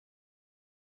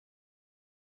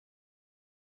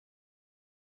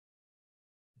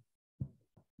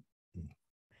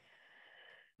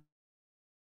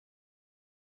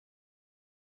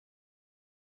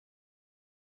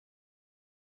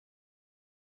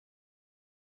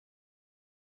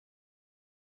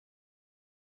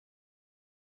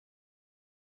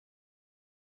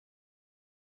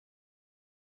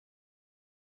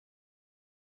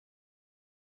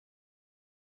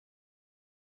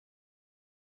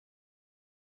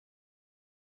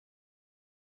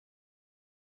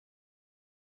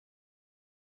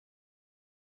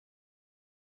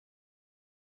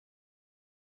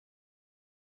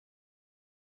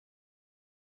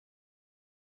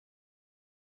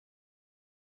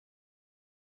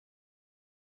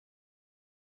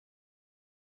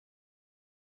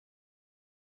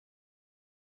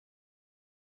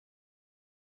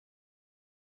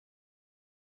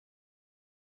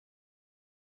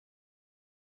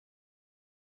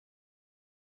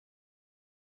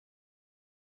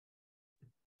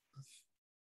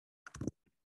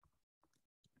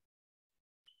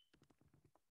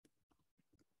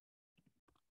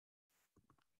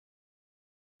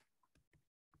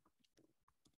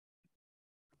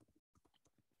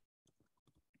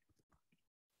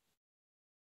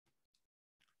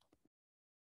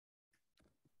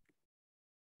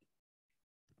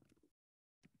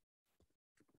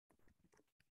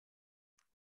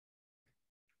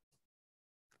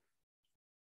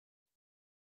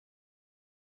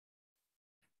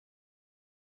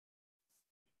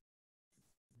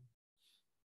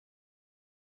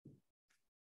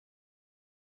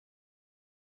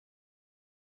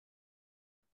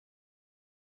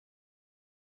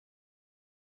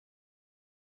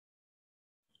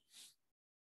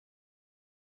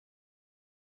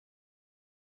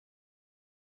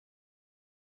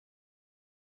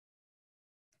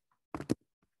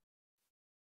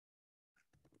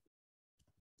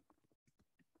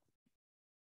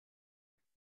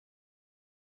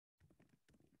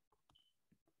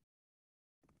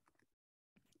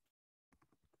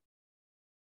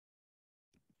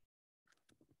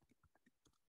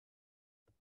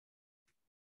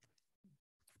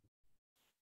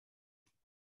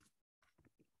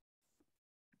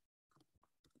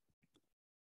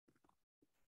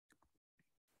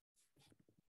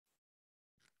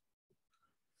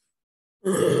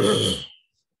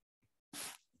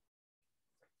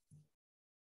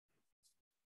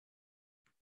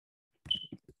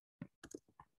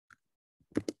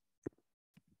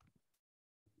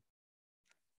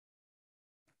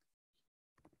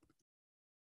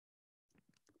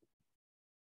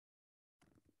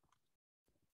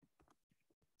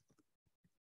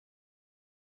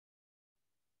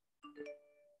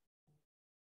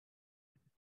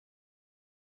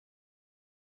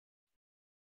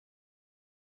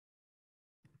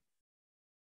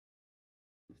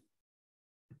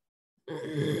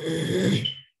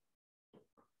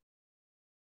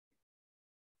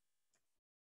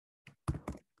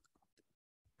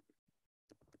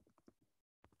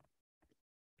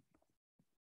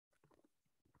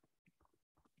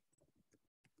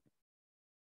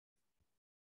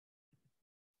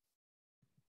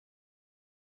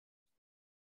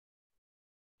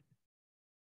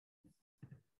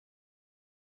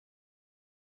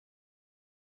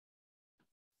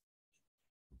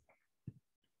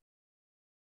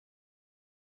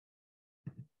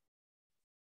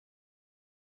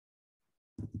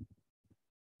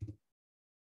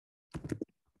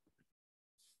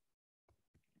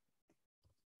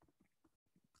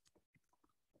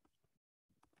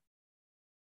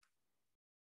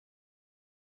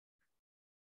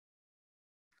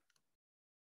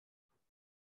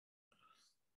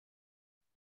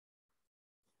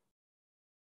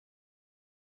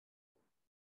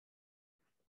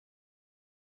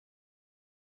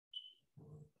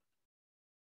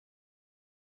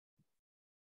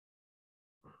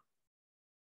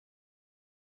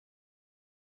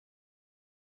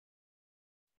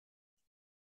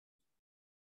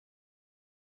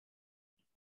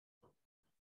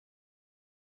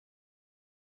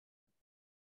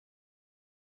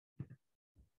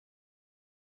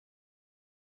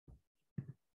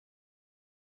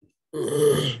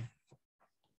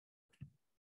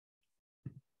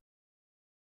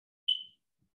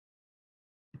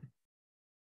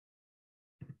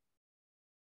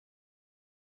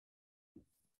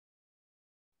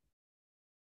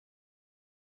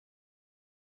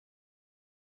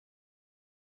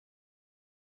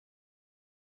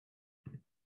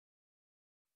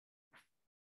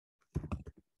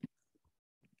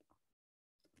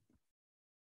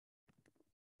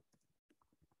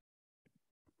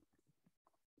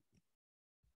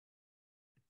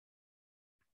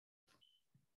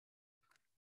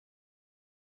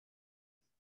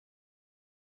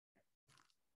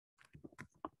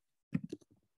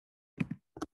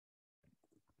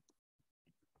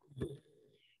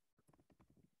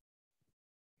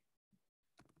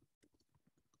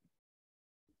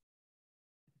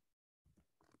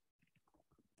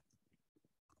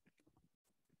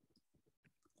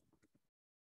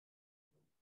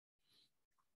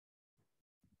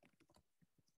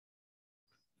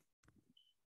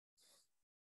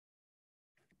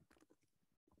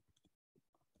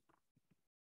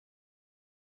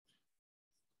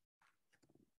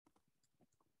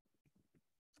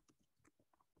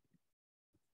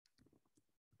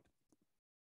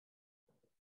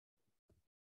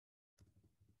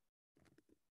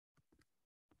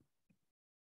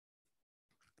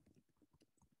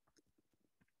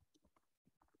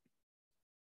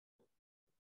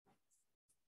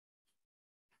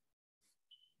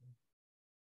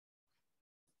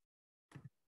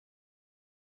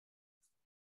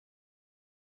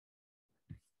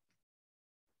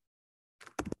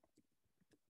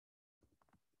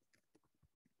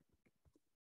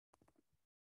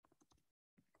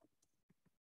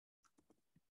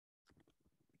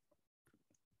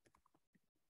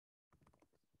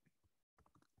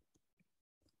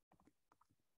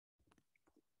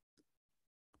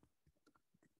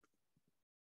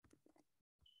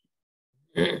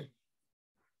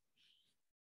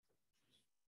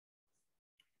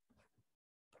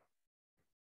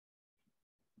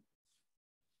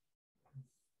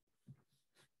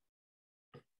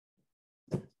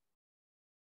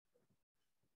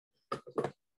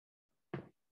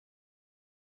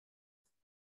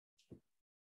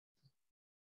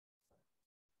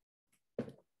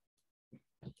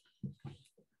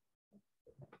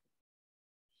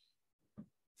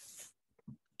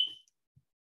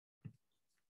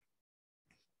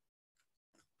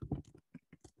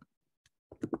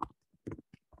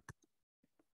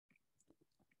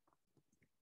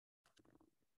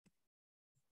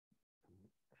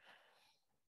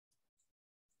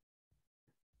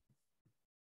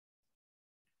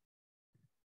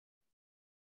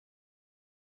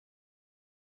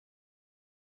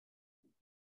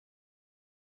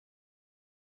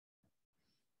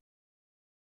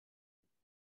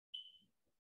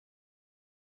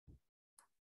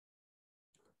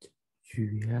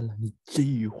绝了，你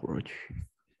这会儿去。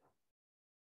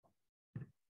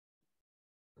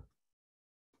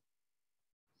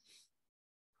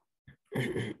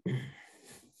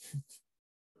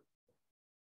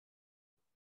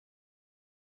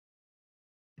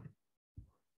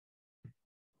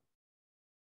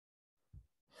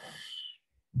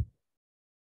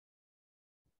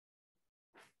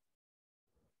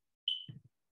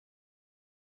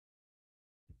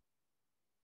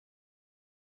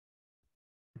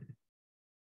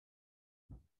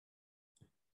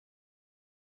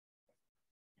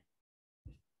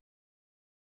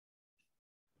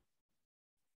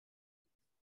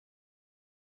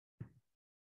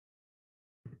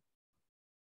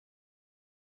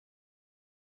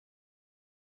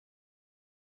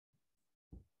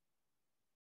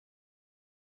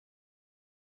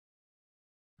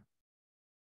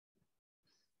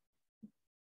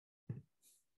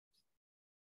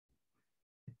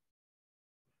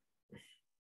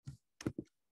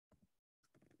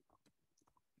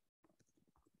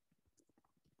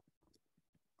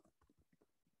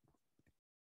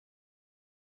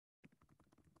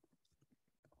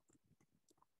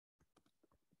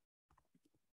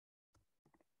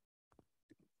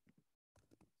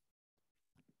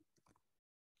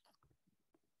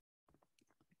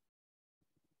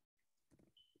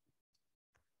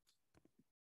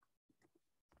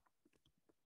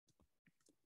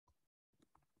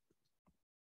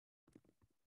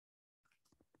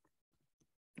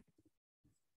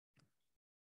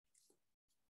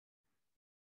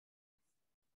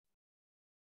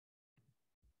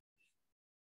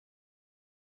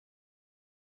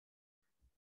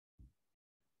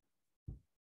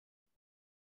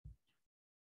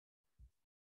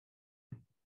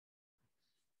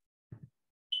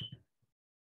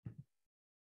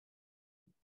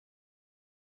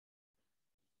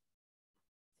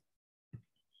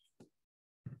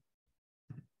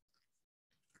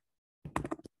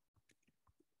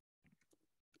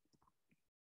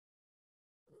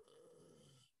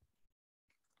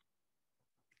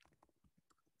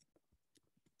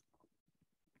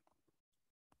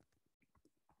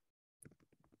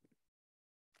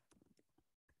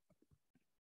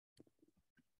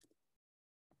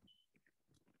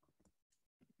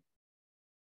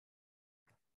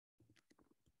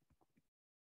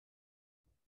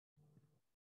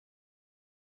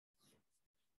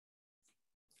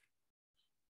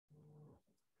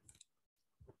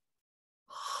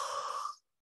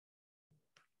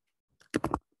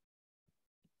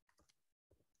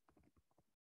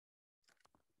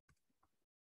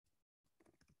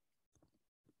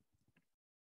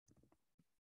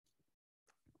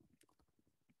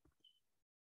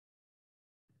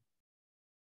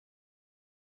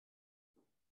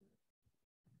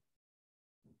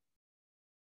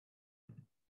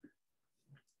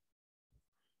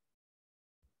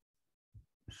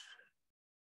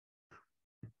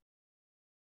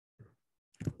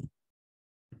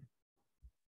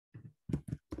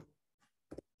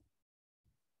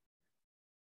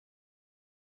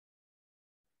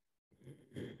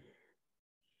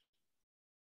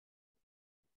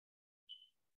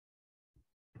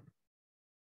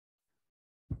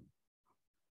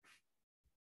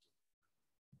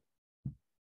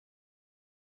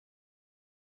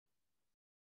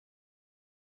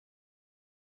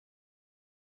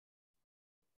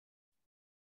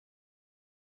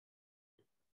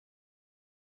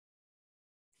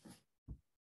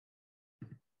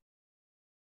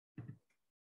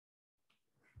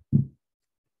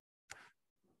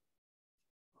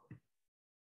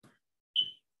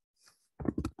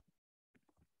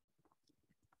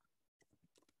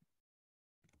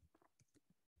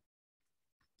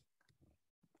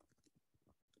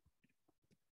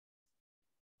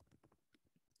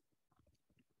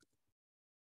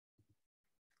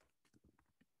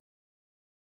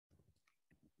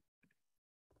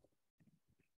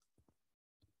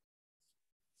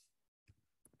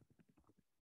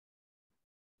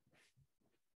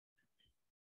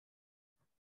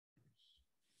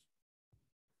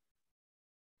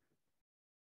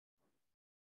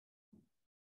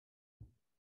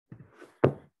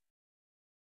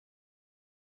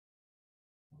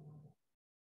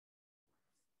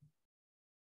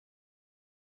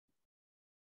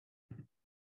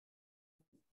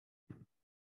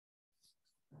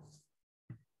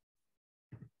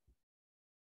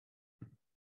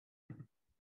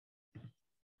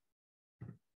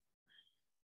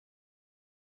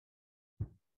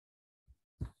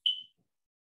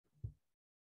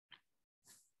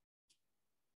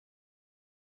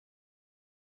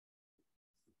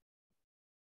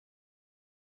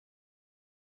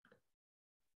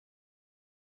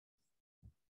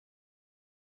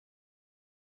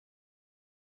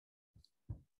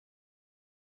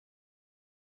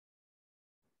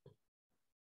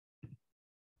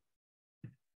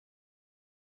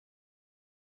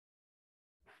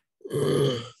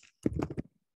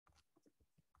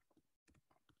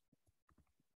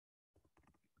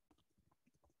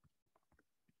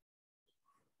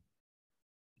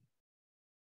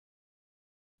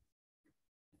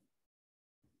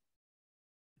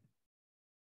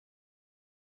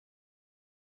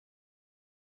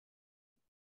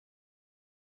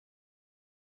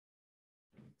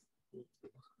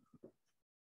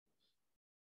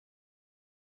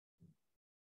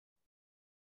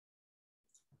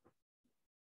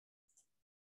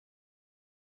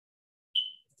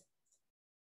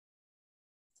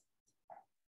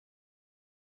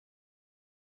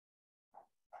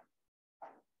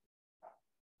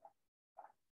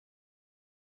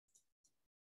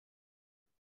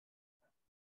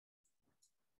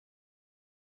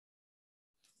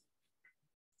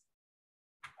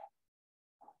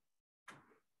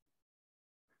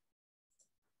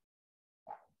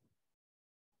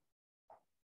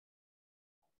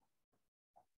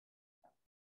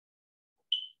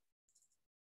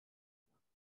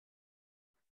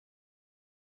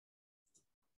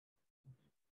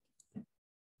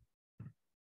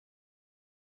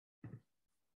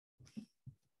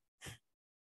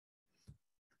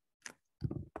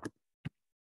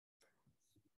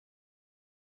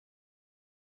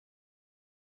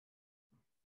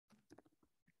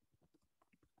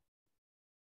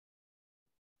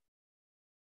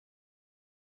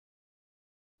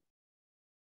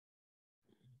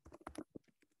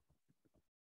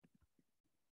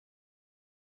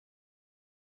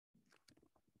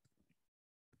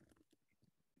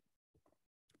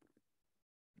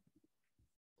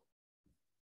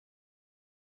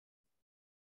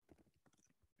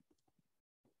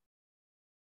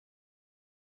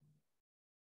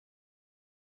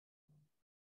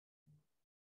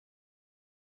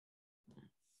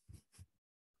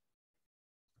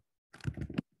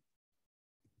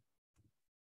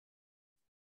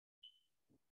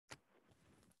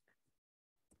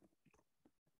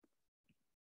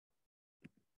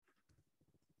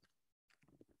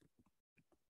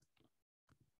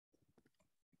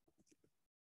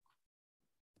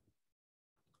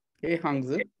Hey,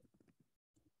 Hangzu.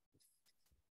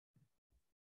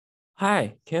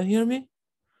 Hi, can you hear me?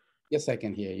 Yes, I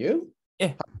can hear you. Yeah.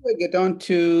 How do I get on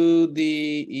to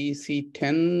the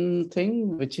EC10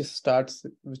 thing, which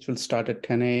will start at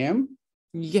 10 a.m.?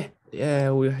 Yeah,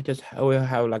 we'll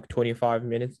have like 25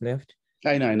 minutes left.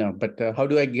 I know, but how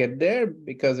do I get there?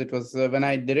 Because it was when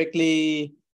I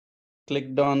directly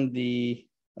clicked on the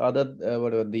other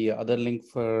link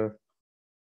for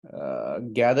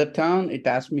Gather Town, it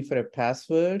asked me for a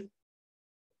password.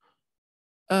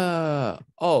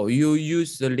 You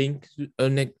use the link,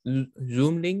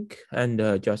 Zoom link,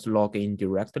 and just log in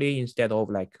directly instead of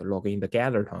like logging the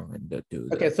Gather Town and do.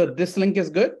 Okay, so this link is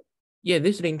good. Yeah,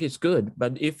 this link is good,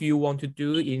 but if you want to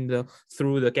do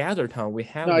through the Gather Town, we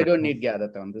have. No, I don't need Gather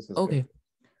Town. This is okay. Good.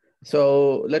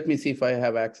 So let me see if I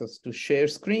have access to share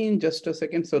screen. Just a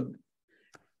second. So,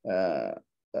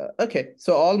 okay.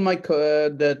 So all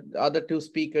the other two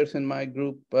speakers in my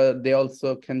group, they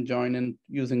also can join in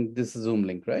using this Zoom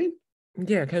link, right?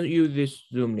 Yeah, can use this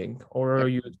Zoom link or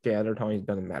use Gather Town. It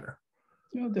doesn't matter.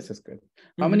 Oh, this is good.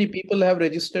 How many people have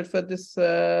registered for this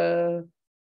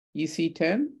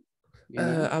EC10?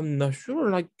 I'm not sure.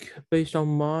 Like based on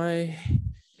my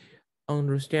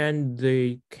understand,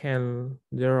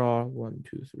 there are 1,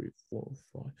 2, 3, 4,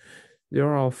 5.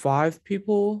 There are 5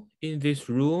 people in this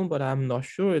room, but I'm not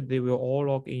sure they will all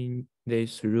log in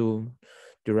this room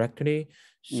directly.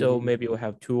 So maybe we'll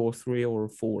have 2 or 3 or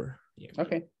 4. Yeah.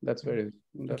 Okay, that's good.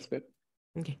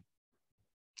 Okay.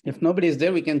 If nobody is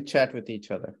there, we can chat with each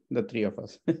other, the three of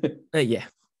us. Yeah.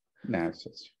 No, it's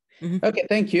just okay.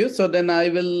 Thank you. So then I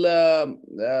will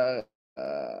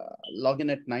log in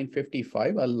at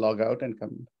 9:55. I'll log out and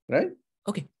come. Right.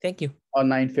 Okay. Thank you. Or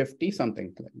 9:50,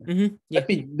 something like that. Yeah. Let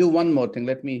me do one more thing.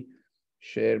 Let me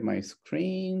share my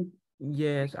screen.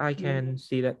 Yes, I can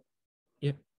see that.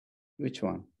 Yep. Which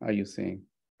one are you seeing?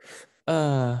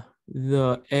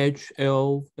 The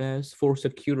HLS for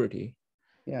security.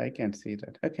 Yeah, I can't see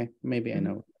that. Okay, maybe I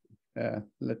know.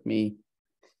 Let me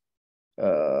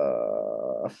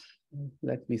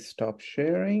stop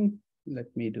sharing.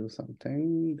 Let me do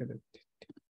something.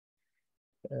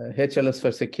 HLS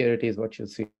for security is what you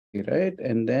see, right?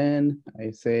 And then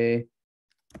I say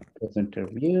presenter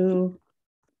view.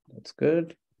 That's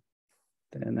good.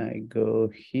 Then I go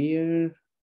here.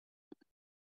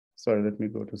 Sorry, let me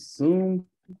go to Zoom.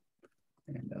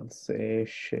 And I'll say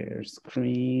share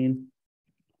screen.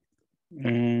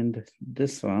 And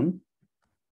this one.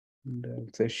 And I'll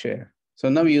say share. So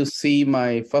now you see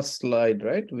my first slide,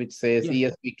 right? Which says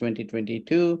ESP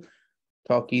 2022,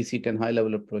 talk EC10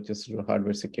 high-level approaches to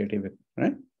hardware security with,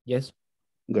 right? Yes.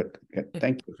 Good.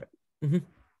 Thank you.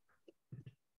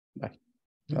 Bye.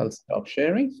 I'll stop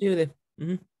sharing. See you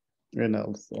then. And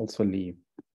I'll also leave.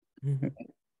 Okay.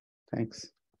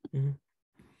 Thanks.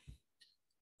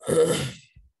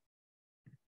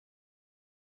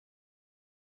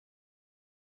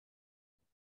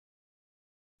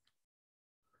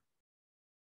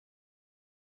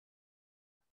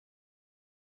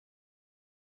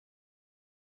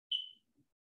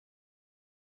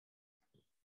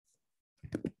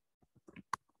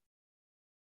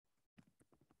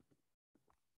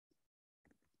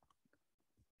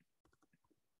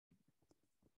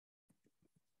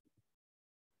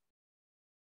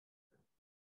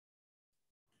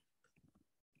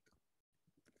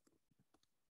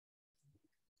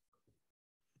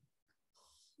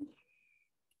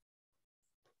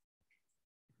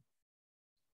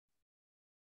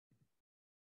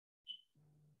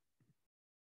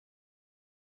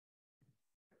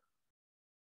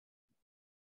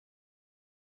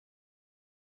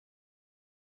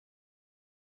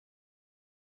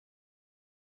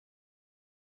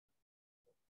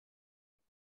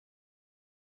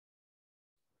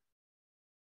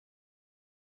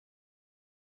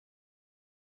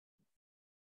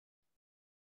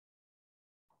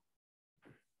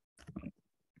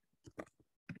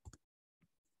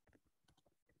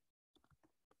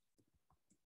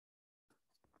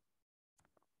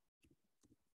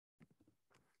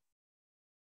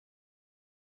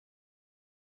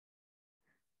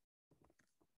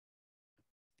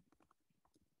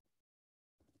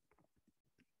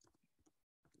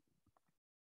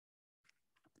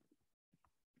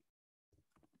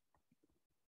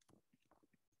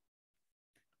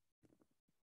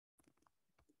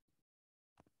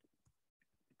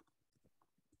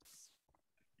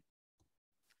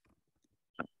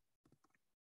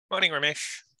 Morning,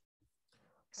 Ramesh.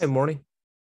 Hey, morning.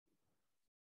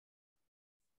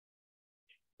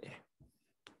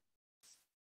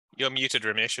 You're muted,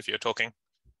 Ramesh, if you're talking.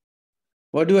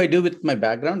 What do I do with my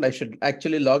background? I should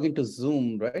actually log into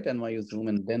Zoom, right? NYU Zoom,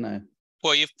 and then I...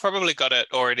 Well, you've probably got it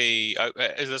already.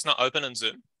 Is this not open in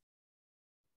Zoom?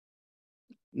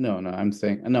 No, I'm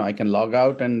saying, no, I can log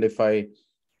out, and if I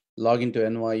log into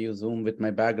NYU Zoom with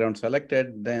my background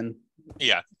selected, then...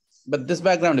 Yeah. But this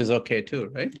background is okay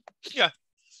too, right? Yeah.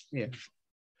 Yeah.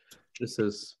 This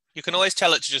is... You can always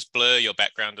tell it to just blur your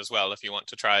background as well if you want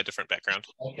to try a different background.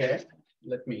 Okay.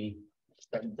 Let me...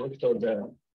 Are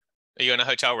you in a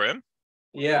hotel room?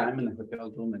 Yeah, I'm in a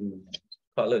hotel room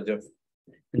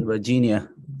in Virginia.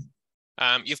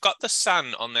 You've got the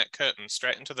sun on that curtain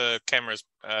straight into the cameras.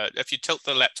 If you tilt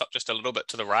the laptop just a little bit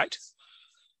to the right.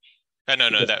 No,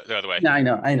 the other way. Yeah, I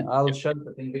know. I'll shut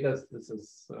the thing because this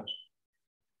is...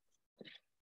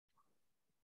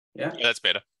 Yeah, that's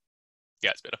better. Yeah,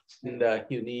 it's better. And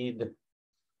you need...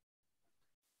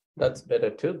 That's better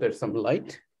too. There's some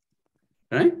light,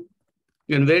 right?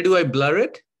 And where do I blur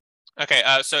it? Okay,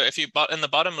 so if you in the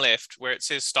bottom left where it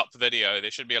says stop video,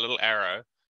 there should be a little arrow.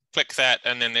 Click that,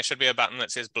 and then there should be a button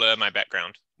that says blur my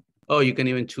background. Oh, you can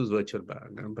even choose virtual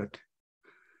background, but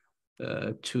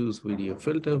choose video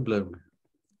filter, blur.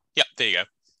 Yep, there you go.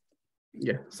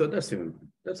 Yeah, so that's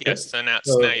yes. Good. So now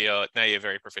you're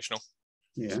very professional.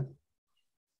 Yeah.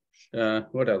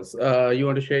 What else? You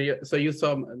want to share your? So you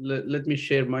saw. Let me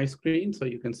share my screen so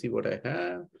you can see what I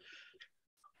have.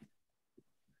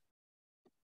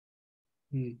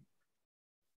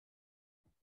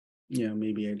 Yeah,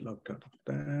 maybe I logged out of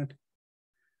that.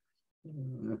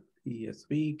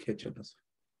 ESV, catch us.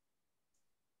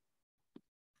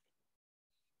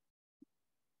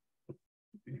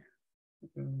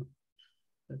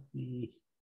 Let me.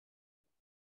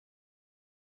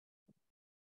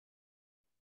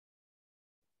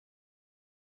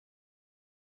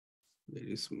 Where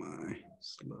is my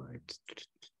slides?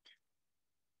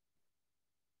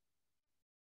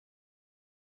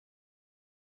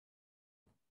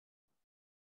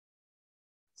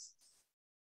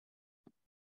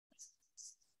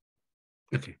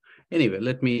 Okay. Anyway,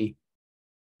 let me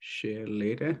share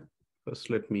later. First,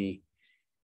 let me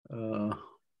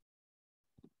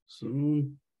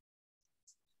Zoom.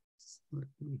 Let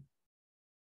me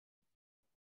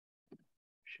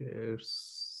share.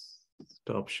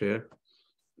 Stop share.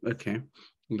 Okay.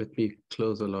 Let me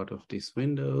close a lot of these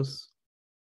windows.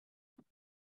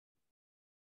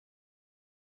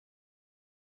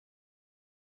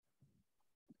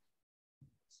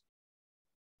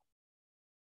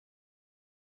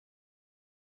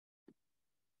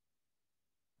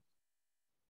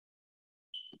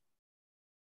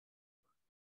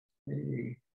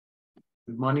 Hey.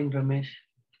 Good morning, Ramesh.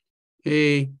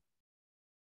 Hey.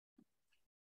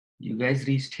 You guys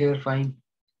reached here fine.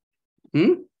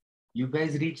 Hmm? You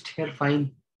guys reached here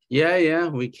fine. Yeah.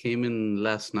 We came in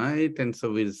last night, and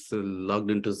so we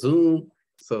logged into Zoom.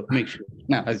 So make sure.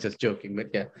 No, I was just joking, but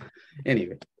yeah.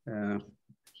 Anyway,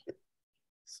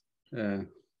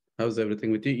 how's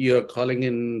everything with you? You're calling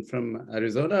in from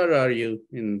Arizona, or are you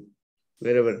in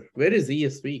wherever? Where is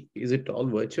ESV? Is it all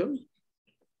virtual?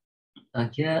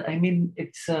 Yeah, I mean,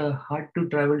 it's hard to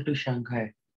travel to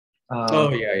Shanghai.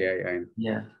 Oh, yeah.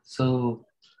 Yeah, so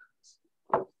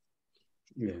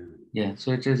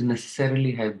so it is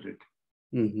necessarily hybrid.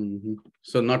 Mm-hmm.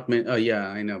 So not many. Oh, yeah,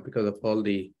 I know, because of all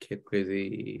the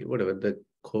crazy, whatever, the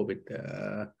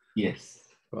COVID Yes.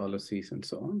 policies and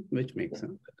so on, which makes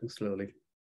sense. I think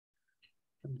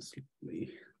I'm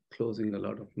slowly closing a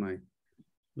lot of my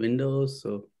windows.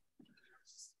 So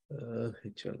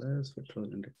HLS for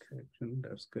Trojan detection,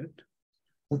 that's good.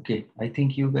 Okay, I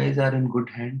think you guys are in good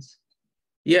hands.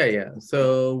 Yeah.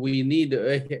 So we need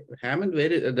Hammond.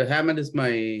 The Hammond is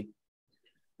my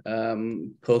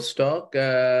postdoc,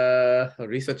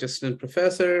 research assistant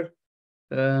professor,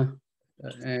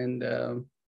 and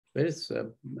where is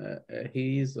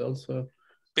he's also.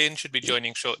 Ben should be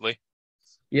joining shortly.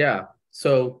 Yeah.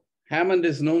 So Hammond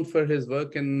is known for his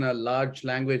work in large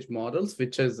language models,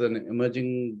 which is an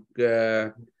emerging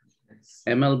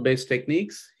ML-based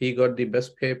techniques. He got the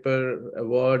best paper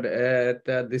award at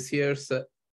this year's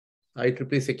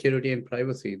IEEE Security and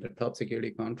Privacy, the top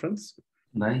security conference.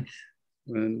 Nice.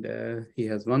 And he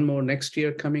has one more next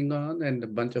year coming on, and a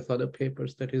bunch of other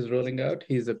papers that he's rolling out.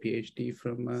 He's a PhD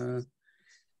from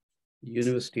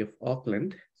University of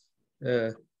Auckland,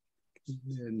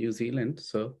 New Zealand.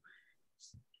 So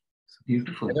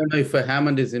beautiful. I don't know if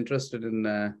Hammond is interested in.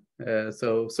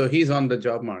 So he's on the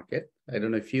job market. I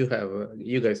don't know if you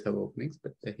guys have openings,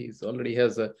 but he's already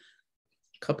has a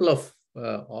couple of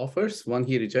offers. One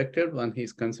he rejected, one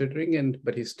he's considering,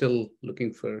 but he's still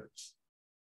looking for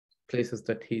places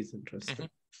that he's interested.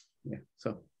 Mm-hmm. Yeah.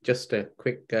 So just a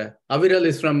quick. Aviral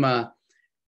is from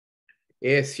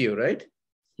ASU, right?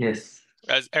 Yes.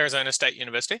 Arizona State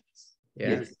University. Yeah.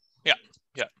 Yes.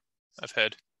 Yeah. I've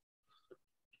heard.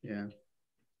 Yeah.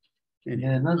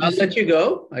 I'll let you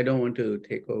go. I don't want to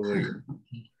take over you.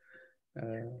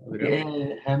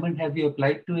 Hammond, have you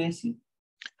applied to AC?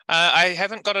 I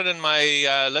haven't got it in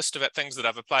my list of things that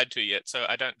I've applied to yet, so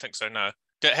I don't think so, no.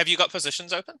 Have you got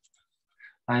positions open?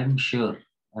 I'm sure.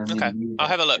 Okay, I'll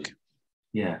have a look.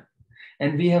 Yeah.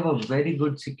 And we have a very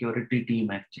good security team,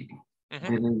 actually.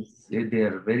 Mm-hmm. They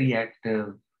are very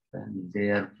active and they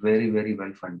are very, very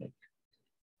well funded.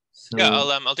 So, yeah,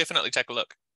 I'll definitely take a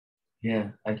look. Yeah,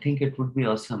 I think it would be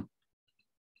awesome.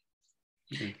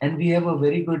 And we have a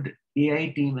very good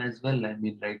AI team as well. I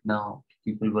mean, right now,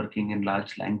 people working in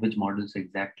large language models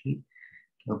exactly.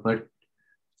 But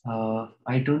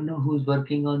I don't know who's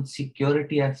working on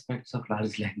security aspects of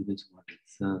large language models.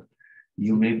 So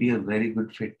you may be a very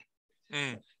good fit.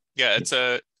 Yeah, it's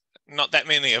not that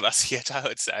many of us yet, I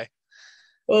would say.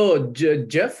 Oh,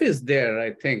 Jeff is there,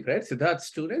 I think, right? Siddharth's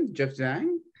student, Jeff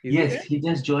Zhang? Yes, he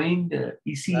just joined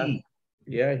ECE.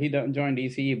 Yeah, he joined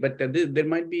ECE, but there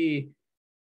might be,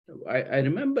 I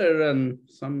remember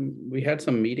we had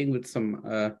some meeting with some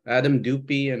Adam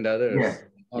Dupey and others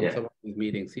on some of these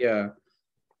meetings.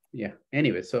 Yeah.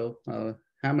 Anyway, so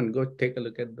Hammond, go take a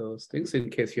look at those things in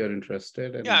case you're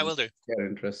interested. And I will do. You're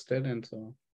interested, and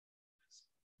so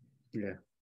yeah,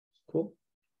 cool.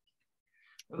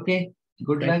 Okay,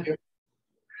 good luck.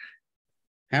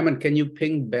 Hammond, can you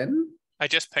ping Ben? I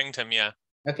just pinged him, yeah.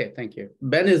 Okay, thank you.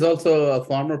 Ben is also a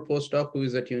former postdoc who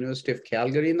is at University of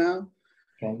Calgary now.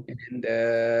 Okay. And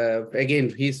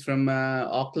again, he's from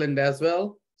Auckland as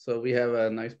well. So we have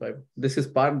a nice vibe.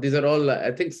 These are all,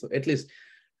 I think, so, at least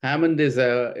Hammond is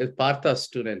Partha's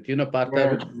student. You know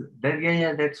Partha?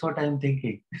 Yeah, that's what I'm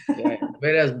thinking.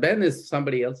 Whereas Ben is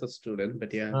somebody else's student,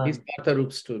 but he's Partha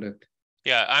Roop's student.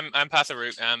 Yeah, I'm Partha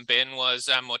Roop. Ben was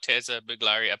Morteza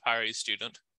Buglari Apari's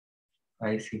student.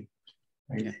 I see.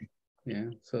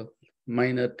 Yeah, so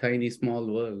minor, tiny, small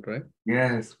world, right?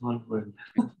 Yeah, small world.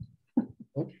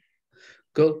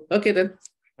 Cool. Okay, then.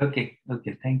 Okay,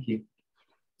 thank you.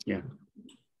 Yeah.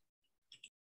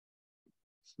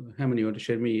 So, Hammond, you want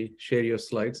to share your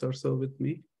slides or so with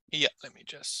me? Yeah, let me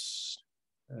just...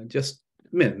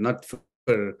 not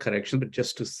for correction, but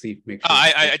just to see, make sure.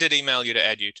 I did email you to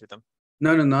add you to them.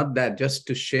 No, not that. Just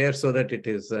to share so that it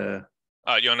is... you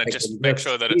want to just make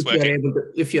sure that it's working?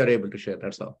 If you're able to share,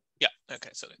 that's all. Yeah, okay,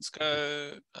 so let's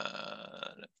go.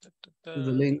 There's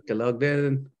a link to log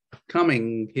in.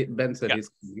 Ben said he's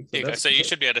coming. So you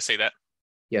should be able to see that.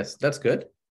 Yes, that's good.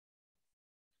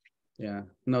 Yeah.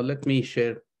 Now let me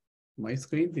share my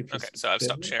screen. If you Okay, so I've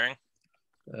stopped sharing.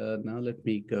 Now let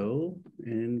me go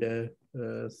and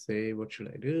say, what should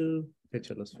I do?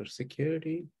 HLS for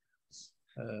security.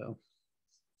 Okay.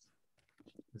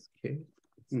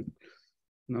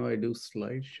 Now I do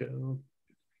slideshow.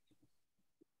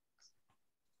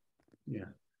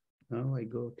 Yeah. Now I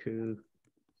go to,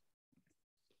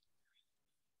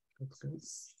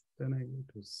 then I go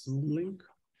to Zoom link.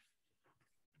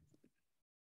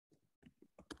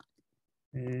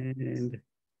 And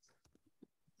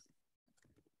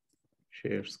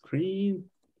share screen.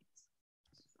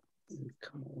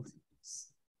 Come on.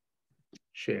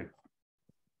 Share.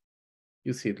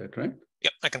 You see that, right?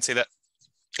 Yep, I can see that.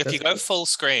 If you go full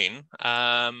screen,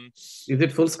 is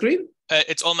it full screen?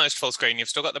 It's almost full screen. You've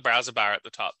still got the browser bar at the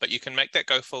top, but you can make that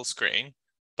go full screen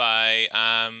by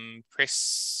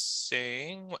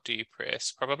pressing, what do you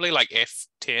press? Probably like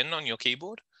F10 on your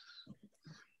keyboard.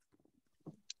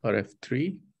 Or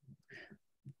F3.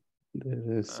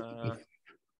 There is.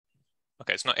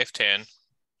 Okay, it's not F10.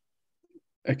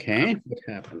 Okay, what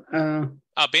happened?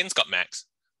 Oh, Ben's got Macs.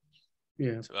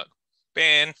 Yeah. So look,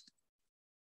 Ben.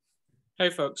 Hey,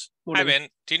 folks. Hi, Ben.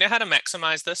 Do you know how to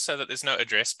maximize this so that there's no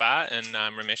address bar in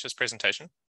Ramesh's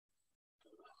presentation?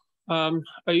 Are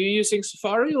you using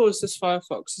Safari or is this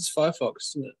Firefox? It's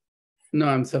Firefox, isn't it? No,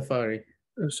 I'm Safari.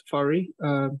 Safari?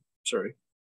 Sorry,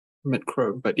 I meant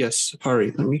Chrome, but yes, Safari.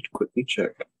 Let me quickly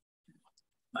check.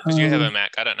 Because you have a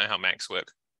Mac. I don't know how Macs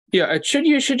work. Yeah,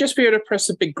 you should just be able to press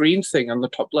the big green thing on the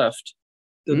top left.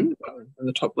 On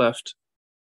the top left.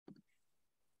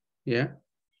 Yeah.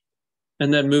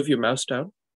 And then move your mouse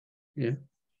down. Yeah.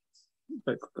 If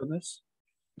I click on this.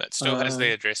 That still has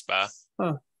the address bar.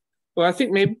 Huh. Well, I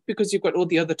think maybe because you've got all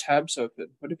the other tabs open.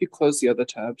 What if you close the other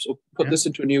tabs or put this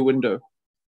into a new window?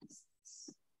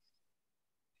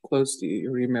 Close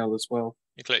your email as well.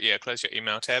 Close your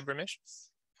email tab, Ramesh.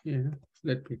 Yeah,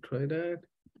 let me try that.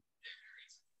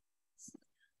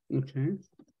 Okay.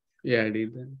 Yeah, I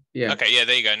did that. Yeah. Okay, yeah,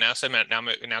 there you go. Now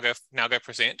go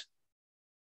present.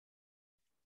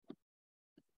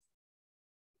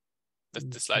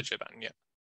 The slideshow button, yeah.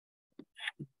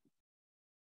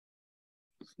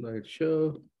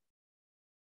 Slideshow.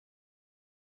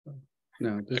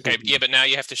 No. Okay, yeah, but now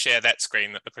you have to share that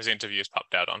screen that the presenter view is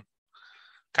popped out on.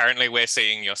 Currently, we're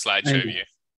seeing your slideshow view.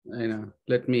 I know.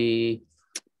 Let me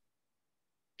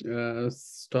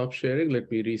stop sharing.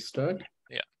 Let me restart.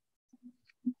 Yeah.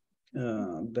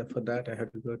 For that, I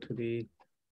have to go to the.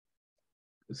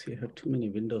 See, I have too many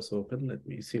windows open. Let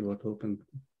me see what open.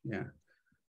 Yeah.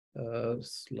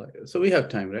 So we have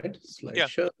time, right?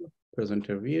 Slideshow,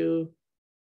 presenter view.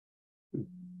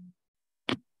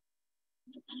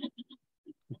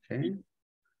 Okay.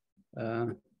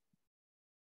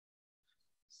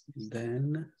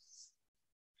 Then.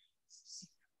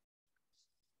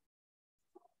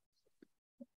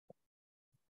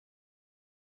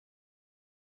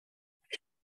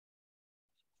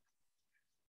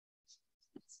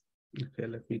 Okay,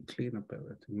 let me clean up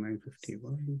everything.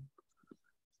 951.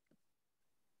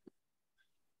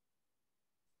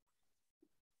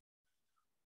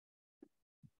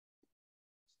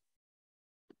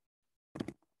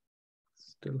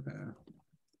 Still have,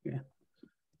 yeah.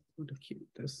 Want to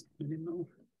keep this minimal.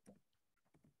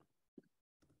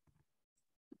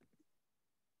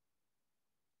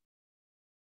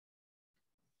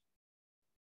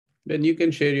 Then you can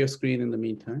share your screen in the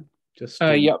meantime. Just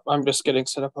yep, I'm just getting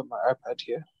set up on my iPad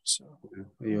here. So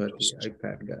you are the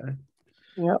iPad guy.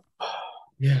 Yep.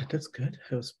 Yeah, that's good.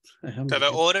 So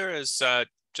the order is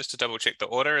just to double check. The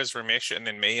order is Ramesh and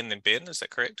then me and then Ben. Is that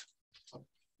correct?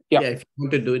 Yeah. Yeah. If you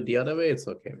want to do it the other way, it's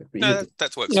okay with me. No,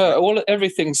 that works. Yeah,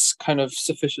 everything's kind of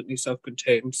sufficiently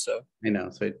self-contained. So I know.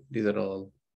 So these are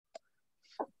all.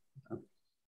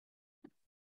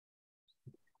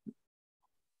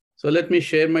 So let me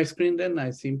share my screen then.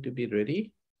 I seem to be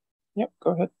ready. Yep,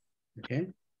 go ahead. Okay.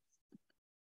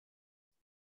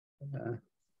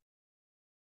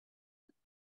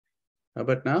 How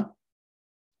about now?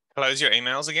 Close your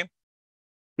emails again.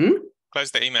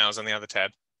 Close the emails on the other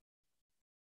tab.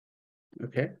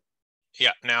 Okay.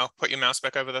 Yeah, now put your mouse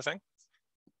back over the thing.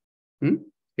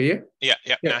 Here? Yeah,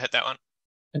 now hit that one.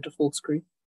 Enter full screen.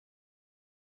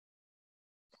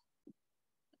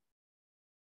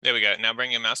 There we go. Now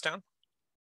bring your mouse down.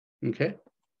 Okay.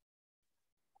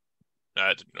 No,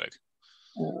 it didn't work.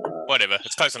 Whatever,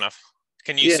 it's close enough.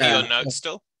 Can you see your notes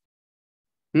still?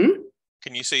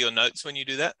 Can you see your notes when you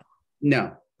do that?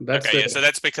 No. That's okay, so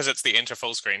that's because it's the enter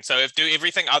full screen. So do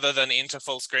everything other than enter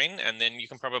full screen, and then you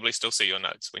can probably still see your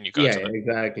notes when you go to them.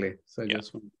 Exactly. So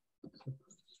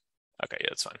Okay, yeah,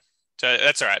 that's fine. So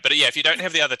that's all right. But yeah, if you don't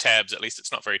have the other tabs, at least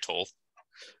it's not very tall.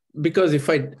 Because if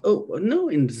I, oh, no,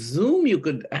 in Zoom, you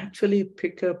could actually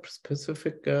pick up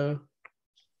specific,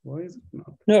 why is it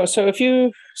not? No, so if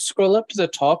you scroll up to the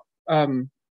top and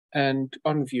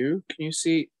on view, can you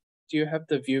see, do you have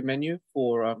the view menu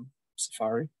for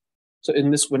Safari? So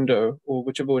in this window, or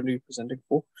whichever window you're presenting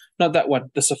for, not that one,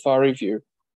 the Safari view.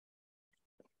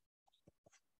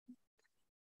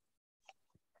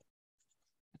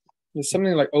 There's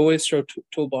something like always show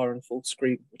toolbar in full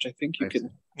screen, which I think you can.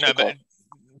 No, but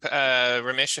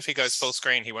Ramesh, if he goes full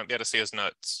screen, he won't be able to see his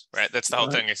notes, right? That's the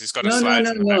whole thing. Is he's got his slides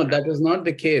in the background. That is not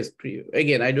the case.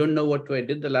 Again, I don't know what I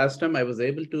did the last time. I was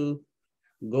able to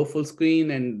go full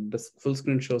screen, and the full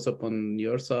screen shows up on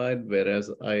your side,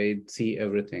 whereas I see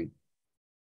everything.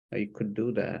 I could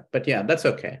do that, but yeah, that's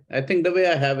okay. I think the way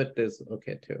I have it is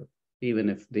okay too, even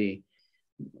if the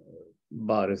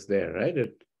bar is there, right?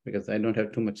 Because I don't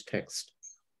have too much text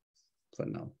for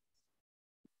now.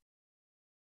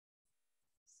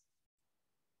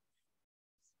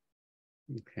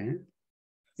 Okay,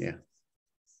 yeah.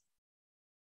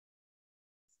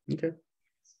 Okay,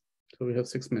 so we have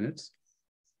 6 minutes.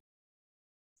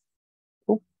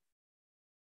 Cool.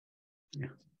 Yeah.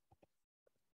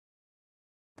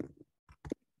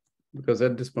 Because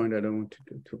at this point, I don't want to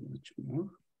do too much more.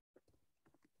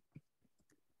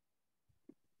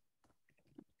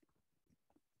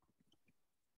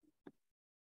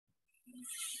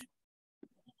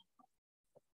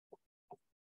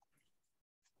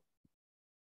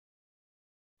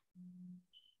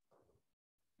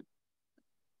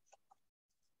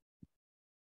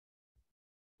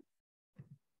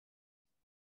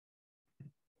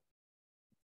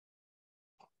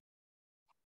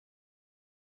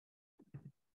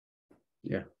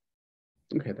 Yeah.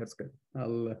 Okay, that's good.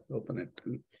 I'll open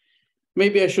it.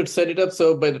 Maybe I should set it up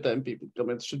so by the time people come,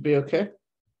 it should be okay.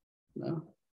 No.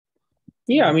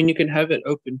 Yeah, I mean, you can have it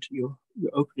open to your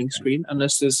opening screen,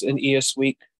 unless there's an ES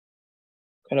week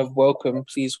kind of welcome,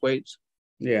 please wait.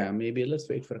 Yeah, maybe let's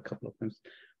wait for a couple of minutes.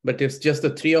 But it's just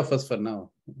the 3 of us for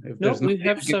now. If No, there's we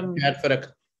have some.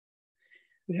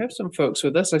 We have some folks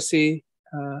with us. I see.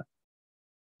 How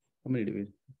many do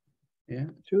we? Yeah.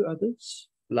 2 others.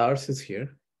 Lars is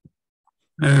here.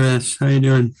 Hi, Ramesh. How you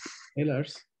doing? Hey,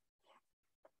 Lars.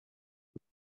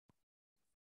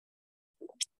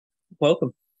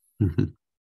 Welcome.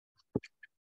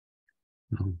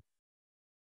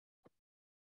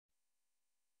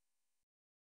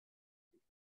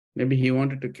 Maybe he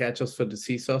wanted to catch us for the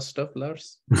seesaw stuff,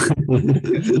 Lars.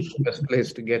 Best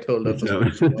place to get hold of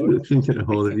us. Get a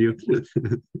hold of you.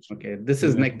 Okay, this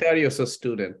is Nectarios'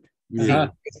 student. Yeah.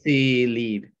 The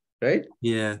lead, right?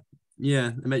 Yeah.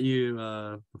 Yeah. I met you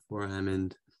before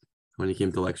Hammond when you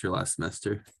came to lecture last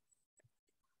semester.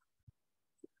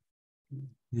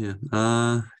 Yeah.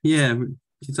 Yeah,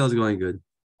 CTEL's going good.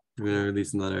 We're gonna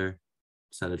release another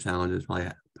set of challenges, probably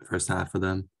the first half of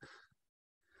them.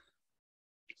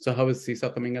 So how is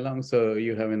Seesaw coming along? So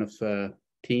you have enough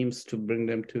teams to bring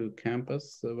them to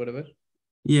campus or whatever?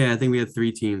 Yeah, I think we had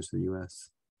 3 teams for the US.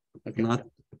 Okay.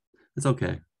 It's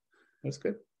okay. That's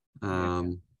good.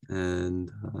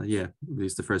 And yeah,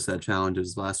 released the first set of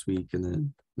challenges last week, and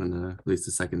then released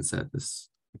the second set this.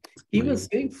 He was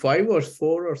saying 5 or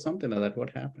 4 or something like that.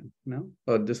 What happened? No?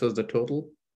 Or this was the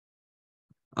total?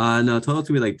 No, total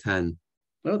to be like 10.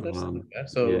 No, that's not bad.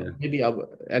 So yeah. maybe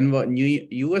and what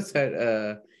US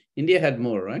had India had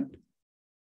more, right?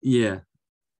 Yeah.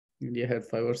 India had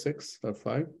 5 or 6 or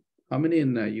 5. How many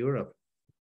in Europe?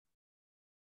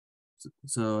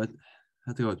 So I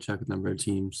have to go check the number of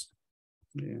teams.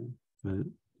 Yeah. But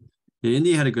yeah,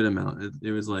 India had a good amount.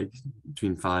 It was like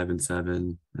between 5 and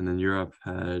 7, and then Europe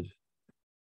had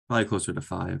probably closer to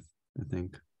 5, I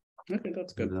think. Okay,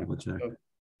 that's good. Double check. So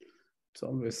it's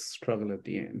always struggle at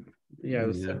the end. Yeah, I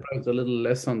was surprised a little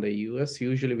less on the US.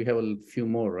 Usually we have a few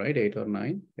more, right? 8 or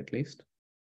 9 at least.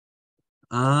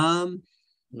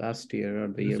 Last year or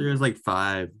the year. There's like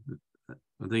 5.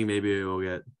 I think maybe we'll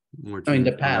get more teams in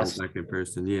the past. back in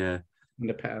person. Yeah. In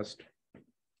the past.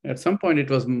 At some point it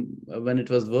was when it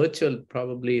was virtual,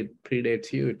 probably it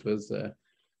predates you. It was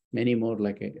many more,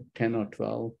 like 10 or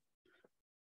 12.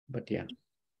 But yeah.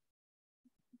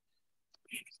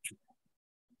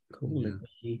 Cool.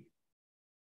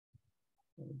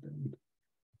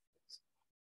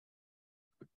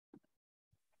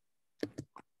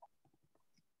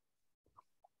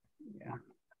 Yeah.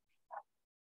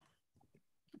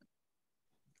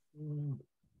 Yeah.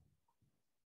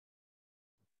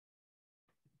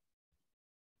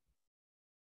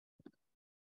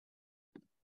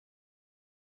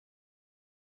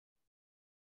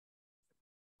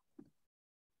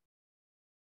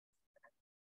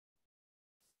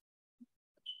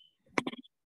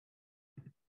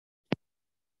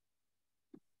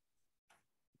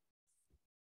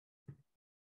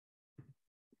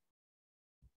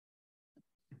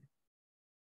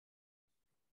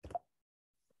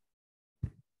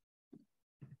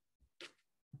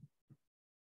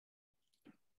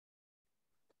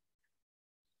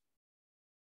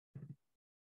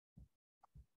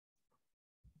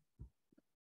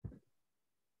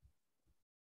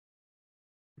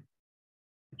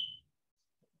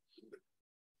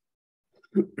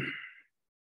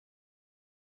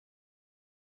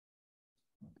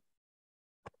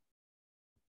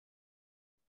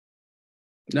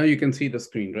 Now you can see the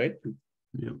screen, right?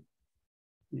 Yep.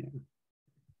 Yeah.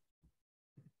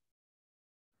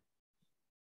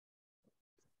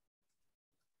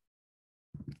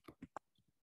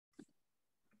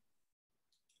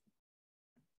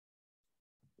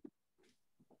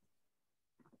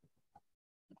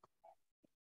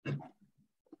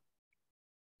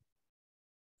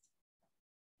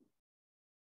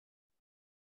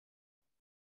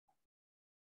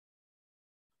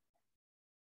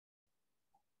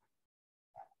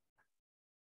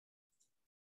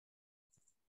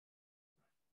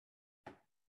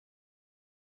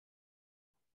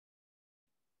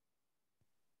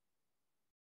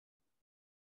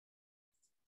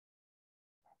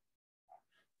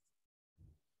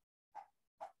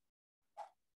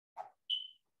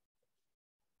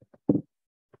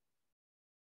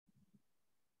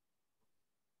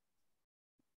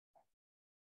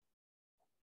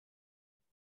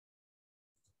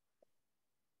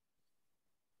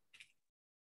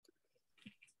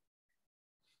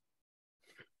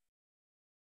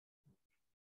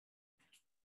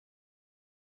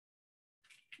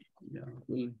 Yeah,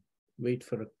 we'll wait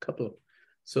for a couple.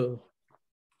 So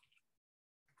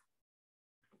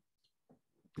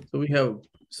we have,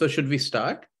 so should we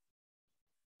start?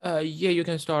 Yeah, you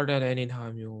can start at any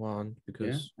time you want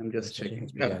because Yeah, I'm just checking.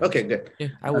 Yeah. Okay, good. Yeah,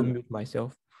 I will mute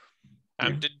myself.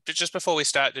 Just before we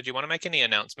start, did you want to make any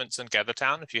announcements in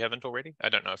GatherTown if you haven't already? I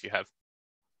don't know if you have.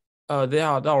 They're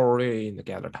already in the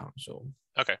gather town, so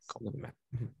Okay, cool. doesn't matter.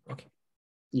 Okay.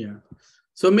 Yeah.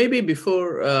 So maybe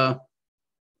before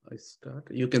I start,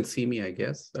 you can see me, I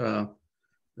guess,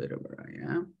 wherever I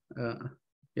am.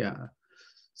 Yeah.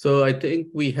 So I think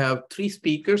we have 3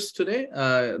 speakers today.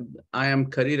 I am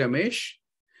Karri Ramesh.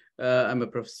 I'm a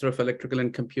professor of electrical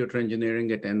and computer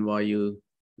engineering at NYU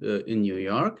in New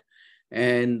York,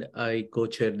 and I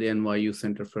co-chair the NYU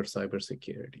Center for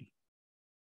Cybersecurity.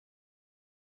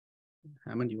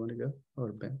 Hammond, you want to go,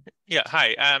 or Ben? Yeah,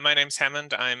 hi, my name's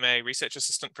Hammond. I'm a research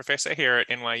assistant professor here at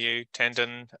NYU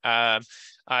Tandon. I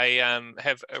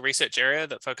have a research area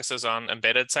that focuses on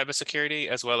embedded cybersecurity,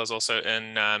 as well as also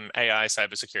in AI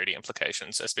cybersecurity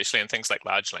implications, especially in things like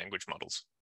large language models.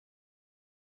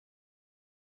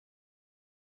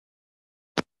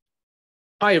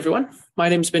 Hi, everyone. My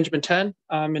name is Benjamin Tan.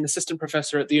 I'm an assistant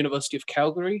professor at the University of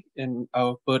Calgary in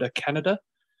Alberta, Canada.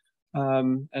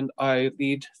 And I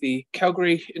lead the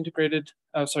Calgary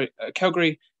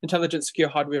Calgary Intelligent Secure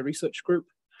Hardware Research Group.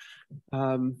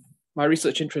 My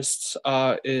research interests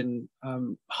are in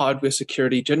hardware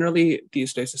security generally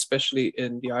these days, especially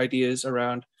in the ideas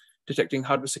around detecting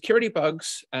hardware security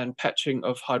bugs and patching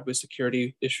of hardware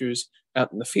security issues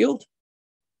out in the field.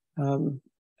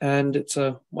 And it's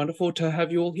wonderful to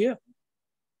have you all here.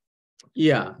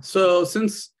 Yeah, so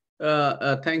since,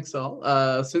 thanks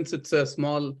all. Since it's a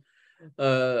small,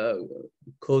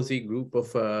 cozy group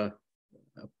of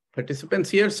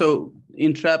participants here, so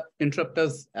interrupt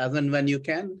us as and when you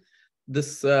can.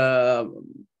 This EC10,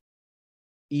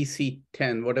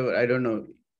 whatever, I don't know,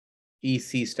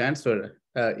 EC stands for,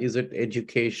 is it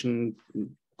education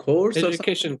course?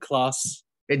 Education class.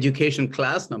 Education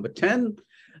class number 10.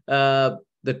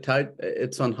 The type,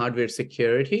 it's on hardware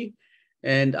security.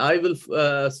 And I will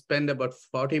spend about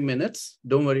 40 minutes.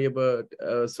 Don't worry about,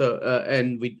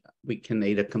 and we can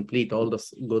either complete all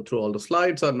this, go through all the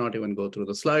slides or not even go through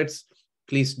the slides.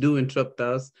 Please do interrupt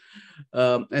us.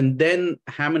 And then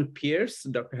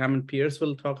Dr. Hammond Pierce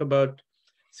will talk about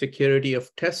security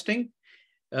of testing.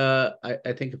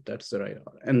 I think if that's the right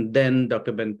order. And then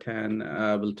Dr. Ben Tan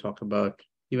will talk about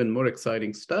even more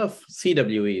exciting stuff,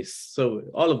 CWEs. So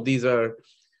all of these are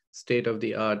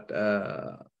state-of-the-art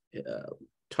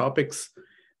topics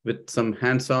with some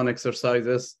hands-on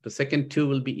exercises. The second 2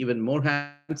 will be even more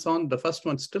hands-on. The first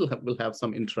one still will have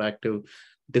some interactive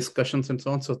discussions and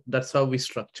so on. So that's how we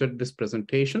structured this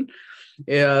presentation.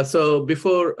 So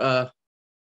before,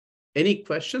 any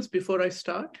questions before I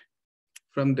start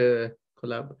from the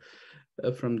collab,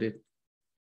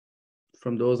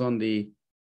 from those on the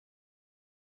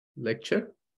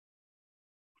lecture?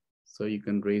 So you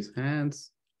can raise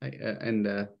hands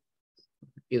and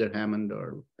either Hammond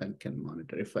or Ben can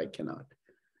monitor if I cannot.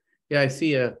 Yeah, I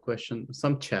see a question,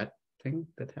 some chat thing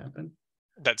that happened.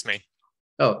 That's me.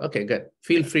 Oh, okay, good.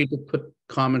 Feel free to put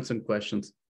comments and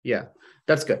questions. Yeah,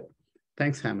 that's good.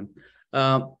 Thanks, Hammond.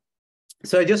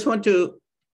 So I just want to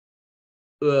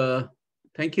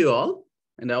thank you all.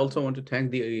 And I also want to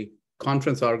thank the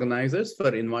conference organizers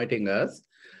for inviting us.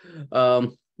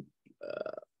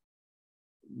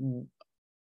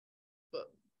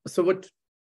 so what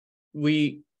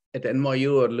we at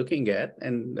NYU are looking at,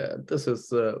 and this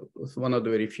is one of the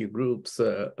very few groups,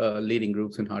 leading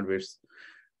groups in hardware,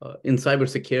 in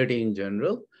cybersecurity in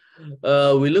general.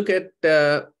 We look at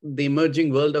the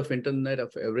emerging world of Internet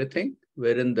of Everything,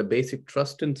 wherein the basic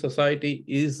trust in society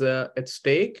is at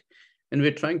stake. And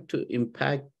we're trying to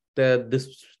impact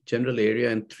this general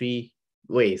area in three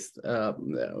ways.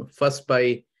 First,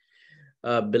 by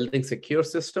building secure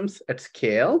systems at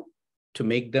scale to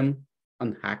make them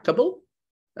unhackable,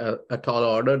 a tall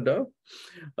order though.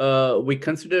 We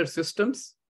consider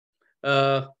systems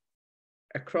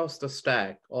across the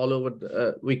stack, all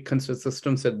over. We consider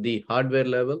systems at the hardware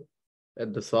level,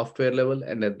 at the software level,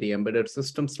 and at the embedded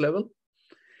systems level.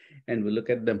 And we look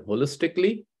at them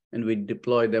holistically, and we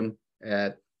deploy them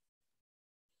at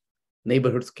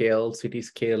neighborhood scale, city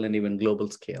scale, and even global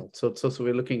scale. So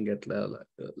we're looking at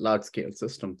large scale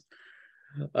systems.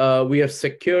 We are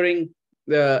securing,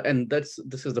 and this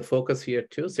is the focus here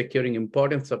too, securing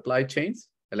important supply chains,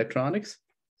 electronics,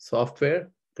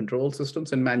 software, control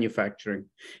systems, and manufacturing.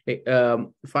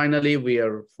 Finally,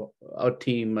 our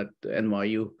team at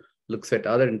NYU looks at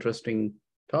other interesting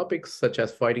topics, such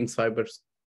as fighting cyber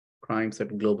crimes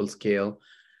at global scale,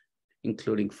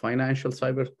 including financial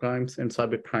cyber crimes and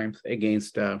cyber crimes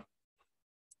against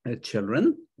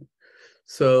children.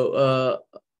 So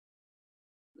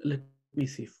let me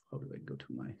see, how do I go to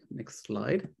my next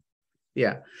slide?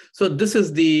 Yeah, so this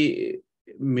is the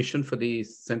mission for the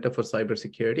Center for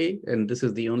Cybersecurity, and this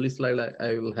is the only slide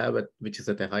I will have, which is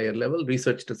at a higher level: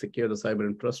 research to secure the cyber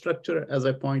infrastructure, as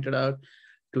I pointed out,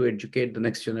 to educate the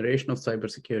next generation of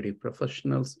cybersecurity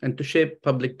professionals, and to shape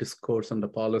public discourse on the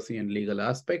policy and legal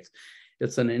aspects.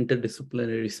 It's an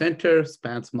interdisciplinary center,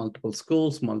 spans multiple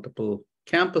schools, multiple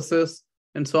campuses,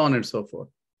 and so on and so forth.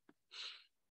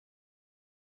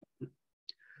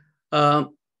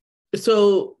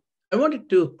 So I wanted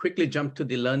to quickly jump to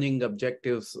the learning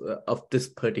objectives of this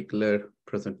particular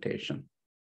presentation.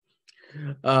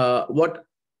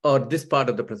 This part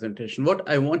of the presentation. What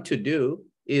I want to do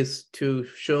is to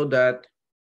show that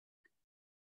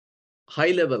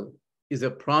high level is a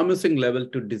promising level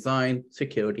to design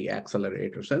security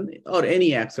accelerators or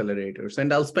any accelerators.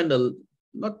 And I'll spend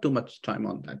not too much time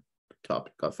on that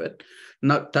topic of it,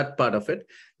 not that part of it.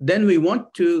 Then I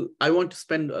want to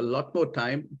spend a lot more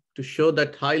time to show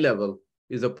that high level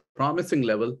is a promising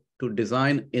level to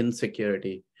design in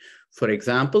security. For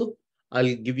example,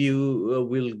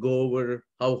 we'll go over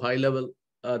how high level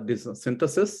this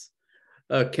synthesis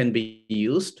can be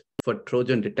used for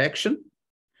Trojan detection.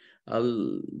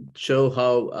 I'll show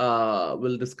how,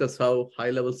 we'll discuss how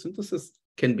high-level synthesis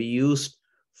can be used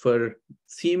for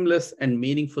seamless and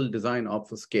meaningful design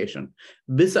obfuscation,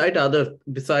 besides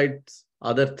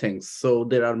other things. So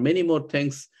there are many more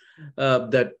things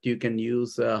that you can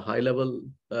use high-level,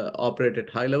 operate at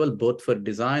high level, both for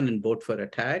design and both for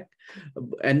attack,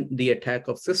 and the attack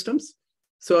of systems.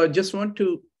 So I just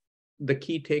the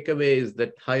key takeaway is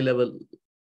that high level,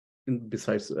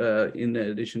 in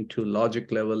addition to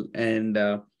logic level and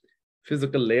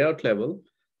physical layout level,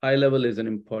 high level is an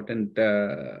important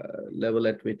level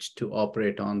at which to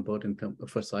operate on, both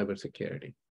for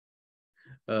cybersecurity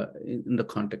in the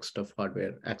context of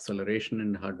hardware acceleration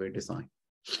and hardware design.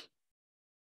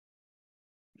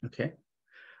 Okay.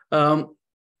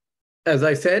 As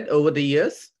I said, over the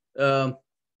years,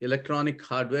 electronic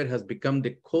hardware has become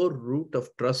the core root of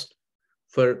trust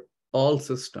for all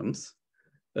systems.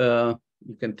 You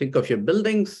can think of your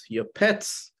buildings, your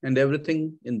pets, and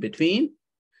everything in between.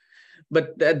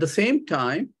 But at the same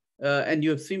time, and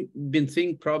you've been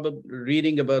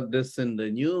reading about this in the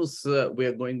news, we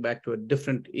are going back to a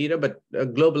different era, but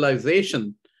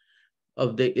globalization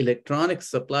of the electronic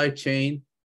supply chain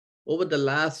over the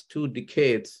last 2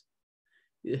 decades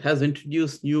has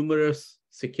introduced numerous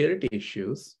security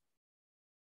issues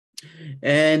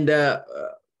and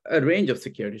a range of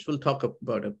securities. We'll talk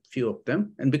about a few of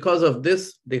them. And because of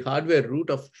this, the hardware root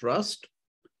of trust,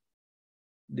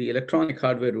 the electronic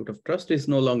hardware root of trust, is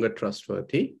no longer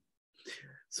trustworthy.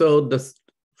 So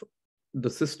the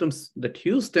systems that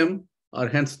use them are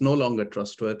hence no longer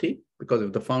trustworthy, because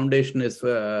if the foundation is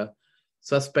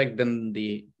suspect, then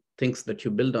the things that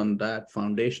you build on that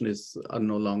foundation are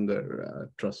no longer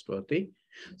trustworthy.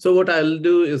 So what I'll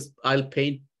do is I'll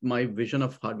paint my vision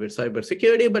of hardware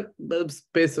cybersecurity, but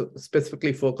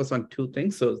specifically focus on 2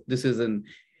 things. So this is an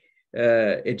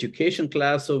education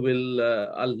class, so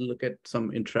I'll look at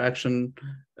some interaction.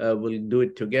 We'll do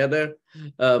it together,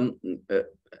 and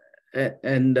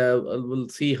we'll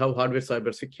see how hardware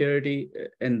cybersecurity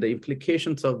and the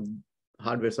implications of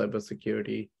hardware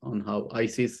cybersecurity on how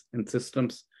ICs and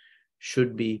systems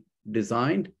should be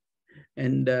designed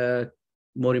and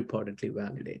more importantly,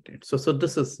 validated. So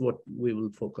this is what we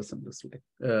will focus on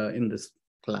in this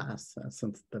class,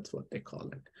 since that's what they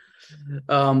call it.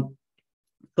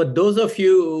 For those of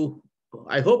you,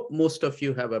 I hope most of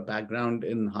you have a background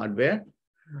in hardware.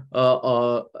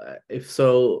 If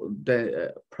so, they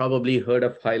probably heard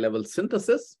of high-level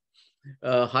synthesis.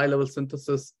 High-level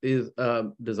synthesis is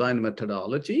a design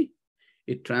methodology.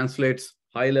 It translates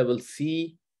high-level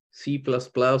C, C++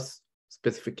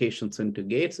 specifications into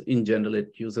gates. In general,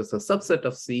 it uses a subset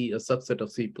of C, a subset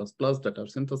of C++ that are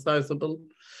synthesizable.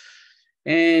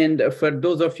 And for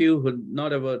those of you who are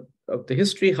not aware of the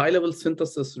history, high-level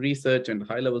synthesis research and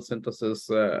high-level synthesis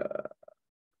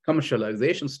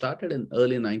commercialization started in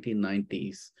early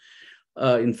 1990s.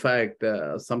 In fact,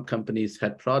 some companies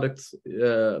had products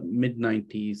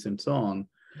mid-90s and so on.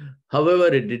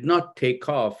 However, it did not take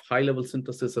off. High-level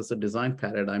synthesis as a design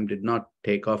paradigm did not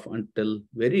take off until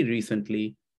very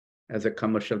recently as a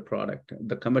commercial product.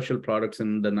 The commercial products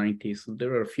in the 90s,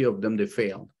 there are a few of them, they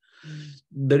failed.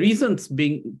 The reasons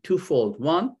being twofold.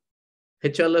 One,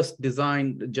 HLS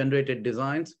generated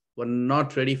designs were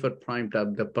not ready for prime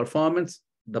time. The performance,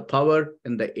 the power,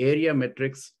 and the area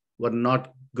metrics were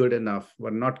not good enough,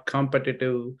 were not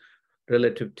competitive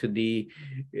relative to the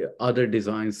other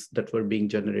designs that were being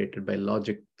generated by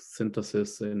logic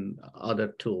synthesis and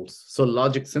other tools. So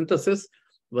logic synthesis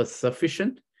was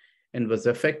sufficient and was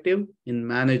effective in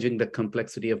managing the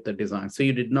complexity of the design. So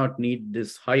you did not need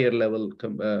this higher level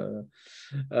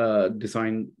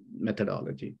design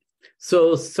methodology.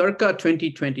 So circa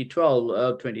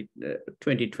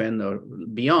 2010 or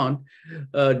beyond,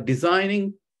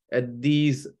 designing at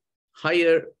these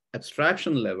higher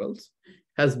abstraction levels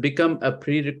has become a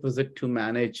prerequisite to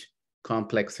manage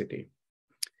complexity.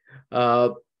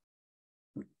 In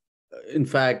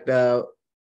fact,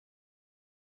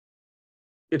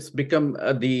 it's become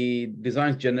the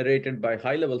designs generated by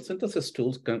high-level synthesis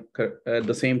tools at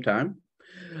the same time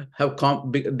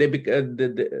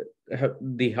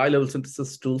the high-level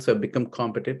synthesis tools have become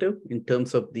competitive in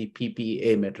terms of the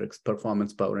PPA metrics,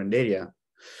 performance, power, and area.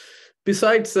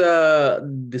 Besides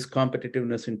this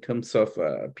competitiveness in terms of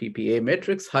PPA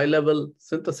metrics, high-level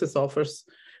synthesis offers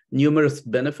numerous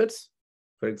benefits.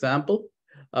 For example,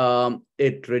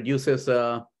 it reduces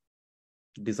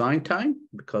design time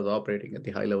because operating at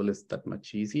the high level is that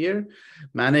much easier,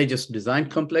 manages design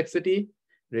complexity,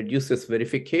 reduces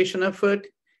verification effort,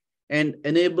 and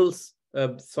enables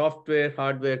software,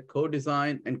 hardware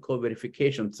co-design and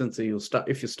co-verification. Since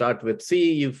if you start with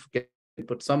C, you can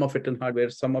put some of it in hardware,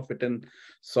 some of it in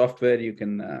software. You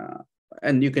can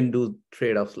and you can do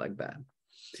trade-offs like that.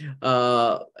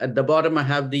 At the bottom, I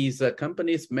have these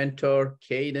companies: Mentor,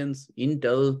 Cadence,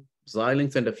 Intel,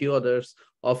 Xilinx, and a few others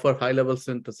offer high-level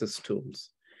synthesis tools.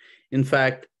 In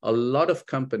fact, a lot of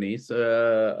companies,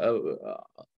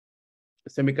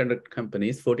 semiconductor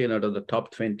companies, 14 out of the top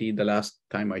 20, the last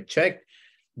time I checked,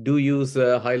 do use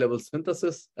high-level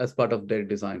synthesis as part of their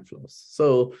design flows.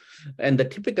 So, and the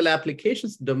typical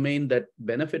applications domain that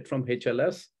benefit from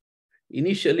HLS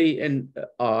initially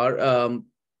are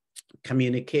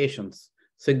communications,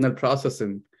 signal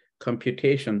processing,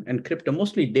 computation, and crypto,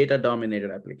 mostly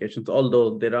data-dominated applications,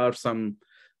 although there are some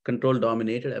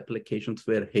control-dominated applications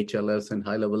where HLS and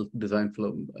high-level design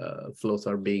flows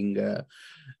are being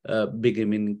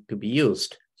beginning to be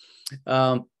used.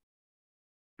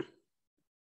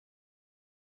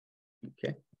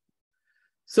 Okay,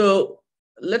 so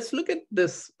let's look at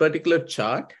this particular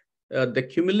chart. The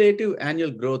cumulative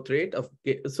annual growth rate of,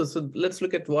 so let's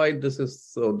look at why this is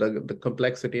so, the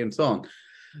complexity and so on.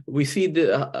 We see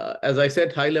the, as I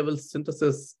said, high-level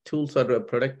synthesis tools are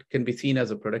can be seen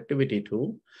as a productivity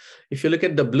tool. If you look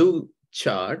at the blue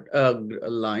chart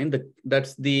line,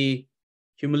 that's the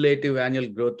cumulative annual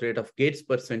growth rate of gates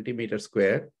per centimeter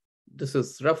square. This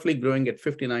is roughly growing at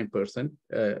 59%.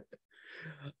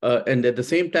 And at the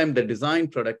same time, the design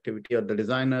productivity or the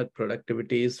designer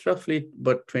productivity is roughly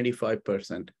about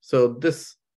 25%. So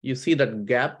this, you see that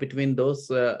gap between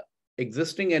those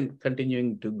existing and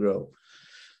continuing to grow.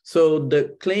 So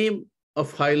the claim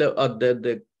of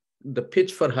the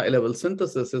pitch for high-level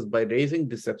synthesis is by raising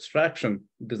this abstraction,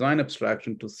 design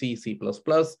abstraction to C, C++,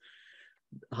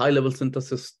 high-level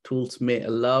synthesis tools may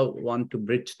allow one to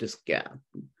bridge this gap.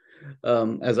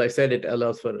 As I said, it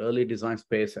allows for early design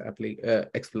space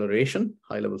exploration,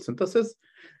 high-level synthesis,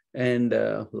 and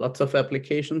lots of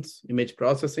applications: image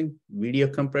processing, video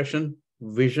compression,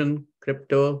 vision,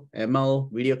 crypto,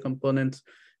 ML, video components,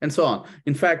 and so on.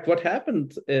 In fact, what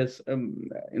happens is,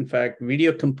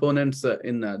 video components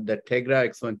in the Tegra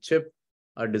X1 chip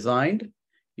are designed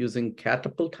using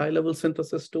Catapult high-level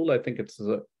synthesis tool. I think it's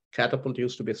Catapult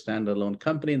used to be a standalone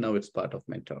company. Now it's part of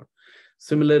Mentor.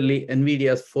 Similarly,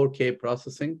 NVIDIA's 4K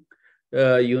processing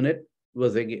unit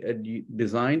was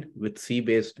designed with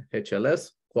C-based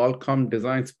HLS. Qualcomm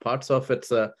designs parts of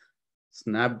its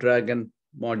Snapdragon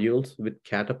modules with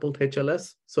Catapult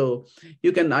HLS. So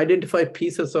you can identify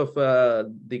pieces of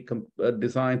the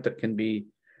design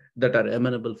that are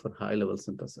amenable for high-level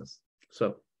synthesis.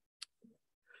 So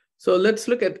let's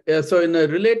look at, so in a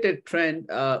related trend,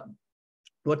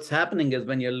 what's happening is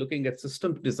when you're looking at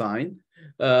system design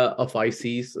of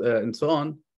ICs and so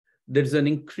on, there's an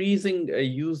increasing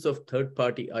use of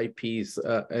third-party IPs,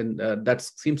 and that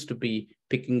seems to be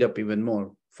picking up even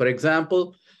more. For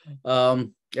example,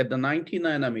 at the 90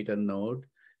 nanometer node,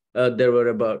 there were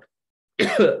about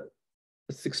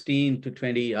 16 to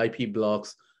 20 IP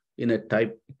blocks in a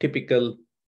typical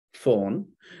phone.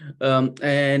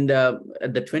 And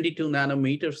at the 22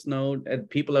 nanometers node,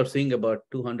 people are seeing about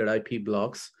 200 IP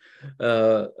blocks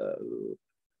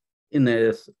in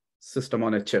a system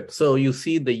on a chip. So you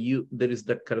see there is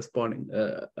that corresponding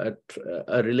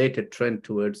a related trend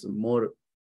towards more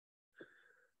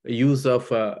use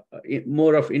of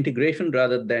more of integration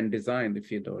rather than design,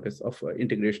 if you notice, of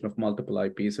integration of multiple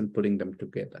IPs and putting them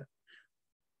together.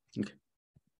 Okay.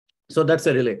 So that's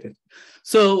a related.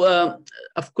 So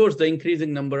of course, the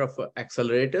increasing number of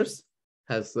accelerators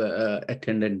has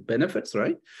attendant benefits,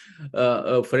 right?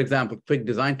 For example, quick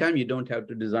design time. You don't have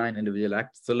to design individual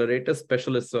accelerators.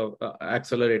 Specialists of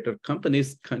accelerator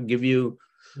companies can give you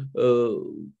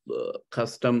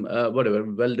custom,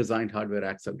 well-designed hardware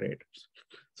accelerators.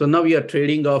 So now we are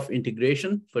trading off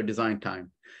integration for design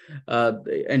time.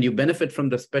 And you benefit from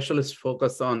the specialist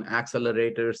focus on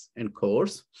accelerators and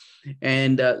cores.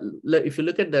 And if you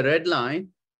look at the red line,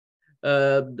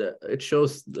 it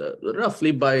shows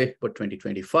roughly by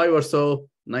 2025 or so,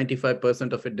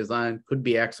 95% of its design could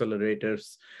be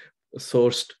accelerators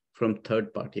sourced from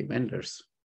third-party vendors.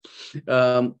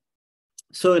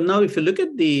 So now if you look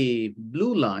at the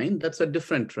blue line, that's a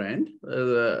different trend.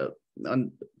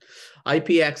 On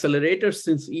IP accelerators,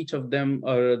 since each of them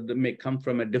may come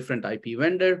from a different IP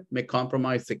vendor, may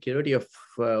compromise security of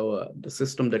the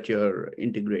system that you're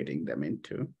integrating them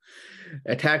into.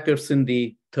 Attackers in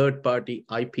the third-party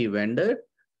IP vendor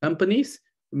companies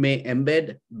may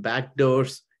embed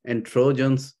backdoors and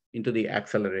Trojans into the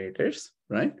accelerators,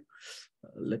 right?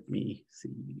 Let me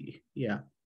see, yeah.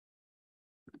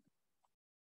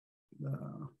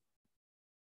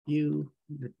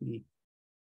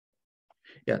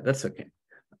 Yeah, that's okay.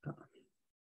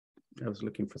 I was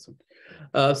looking for something.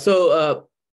 So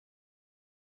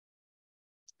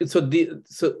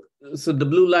the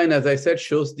blue line, as I said,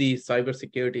 shows the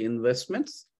cybersecurity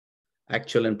investments,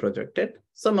 actual and projected.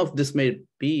 Some of this may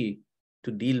be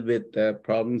to deal with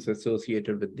problems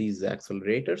associated with these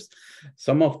accelerators.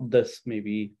 Some of this may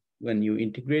be when you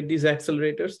integrate these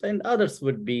accelerators, and others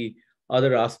would be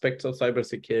other aspects of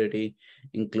cybersecurity,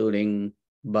 including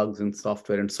bugs in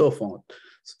software and so forth.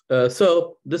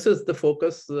 So this is the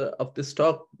focus of this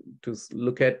talk, to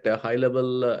look at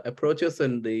high-level approaches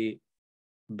and the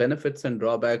benefits and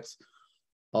drawbacks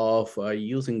of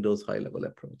using those high-level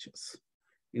approaches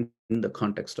in the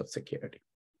context of security.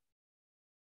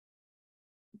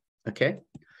 Okay.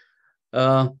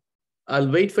 I'll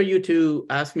wait for you to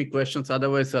ask me questions.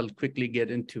 Otherwise, I'll quickly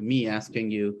get into me asking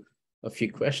you a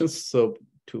few questions so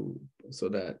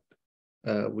that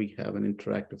we have an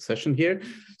interactive session here.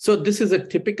 So this is a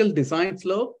typical design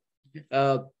flow.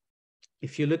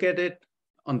 If you look at it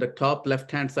on the top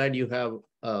left-hand side, you have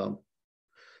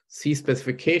C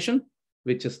specification,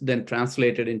 which is then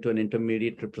translated into an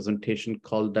intermediate representation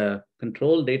called the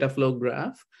control data flow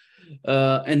graph.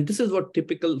 And this is what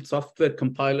typical software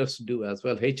compilers do as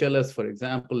well. HLS, for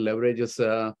example, leverages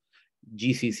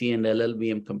GCC and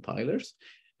LLVM compilers,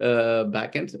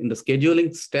 backends. In the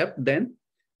scheduling step, then,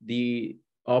 the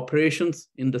operations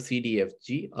in the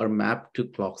CDFG are mapped to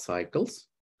clock cycles.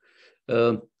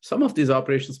 Some of these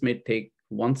operations may take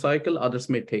one cycle, others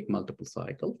may take multiple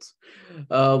cycles.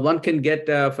 One can get,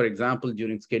 for example,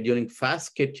 during scheduling, fast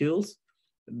schedules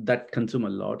that consume a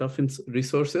lot of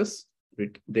resources.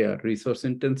 They are resource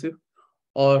intensive,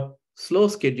 or slow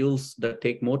schedules that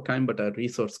take more time but are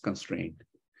resource constrained.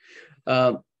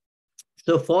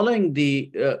 So following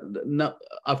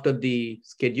after the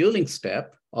scheduling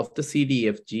step of the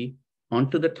CDFG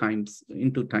onto the time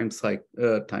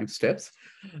steps,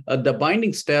 the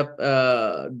binding step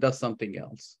does something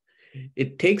else.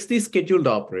 It takes these scheduled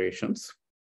operations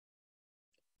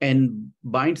and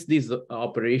binds these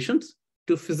operations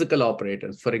to physical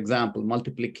operators. For example,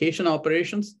 multiplication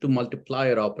operations to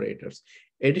multiplier operators,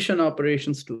 addition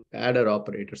operations to adder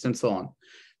operators, and so on.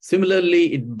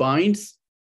 Similarly, it binds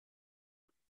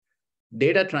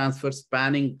data transfer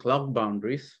spanning cloud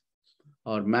boundaries,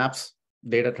 or maps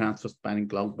data transfer spanning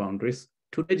cloud boundaries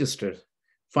to registers.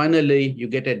 Finally, you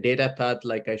get a data path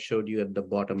like I showed you at the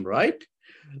bottom right.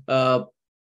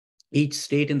 Each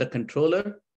state in the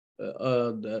controller,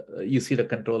 you see the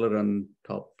controller on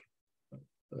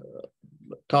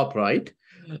top right.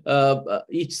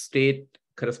 Each state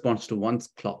corresponds to one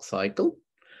clock cycle.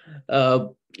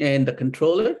 And the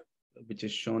controller, which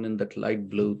is shown in that light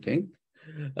blue thing,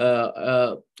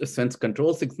 sends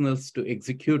control signals to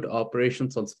execute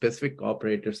operations on specific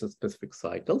operators and specific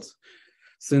cycles.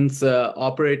 Since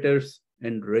operators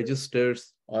and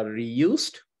registers are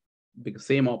reused, because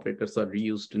same operators are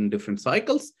reused in different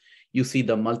cycles, you see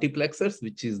the multiplexers,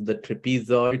 which is the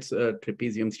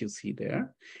trapeziums you see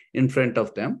there in front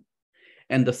of them.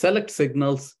 And the select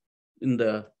signals in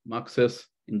the muxes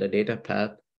in the data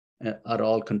path are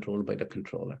all controlled by the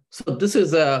controller. So this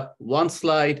is a one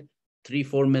slide,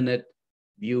 3-4 minute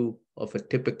view of a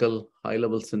typical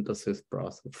high-level synthesis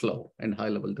process flow and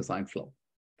high-level design flow.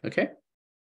 Okay.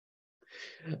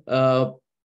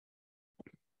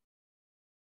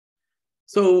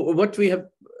 So what we have,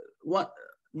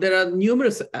 there are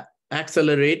numerous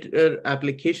accelerator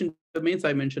application domains.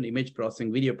 I mentioned image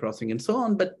processing, video processing, and so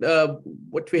on. But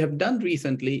what we have done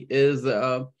recently is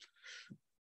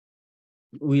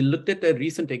we looked at a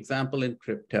recent example in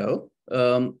crypto.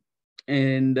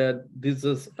 And this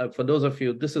is, for those of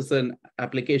you, this is an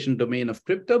application domain of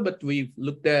crypto, but we've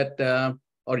looked at,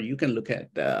 or you can look at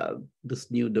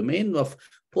this new domain of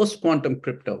post-quantum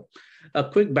crypto. A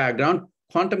quick background,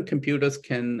 quantum computers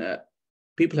can,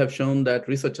 people have shown that,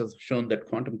 researchers have shown that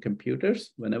quantum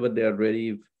computers, whenever they are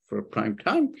ready for prime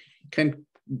time, can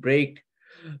break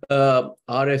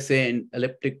RSA and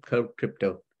elliptic curve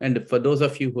crypto. And for those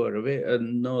of you who are aware,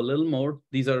 know a little more,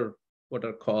 these are what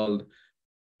are called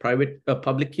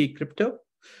public key crypto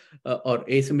or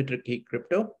asymmetric key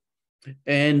crypto.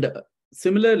 And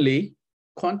similarly,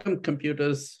 quantum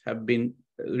computers have been,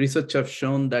 research have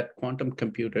shown that quantum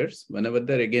computers, whenever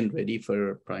they're again ready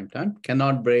for prime time,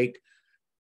 cannot break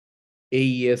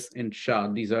AES and SHA.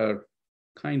 These are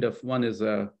kind of, one is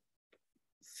a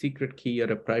secret key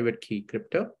or a private key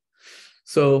crypto.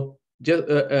 So just,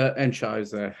 and SHA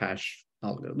is a hash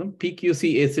algorithm.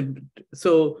 PQC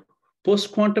so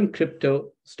post-quantum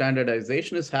crypto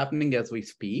standardization is happening as we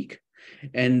speak.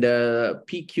 And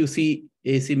PQC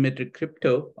asymmetric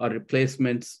crypto are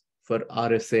replacements for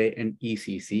RSA and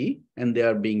ECC, and they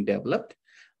are being developed.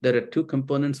 There are two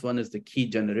components. One is the key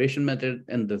generation method,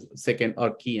 and the second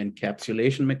are key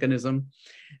encapsulation mechanism.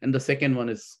 And the second one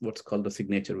is what's called the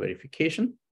signature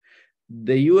verification.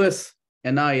 The US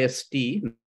NIST,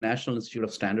 National Institute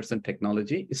of Standards and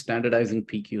Technology, is standardizing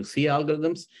PQC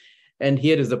algorithms. And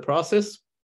here is the process.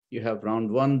 You have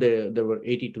round one, there were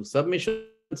 82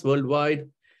 submissions worldwide.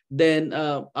 Then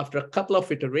after a couple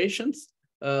of iterations,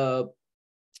 in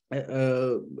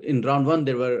round one,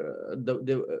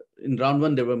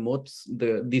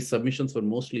 these submissions were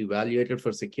mostly evaluated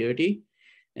for security,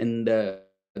 and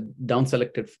down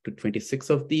selected to 26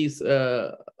 of these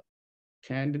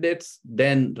candidates.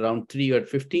 Then round 3 you had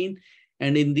 15,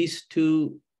 and in these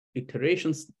two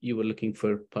iterations, you were looking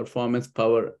for performance,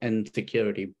 power, and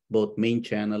security, both main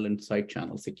channel and side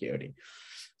channel security.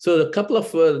 So a couple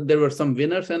of, there were some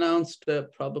winners announced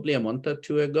probably a month or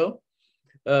two ago.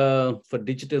 For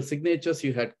digital signatures,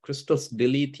 you had Crystals,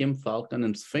 Dilithium, Falcon,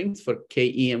 and Sphinx. For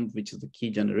KEM, which is the key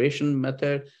generation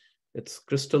method, it's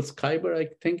Crystals, Kyber, I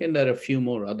think, and there are a few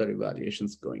more other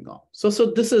evaluations going on. So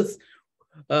this is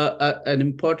an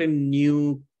important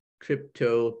new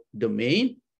crypto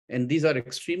domain, and these are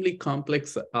extremely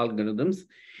complex algorithms.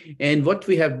 And what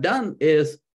we have done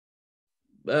is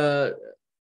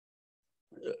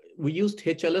we used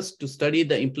HLS to study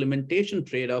the implementation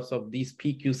trade-offs of these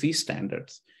PQC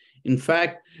standards. In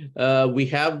fact, we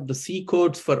have the C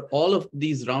codes for all of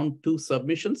these round 2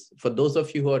 submissions. For those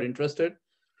of you who are interested,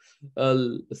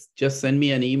 just send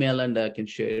me an email and I can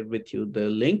share with you the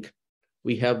link.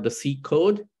 We have the C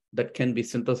code that can be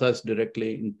synthesized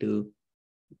directly into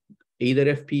either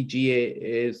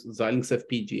FPGAs, Xilinx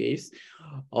FPGAs,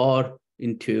 or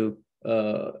into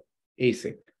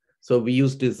ASIC. So we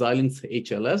used the Xilinx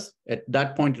HLS. At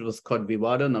that point, it was called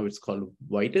Vivado. Now it's called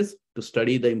Vitis, to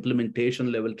study the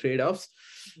implementation level trade-offs.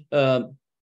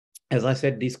 As I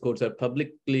said, these codes are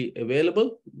publicly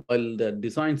available, while the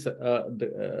designs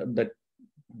that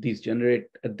these generate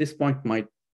at this point might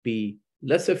be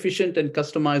less efficient and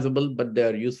customizable, but they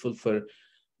are useful for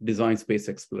design space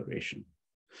exploration.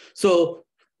 So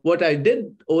what I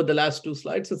did over the last 2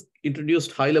 slides is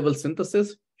introduced high-level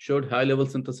synthesis, showed high-level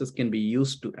synthesis can be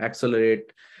used to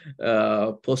accelerate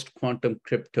post-quantum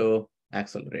crypto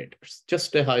accelerators.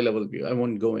 Just a high-level view. I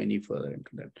won't go any further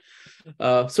into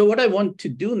that. So what I want to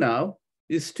do now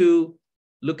is to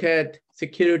look at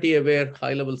security-aware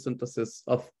high-level synthesis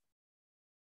of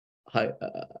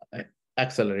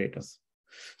accelerators.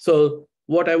 So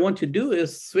what I want to do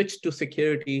is switch to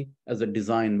security as a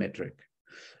design metric.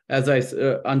 As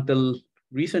until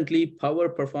recently, power,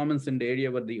 performance, and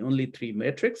area were the only three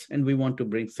metrics, and we want to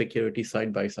bring security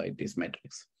side by side these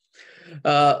metrics.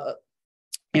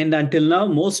 And until now,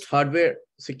 most hardware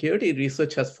security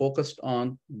research has focused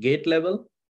on gate level,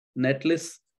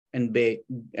 netlist, and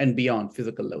beyond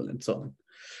physical level, and so on.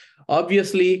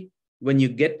 Obviously, when you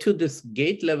get to this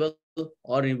gate level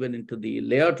or even into the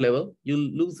layout level,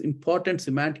 you'll lose important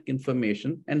semantic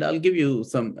information. And I'll give you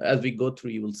some, as we go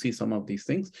through, you will see some of these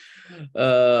things,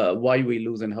 why we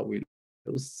lose and how we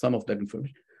lose some of that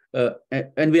information.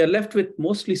 And we are left with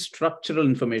mostly structural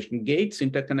information, gates,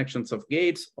 interconnections of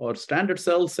gates, or standard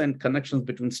cells and connections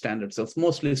between standard cells,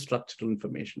 mostly structural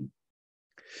information.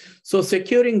 So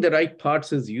securing the right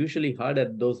parts is usually hard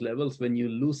at those levels when you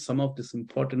lose some of this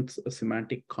important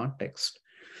semantic context.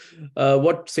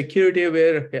 What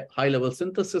security-aware high-level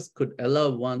synthesis could allow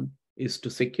one is to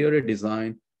secure a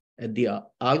design at the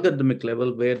algorithmic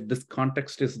level where this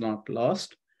context is not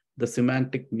lost, the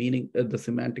semantic meaning, the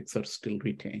semantics are still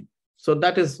retained. So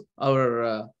that is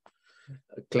our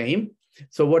claim.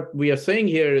 So what we are saying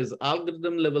here is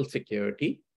algorithm-level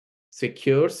security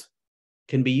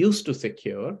can be used to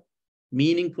secure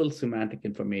meaningful semantic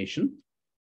information.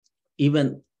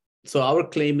 Even so, our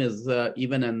claim is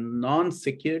even a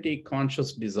non-security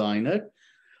conscious designer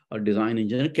or design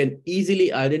engineer can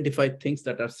easily identify things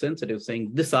that are sensitive, saying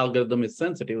this algorithm is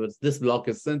sensitive, or this block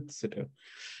is sensitive.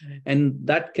 And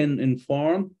that can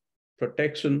inform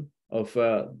protection of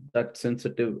that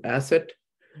sensitive asset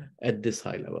at this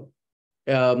high level.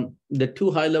 The two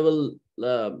high level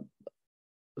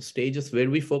stages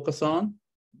where we focus on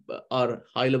are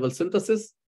high level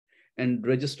synthesis and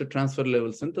register transfer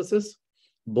level synthesis.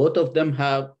 Both of them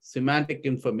have semantic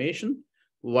information,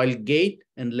 while gate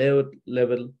and layout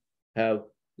level have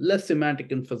less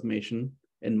semantic information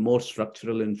and more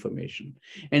structural information.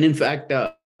 And in fact,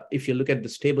 if you look at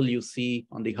this table, you see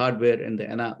on the hardware and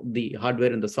the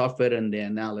hardware and the software and the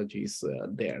analogies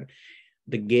there.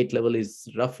 The gate level is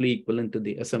roughly equivalent to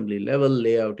the assembly level.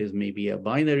 Layout is maybe a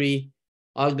binary.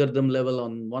 Algorithm level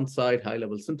on one side, high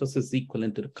level synthesis is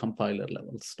equivalent to the compiler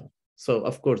level stuff. So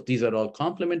of course, these are all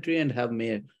complementary and have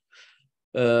made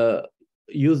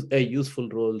use a useful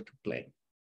role to play.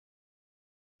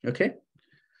 Okay,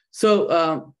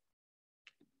 so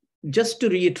just to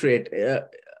reiterate,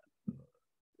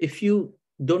 if you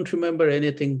don't remember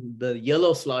anything, the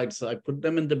yellow slides, I put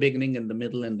them in the beginning, in the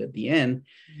middle, and at the end,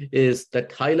 is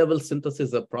that high-level synthesis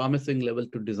is a promising level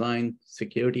to design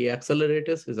security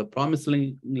accelerators, is a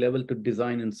promising level to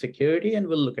design in security, and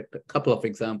we'll look at a couple of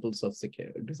examples of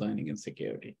designing in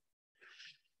security.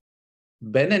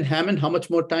 Ben and Hammond, how much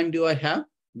more time do I have?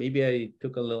 Maybe I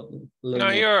took a little No,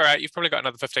 more. you're all right. You've probably got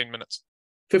another 15 minutes.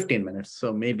 15 minutes,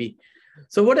 so maybe.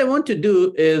 So what I want to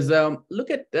do is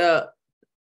look at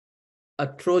a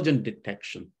Trojan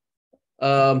detection,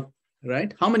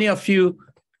 right? How many of you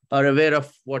are aware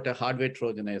of what a hardware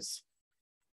Trojan is?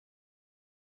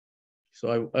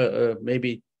 So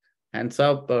maybe hands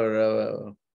up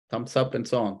or thumbs up and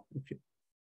so on.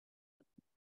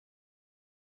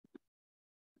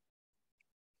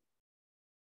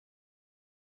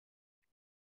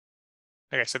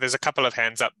 Okay, so there's a couple of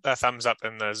hands up, thumbs up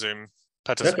in the Zoom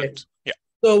participant. Okay. Yeah.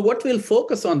 So what we'll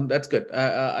focus on, that's good.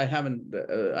 I haven't,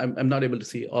 I'm not able to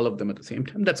see all of them at the same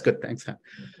time. That's good, thanks.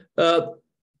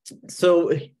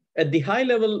 So at the high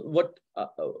level, what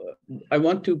I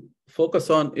want to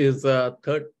focus on is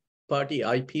third-party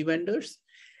IP vendors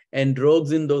and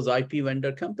rogues in those IP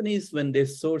vendor companies. When they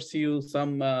source you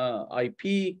some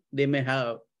IP, they may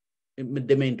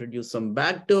introduce some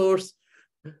backdoors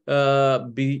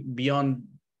beyond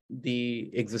the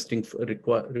existing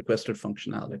requested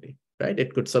functionality. Right?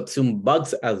 It could subsume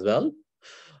bugs as well.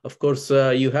 Of course,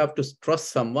 you have to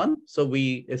trust someone. So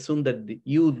we assume that the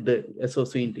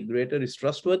SOC integrator is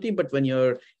trustworthy, but when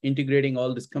you're integrating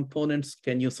all these components,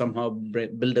 can you somehow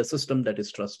build a system that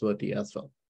is trustworthy as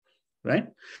well, right?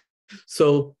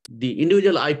 So the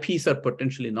individual IPs are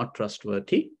potentially not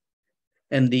trustworthy,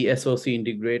 and the SOC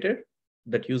integrator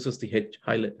that uses the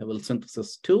high-level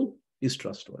synthesis tool is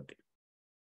trustworthy.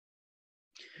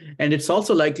 And it's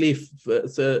also likely,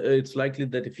 it's likely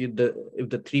that if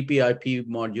the 3P IP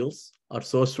modules are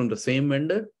sourced from the same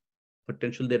vendor,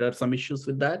 potentially there are some issues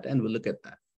with that, and we'll look at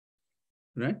that,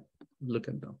 right? look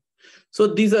at them. So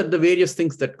these are the various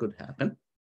things that could happen.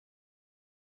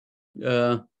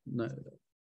 No.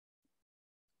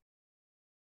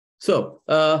 So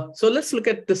let's look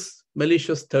at this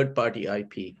malicious third-party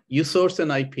IP. You source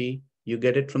an IP, you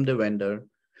get it from the vendor.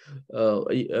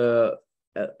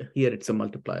 Here it's a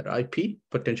multiplier IP.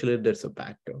 Potentially there's a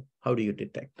backdoor. How do you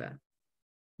detect that?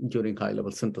 During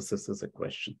high-level synthesis is a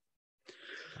question.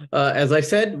 As I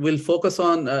said, we'll focus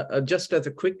on, just as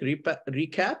a quick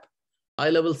recap,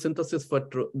 high-level synthesis for,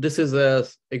 this is a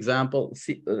example,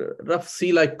 rough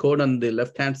C-like code on the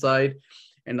left-hand side,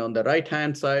 and on the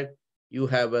right-hand side, you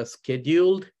have a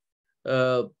scheduled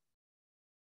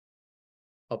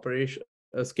operation,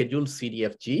 a scheduled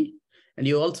CDFG, and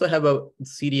you also have a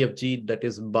CDFG that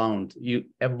is bound.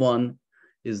 M1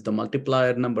 is the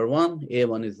multiplier number 1,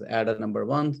 A1 is adder number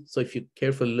 1. So if you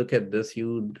carefully look at this,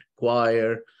 you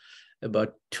require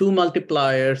about 2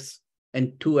 multipliers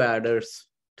and 2 adders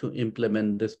to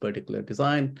implement this particular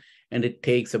design, and it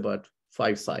takes about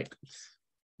 5 cycles.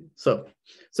 So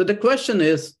the question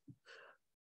is,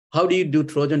 how do you do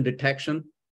Trojan detection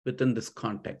within this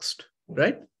context,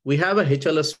 right? We have a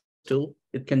HLS tool.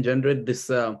 It can generate this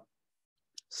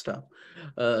stuff,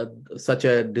 such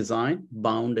a design,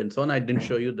 bound, and so on. I didn't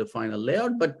show you the final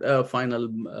layout, but final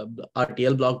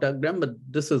RTL block diagram, but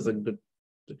this is a good.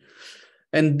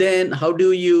 And then how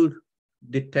do you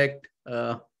detect,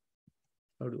 how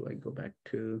do I go back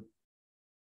to,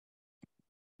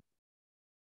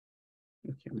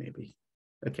 okay, maybe,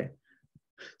 okay.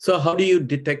 So how do you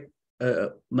detect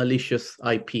malicious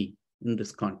IP in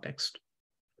this context?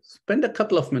 Spend a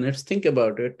couple of minutes, think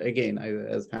about it. Again,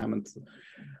 as Hammond said,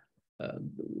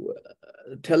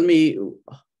 tell me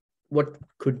what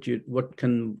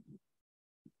can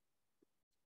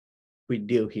we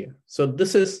do here? So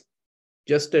this is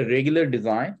just a regular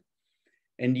design,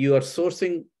 and you are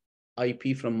sourcing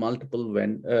IP from multiple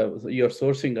you're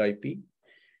sourcing IP.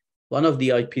 One of the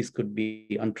IPs could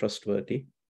be untrustworthy.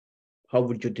 How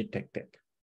would you detect it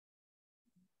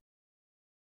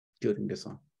during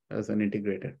design as an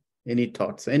integrator? Any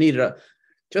thoughts?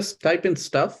 Just type in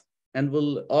stuff, and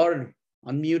or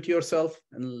unmute yourself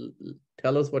and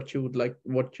tell us what you would like,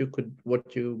 what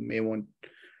you may want,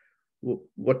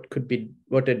 what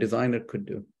a designer could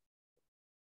do.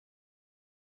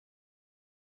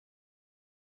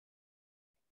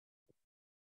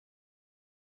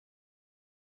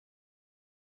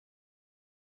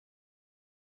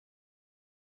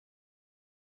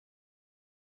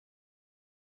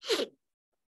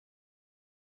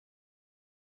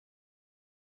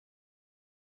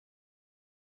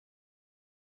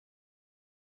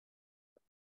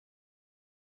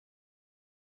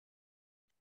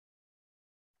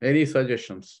 Any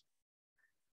suggestions?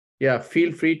 Yeah,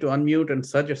 feel free to unmute and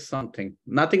suggest something.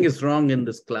 Nothing is wrong in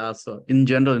this class, or in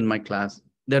general in my class.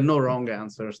 There are no wrong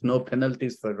answers, no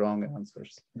penalties for wrong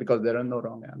answers, because there are no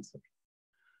wrong answers.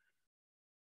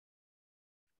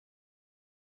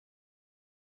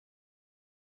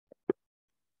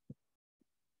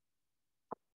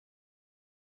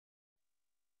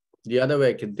 The other way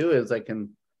I can do is I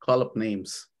can call up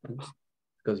names,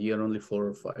 because you're only 4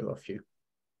 or 5 of you.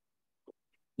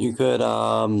 You could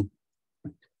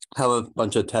have a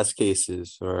bunch of test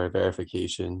cases for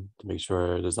verification to make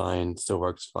sure design still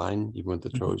works fine, even with the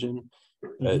Trojan.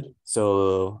 But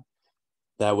so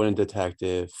that wouldn't detect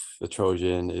if the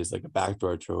Trojan is like a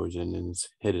backdoor Trojan and it's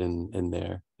hidden in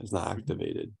there. It's not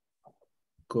activated.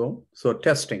 Cool. So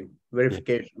testing,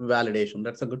 verification, validation,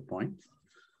 that's a good point.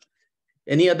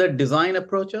 Any other design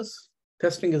approaches?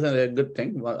 Testing is a good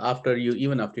thing. Well,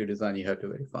 even after you design, you have to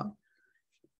verify.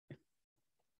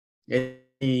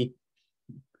 Any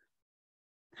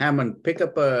Hammond, pick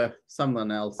up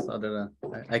someone else other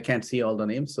than, I can't see all the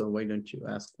names, so why don't you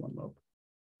ask one more?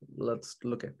 Let's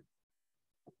look at.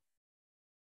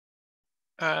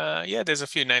 Yeah, there's a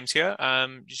few names here.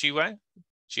 Jiwei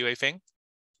Feng.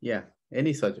 Yeah,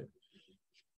 any subject.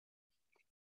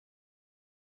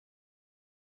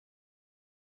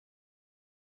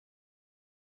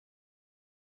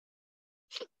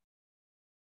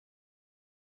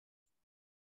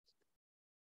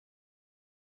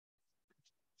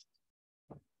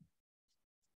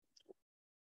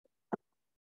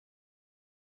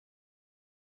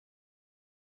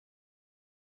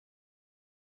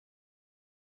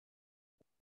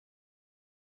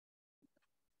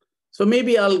 So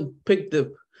maybe I'll pick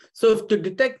so to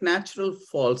detect natural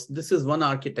faults, this is one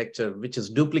architecture, which is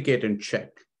duplicate and check,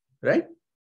 right?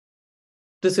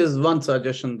 This is one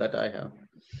suggestion that I have.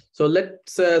 So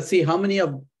let's see how many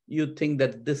of you think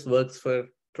that this works for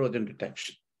Trojan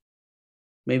detection.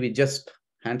 Maybe just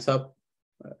hands up.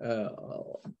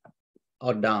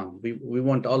 or down? We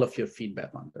want all of your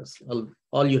feedback on this.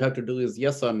 All you have to do is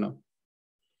yes or no.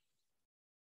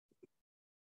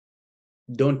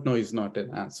 Don't know is not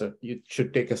an answer. You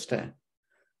should take a stand.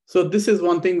 So this is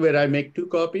one thing where I make 2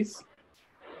 copies.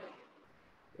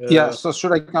 Yeah, so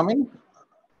should I come in?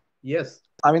 Yes.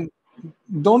 I mean,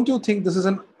 don't you think this is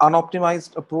an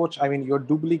unoptimized approach? I mean, you're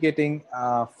duplicating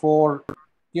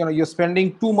you're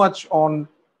spending too much on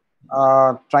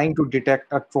trying to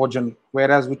detect a Trojan,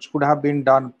 whereas which could have been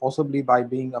done possibly by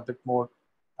being a bit more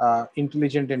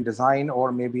intelligent in design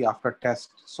or maybe after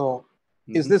test. So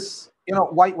is this,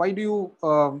 why do you,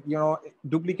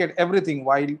 duplicate everything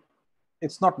while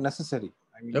it's not necessary?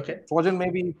 I mean, Okay. Trojan may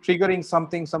be triggering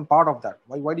something, some part of that.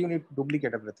 Why do you need to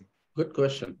duplicate everything? Good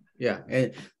question. Yeah.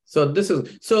 And so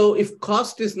if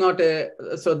cost is not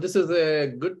so this is a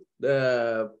good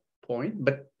point,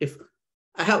 but if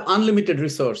I have unlimited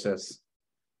resources,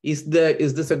 is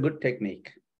this a good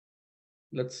technique?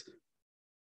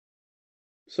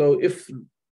 So if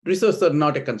resources are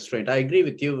not a constraint, I agree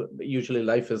with you. Usually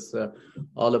life is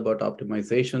all about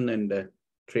optimization and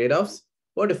trade-offs.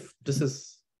 What if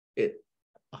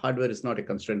hardware is not a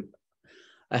constraint?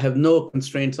 I have no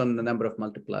constraints on the number of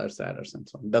multipliers, adders, and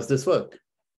so on. Does this work?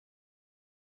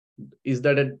 Is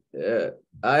that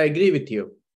I agree with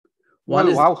you.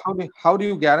 How do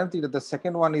you guarantee that the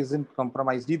second one isn't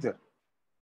compromised either?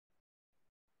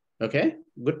 Okay,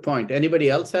 good point. Anybody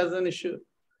else has an issue?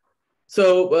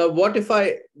 So what is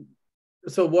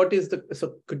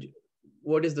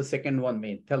the second one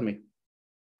mean? Tell me.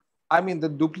 I mean, the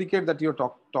duplicate that you're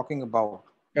talking about.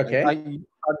 Okay.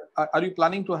 Are you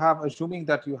planning to have, assuming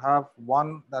that you have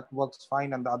one that works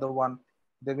fine and the other one,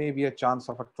 there may be a chance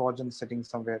of a Trojan sitting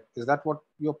somewhere? Is that what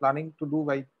you're planning to do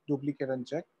by duplicate and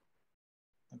check?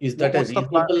 Is that a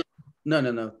reasonable?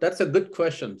 No. That's a good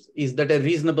question. Is that a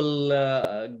reasonable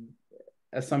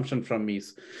assumption from me?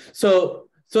 So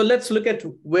let's look at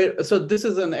where. So this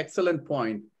is an excellent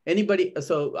point.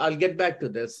 So I'll get back to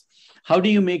this. How do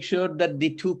you make sure that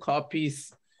the 2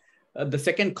 copies, the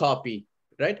second copy,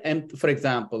 right? And for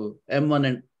example, M1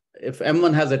 and if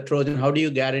M1 has a Trojan, how do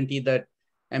you guarantee that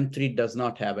M3 does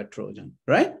not have a Trojan,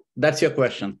 right? That's your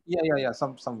question. Yeah.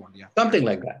 Somewhat, yeah. Something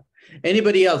like that.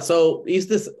 Anybody else? So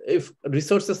if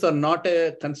resources are not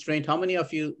a constraint, how many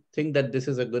of you think that this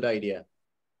is a good idea?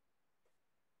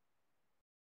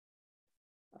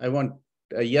 I want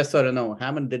a yes or a no.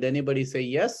 Hammond, did anybody say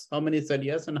yes? How many said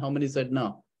yes and how many said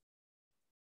no?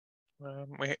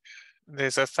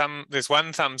 There's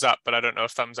one thumbs up, but I don't know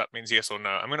if thumbs up means yes or no.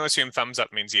 I'm going to assume thumbs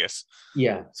up means yes.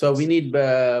 Yeah. So we need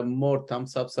more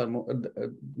thumbs ups or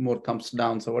more thumbs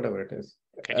downs or whatever it is.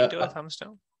 Can you do a thumbs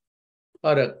down?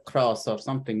 Or a cross or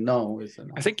something? No.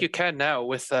 I think you can now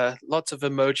with lots of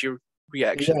emoji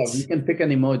reactions. Yeah, we can pick an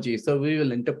emoji. So we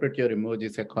will interpret your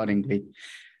emojis accordingly.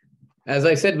 As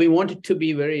I said, we want it to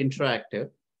be very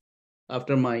interactive.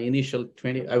 After my initial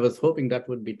 20, I was hoping that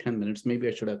would be 10 minutes. Maybe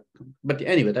I should have, but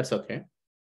anyway, that's okay.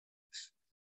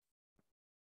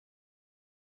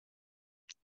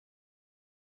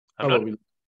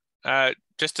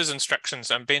 Just as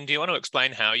instructions, Ben, do you want to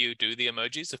explain how you do the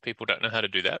emojis if people don't know how to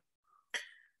do that?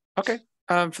 Okay.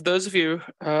 For those of you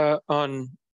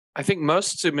on, I think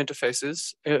most Zoom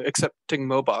interfaces, excepting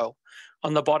mobile,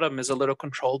 on the bottom is a little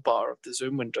control bar of the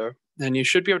Zoom window, and you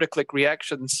should be able to click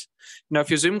reactions. Now,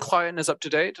 if your Zoom client is up to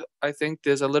date, I think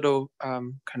there's a little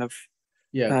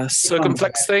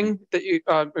circumflex thing that you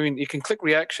can click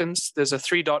reactions. There's a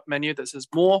 3-dot menu that says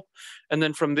more, and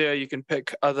then from there you can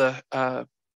pick other kind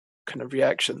of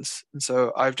reactions. And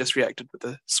so I've just reacted with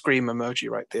the scream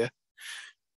emoji right there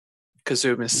because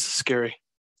Zoom is scary.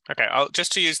 Okay,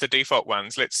 just to use the default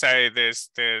ones, let's say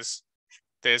there's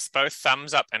both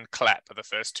thumbs up and clap are the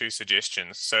first 2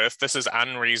 suggestions. So if this is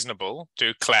unreasonable,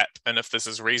 do clap. And if this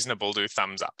is reasonable, do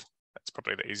thumbs up. That's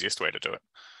probably the easiest way to do it.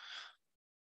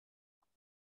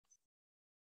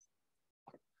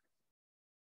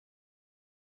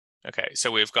 Okay,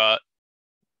 so we've got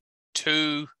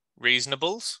 2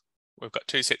 reasonables. We've got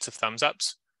 2 sets of thumbs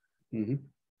ups and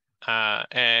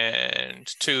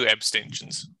 2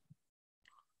 abstentions.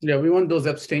 Yeah, we want those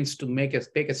abstains to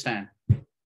take a stand.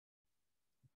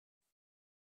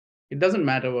 It doesn't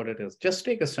matter what it is. Just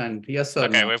take a stand. Yes or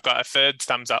no. Okay, we've got a 3rd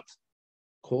thumbs up.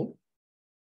 Cool.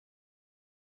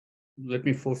 Let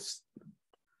me force.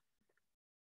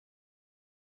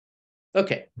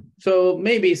 Okay, so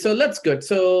that's good.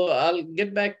 So I'll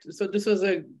get back. So this was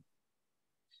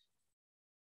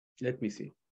let me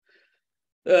see.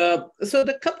 So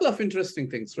the couple of interesting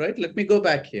things, right? Let me go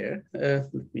back here.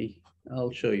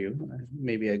 I'll show you.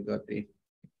 Maybe I got the.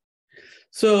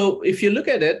 So if you look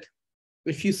at it,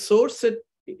 if you source it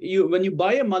when you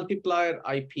buy a multiplier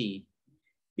IP,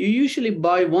 you usually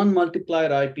buy one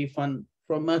multiplier IP from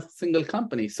a single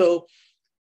company. So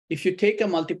if you take a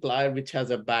multiplier which has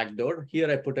a backdoor, here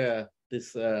I put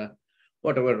this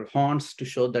whatever horns to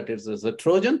show that it is a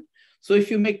Trojan. So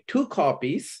if you make 2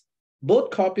 copies,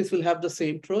 both copies will have the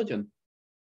same Trojan,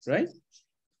 right?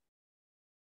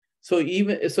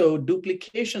 So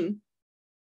duplication,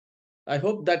 I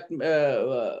hope that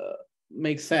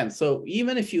makes sense. So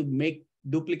even if you make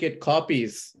duplicate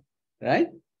copies, right,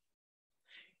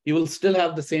 you will still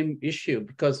have the same issue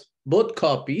because both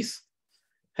copies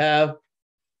have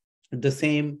the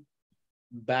same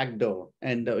backdoor.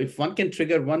 And if one can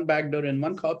trigger one backdoor in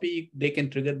one copy, they can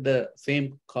trigger the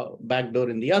same backdoor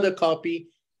in the other copy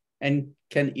and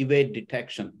can evade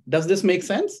detection. Does this make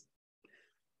sense?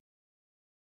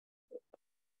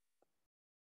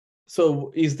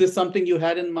 So is this something you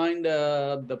had in mind?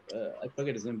 I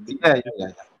forget his name. Yeah.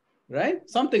 Right?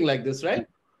 Something like this, right?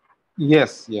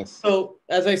 Yes. So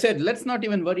as I said, let's not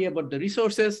even worry about the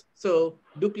resources. So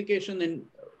duplication and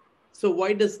so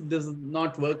why does this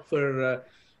not work for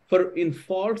in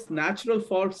faults, natural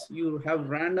faults? You have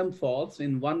random faults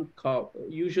in one copy.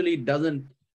 Usually doesn't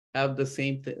have the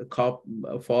same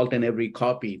fault in every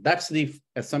copy. That's the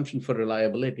assumption for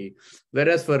reliability.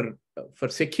 Whereas for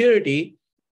security,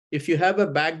 if you have a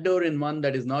backdoor in one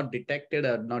that is not detected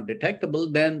or not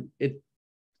detectable, then it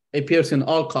appears in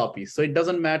all copies. So it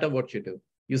doesn't matter what you do.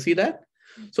 You see that?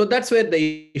 So that's where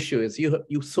the issue is. You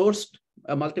sourced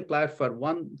a multiplier from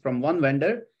one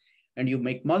vendor and you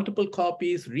make multiple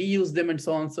copies, reuse them and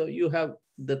so on. So you have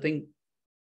the thing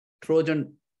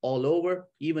Trojan all over,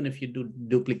 even if you do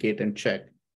duplicate and check,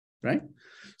 right?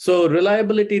 So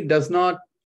reliability does not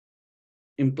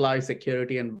imply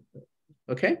security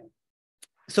okay?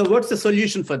 So what's the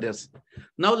solution for this?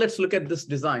 Now let's look at this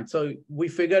design. So we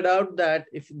figured out that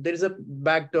if there is a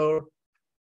backdoor,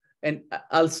 and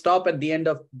I'll stop at the end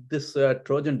of this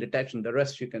Trojan detection. The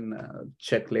rest you can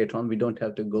check later on. We don't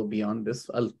have to go beyond this.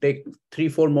 I'll take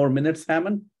 3-4 more minutes,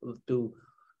 Hammond, to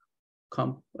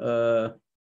that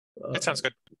sounds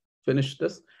good. Finish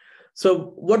this.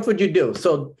 So what would you do?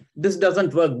 So this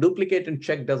doesn't work. Duplicate and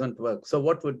check doesn't work. So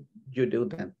what would you do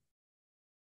then?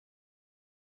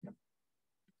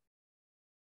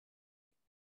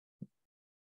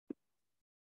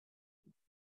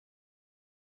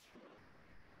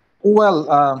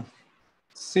 Well,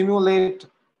 simulate,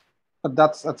 but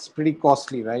that's pretty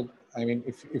costly, right? I mean,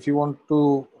 if you want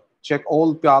to check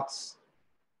all paths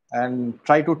and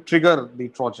try to trigger the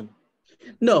Trojan.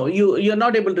 No, you're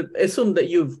not able to assume that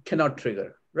you cannot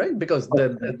trigger, right? Because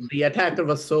the attacker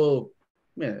was so,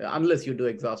 unless you do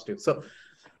exhaustive. So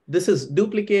this is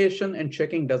duplication and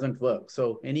checking doesn't work.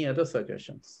 So any other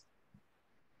suggestions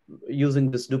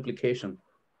using this duplication?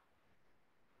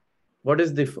 What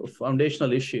is the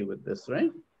foundational issue with this,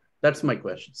 right? That's my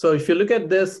question. So if you look at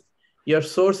this, you're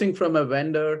sourcing from a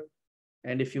vendor.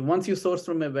 And once you source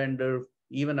from a vendor,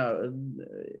 even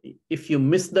if you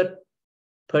miss that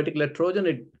particular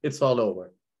Trojan, it's all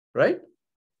over, right?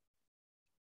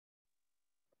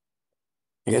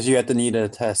 I guess you have to need to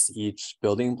test each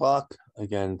building block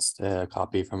against a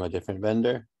copy from a different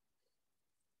vendor.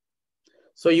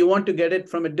 So you want to get it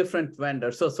from a different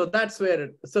vendor. So that's where,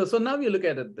 so now you look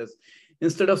at this.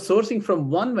 Instead of sourcing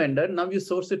from one vendor, now you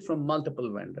source it from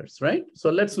multiple vendors, right? So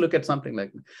let's look at something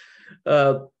like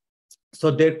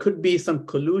so there could be some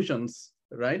collusions,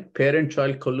 right?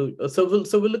 Parent-child collusion. So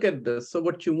we'll look at this. So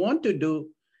what you want to do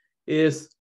is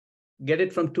get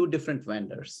it from 2 different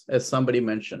vendors, as somebody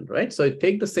mentioned, right? So you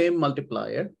take the same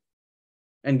multiplier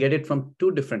and get it from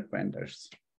 2 different vendors.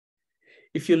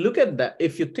 If you look at that,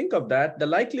 if you think of that, the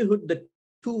likelihood that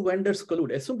 2 vendors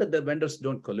collude, assume that the vendors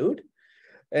don't collude,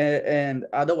 and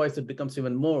otherwise it becomes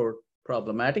even more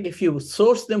problematic. If you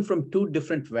source them from 2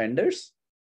 different vendors,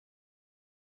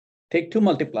 take 2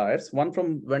 multipliers, one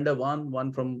from vendor 1,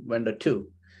 one from vendor 2,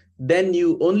 then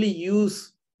you only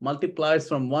use multipliers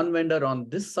from one vendor on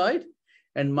this side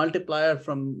and multiplier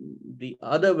from the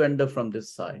other vendor from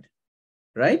this side,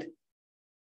 right?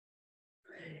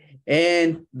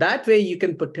 And that way you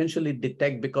can potentially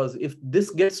detect, because if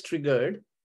this gets triggered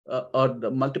or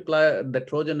the multiplier, the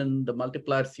Trojan and the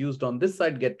multipliers used on this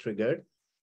side get triggered,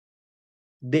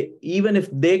 even if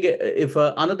they get,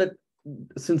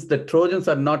 since the Trojans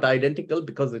are not identical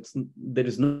because there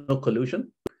is no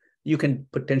collusion, you can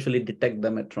potentially detect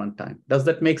them at runtime. Does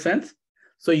that make sense?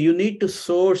 So you need to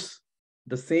source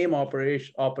the same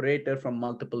operator from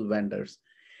multiple vendors.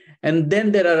 And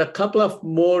then there are a couple of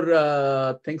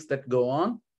more things that go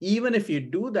on. Even if you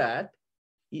do that,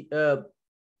 even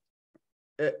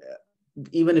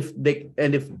if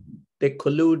they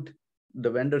collude the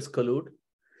vendors collude,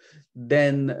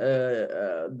 then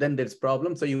there's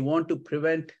problem. So you want to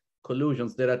prevent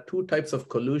collusions. There are two types of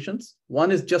collusions.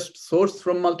 One is just sourced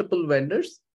from multiple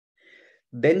vendors.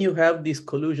 Then you have these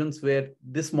collusions where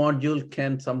this module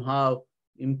can somehow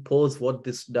impose what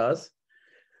this does.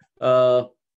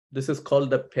 This is called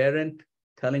the parent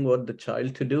telling what the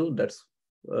child to do. That's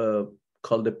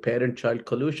called the parent-child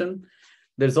collusion.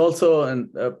 There's also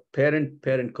a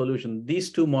parent-parent collusion.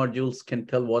 These two modules can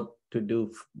tell what to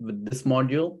do with this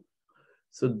module.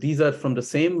 So these are from the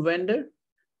same vendor,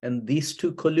 and these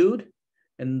two collude,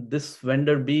 and this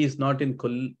vendor B is not in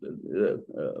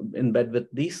bed with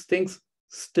these things.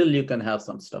 Still, you can have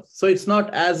some stuff. So it's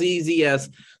not as easy as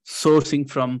sourcing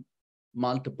from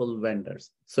multiple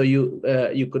vendors. So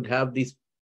you could have these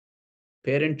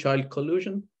parent-child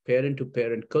collusion,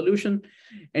 parent-to-parent collusion,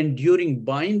 and during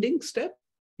binding step,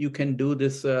 you can do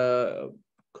this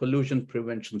collusion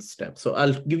prevention step. So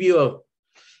I'll give you a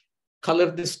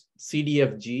color this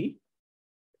CDFG.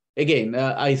 Again,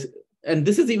 and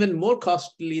this is even more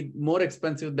costly, more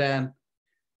expensive than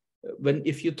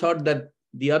if you thought that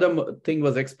the other thing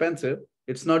was expensive.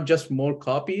 It's not just more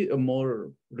copy or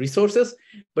more resources,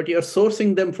 but you're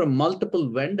sourcing them from multiple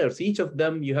vendors. Each of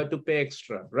them you have to pay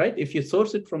extra, right? If you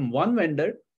source it from one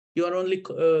vendor, you are only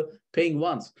paying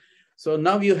once. So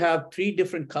now you have 3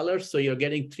 different colors. So you're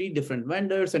getting 3 different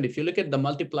vendors. And if you look at the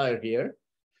multiplier here,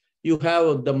 you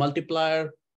have the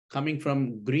multiplier coming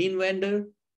from green vendor,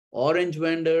 orange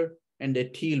vendor, and a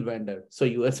teal vendor. So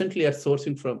you essentially are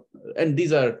sourcing from, and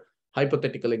these are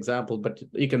hypothetical examples, but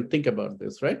you can think about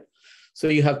this, right? So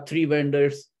you have 3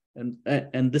 vendors,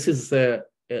 and this is a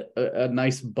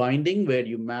nice binding where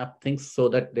you map things so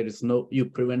that there is you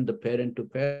prevent the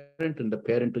parent-to-parent and the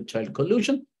parent-to-child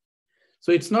collusion.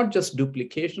 So it's not just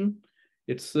duplication,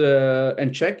 it's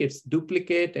and check, it's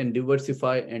duplicate and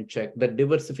diversify and check. That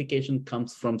diversification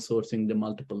comes from sourcing the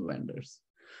multiple vendors.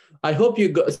 I hope you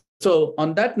go. So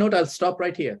on that note, I'll stop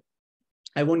right here.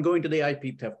 I won't go into the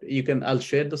IP theft. I'll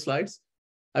share the slides.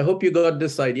 I hope you got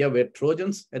this idea where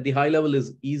Trojans at the high level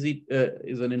is easy,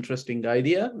 is an interesting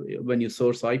idea when you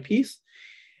source IPs.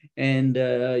 And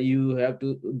you have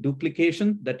to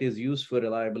duplication that is used for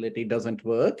reliability doesn't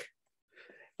work.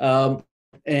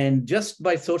 And just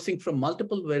by sourcing from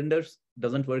multiple vendors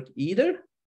doesn't work either,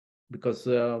 because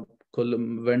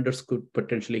vendors could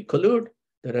potentially collude.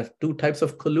 There are 2 types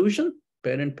of collusion,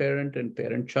 parent-parent and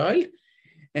parent-child.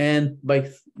 And by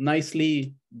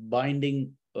nicely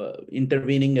binding,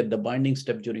 intervening at the binding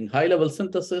step during high-level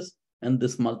synthesis, and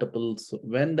this multiple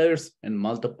vendors and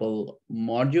multiple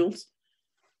modules,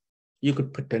 you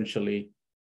could potentially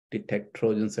detect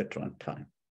Trojans at runtime.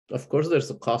 Of course, there's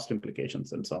the cost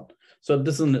implications and so on. So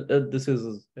this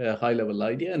is a high-level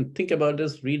idea. And think about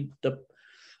this, read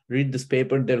this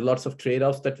paper. There are lots of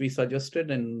trade-offs that we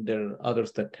suggested, and there are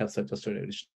others that have suggested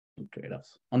additional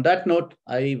trade-offs. On that note,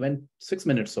 I went 6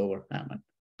 minutes over, Hammond.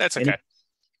 That's okay.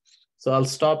 So I'll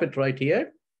stop it right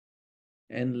here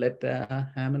and let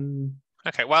Hammond.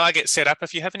 Okay, while I get set up,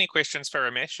 if you have any questions for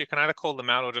Ramesh, you can either call them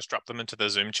out or just drop them into the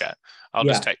Zoom chat. I'll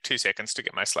just take 2 seconds to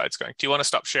get my slides going. Do you want to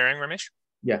stop sharing, Ramesh?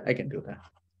 Yeah, I can do that.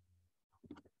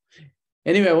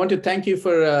 Anyway, I want to thank you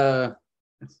for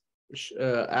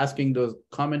asking those,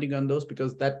 commenting on those,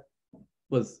 because that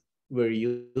was very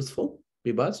useful,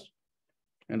 Bibas,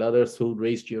 and others who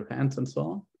raised your hands and so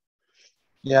on.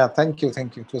 Yeah, thank you.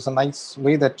 Thank you. It was a nice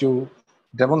way that you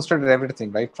demonstrated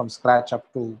everything, right? From scratch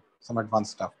up to some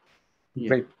advanced stuff. Yeah.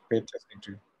 Great listening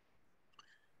to you.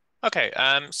 Okay,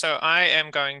 so I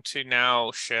am going to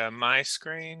now share my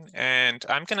screen, and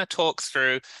I'm going to talk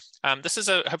through,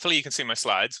 hopefully you can see my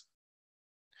slides.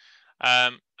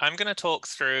 I'm going to talk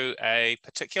through a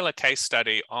particular case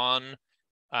study on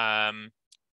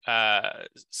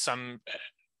some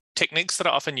techniques that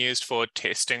are often used for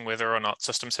testing whether or not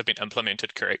systems have been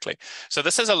implemented correctly. So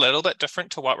this is a little bit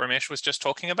different to what Ramesh was just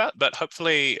talking about, but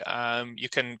hopefully you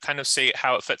can kind of see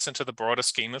how it fits into the broader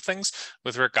scheme of things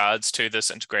with regards to this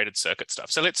integrated circuit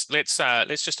stuff. So let's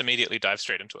just immediately dive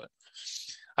straight into it.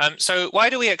 So why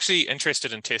are we actually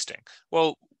interested in testing?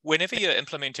 Well, whenever you're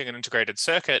implementing an integrated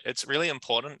circuit, it's really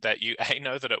important that you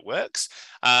know that it works.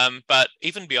 But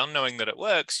even beyond knowing that it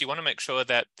works, you want to make sure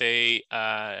that the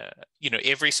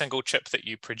every single chip that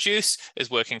you produce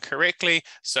is working correctly.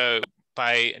 So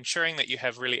by ensuring that you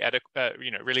have really adequate,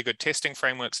 really good testing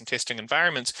frameworks and testing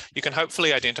environments, you can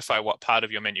hopefully identify what part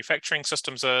of your manufacturing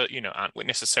systems are, aren't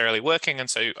necessarily working, and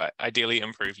so ideally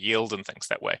improve yield and things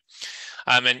that way.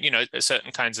 And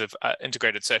certain kinds of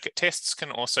integrated circuit tests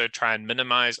can also try and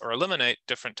minimize or eliminate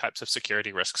different types of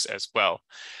security risks as well.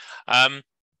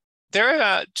 There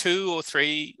are 2 or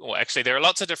 3, or actually there are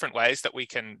lots of different ways that we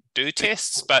can do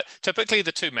tests, but typically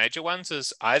the 2 major ones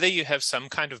is either you have some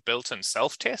kind of built-in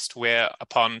self-test where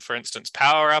upon, for instance,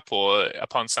 power up or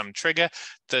upon some trigger,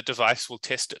 the device will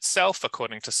test itself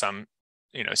according to some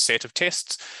set of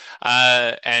tests,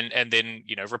 and then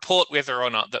report whether or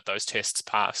not that those tests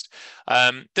passed.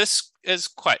 This is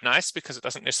quite nice because it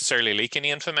doesn't necessarily leak any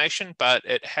information, but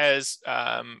it has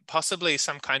possibly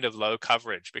some kind of low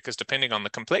coverage, because depending on the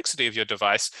complexity of your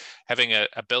device, having a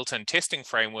built-in testing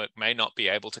framework may not be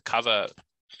able to cover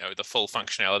the full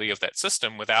functionality of that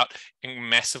system without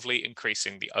massively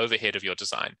increasing the overhead of your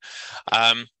design.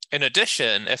 In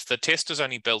addition, if the test is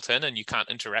only built in and you can't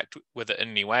interact with it in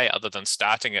any way other than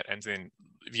starting it and then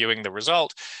viewing the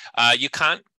result, you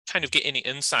can't kind of get any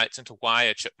insights into why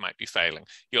a chip might be failing.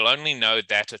 You'll only know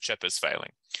that a chip is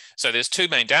failing. So there's 2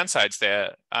 main downsides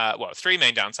there, 3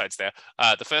 main downsides there.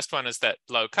 The first one is that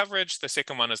low coverage. The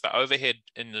second one is the overhead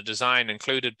in the design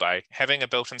included by having a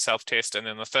built-in self-test. And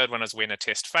then the third one is when a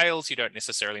test fails, you don't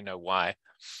necessarily know why.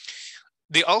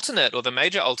 The alternate, or the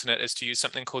major alternate, is to use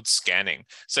something called scanning.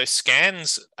 So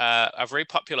scans are very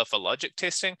popular for logic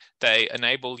testing. They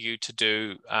enable you to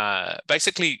do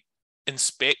basically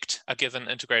inspect a given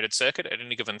integrated circuit at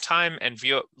any given time and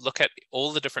look at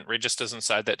all the different registers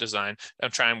inside that design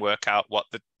and try and work out what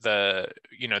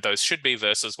those should be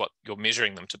versus what you're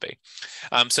measuring them to be.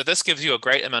 So this gives you a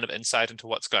great amount of insight into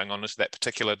what's going on with that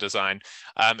particular design.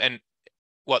 And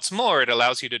what's more, it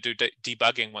allows you to do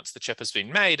debugging once the chip has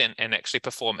been made and actually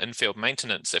perform in-field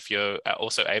maintenance if you're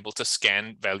also able to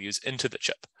scan values into the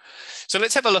chip. So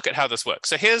let's have a look at how this works.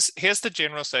 So here's the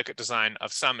general circuit design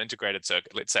of some integrated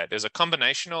circuit. Let's say there's a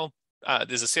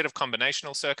set of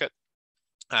combinational circuit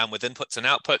with inputs and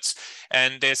outputs,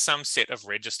 and there's some set of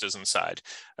registers inside.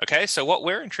 Okay, so what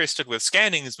we're interested with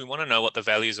scanning is we want to know what the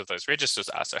values of those registers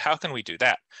are. So how can we do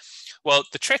that? Well,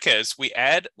 the trick is we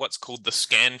add what's called the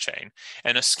scan chain.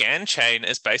 And a scan chain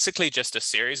is basically just a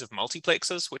series of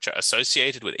multiplexers which are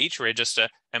associated with each register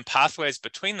and pathways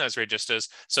between those registers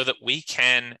so that we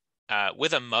can,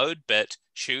 with a mode bit,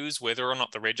 choose whether or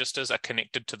not the registers are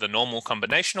connected to the normal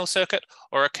combinational circuit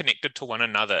or are connected to one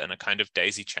another in a kind of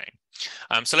daisy chain.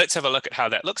 So let's have a look at how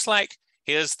that looks like.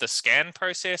 Here's the scan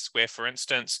process where, for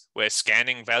instance, we're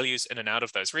scanning values in and out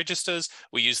of those registers.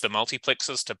 We use the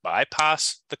multiplexers to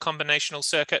bypass the combinational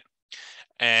circuit.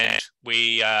 And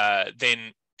we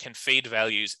then can feed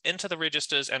values into the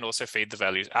registers and also feed the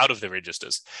values out of the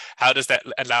registers. How does that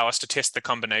allow us to test the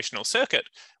combinational circuit?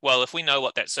 Well, if we know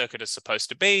what that circuit is supposed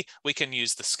to be, we can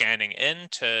use the scanning in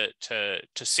to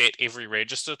set every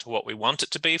register to what we want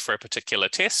it to be for a particular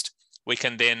test. We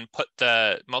can then put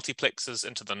the multiplexers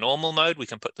into the normal mode. We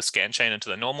can put the scan chain into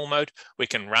the normal mode. We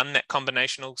can run that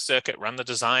combinational circuit, run the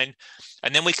design,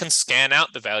 and then we can scan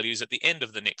out the values at the end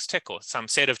of the next tick or some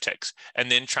set of ticks,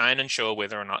 and then try and ensure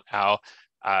whether or not our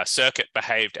circuit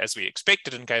behaved as we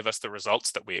expected and gave us the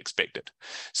results that we expected.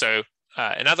 So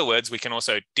in other words, we can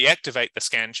also deactivate the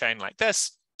scan chain like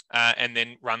this, and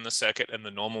then run the circuit in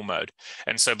the normal mode.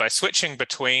 And so by switching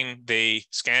between the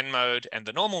scan mode and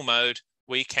the normal mode,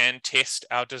 we can test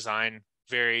our design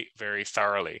very, very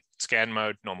thoroughly. Scan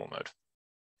mode, normal mode.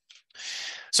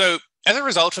 So as a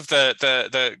result of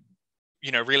the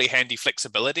really handy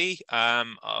flexibility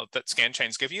that scan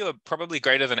chains give you, probably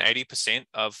greater than 80%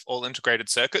 of all integrated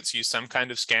circuits use some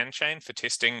kind of scan chain for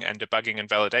testing and debugging and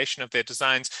validation of their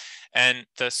designs. And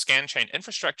the scan chain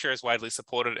infrastructure is widely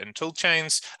supported in tool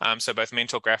chains. So both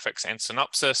Mental Graphics and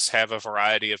Synopsys have a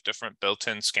variety of different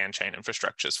built-in scan chain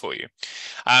infrastructures for you.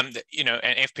 And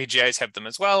FPGAs have them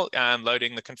as well.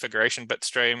 Loading the configuration bit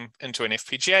stream into an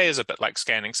FPGA is a bit like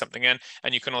scanning something in,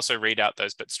 and you can also read out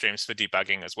those bit streams for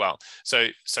debugging as well. So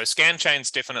scan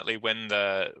chains definitely win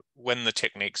the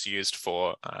techniques used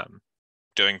for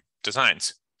doing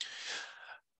designs.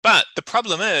 But the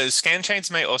problem is scan chains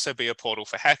may also be a portal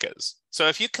for hackers. So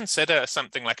if you consider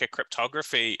something like a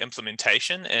cryptography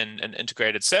implementation in an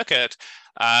integrated circuit,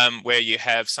 where you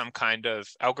have some kind of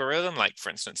algorithm, like for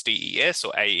instance, DES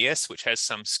or AES, which has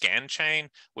some scan chain,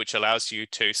 which allows you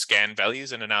to scan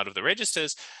values in and out of the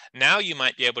registers, now you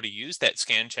might be able to use that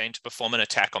scan chain to perform an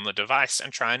attack on the device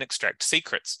and try and extract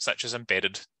secrets, such as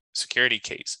embedded security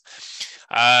keys.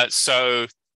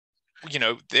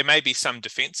 There may be some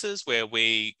defenses where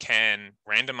we can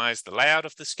randomize the layout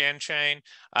of the scan chain,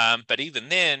 but even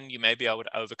then you may be able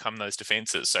to overcome those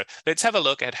defenses. So let's have a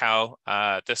look at how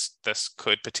this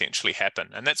could potentially happen.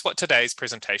 And that's what today's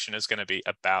presentation is going to be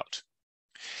about.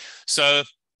 So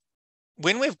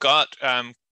when we've got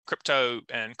crypto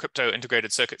and crypto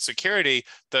integrated circuit security,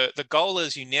 the goal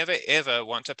is you never ever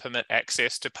want to permit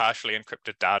access to partially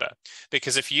encrypted data.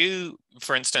 Because if you,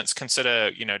 for instance,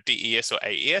 consider, DES or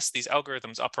AES, these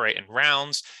algorithms operate in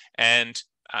rounds, and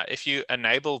if you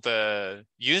enable the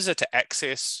user to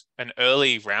access an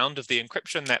early round of the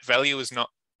encryption, that value is not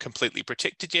completely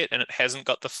protected yet, and it hasn't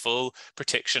got the full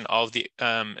protection of the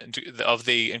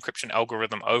encryption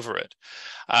algorithm over it.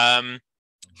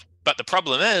 But the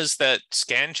problem is that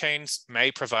scan chains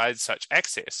may provide such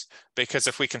access, because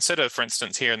if we consider, for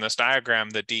instance, here in this diagram,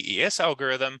 the DES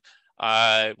algorithm,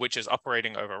 which is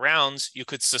operating over rounds, you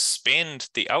could suspend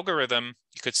the algorithm,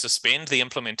 you could suspend the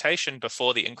implementation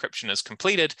before the encryption is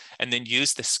completed, and then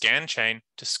use the scan chain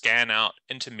to scan out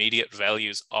intermediate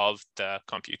values of the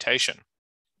computation.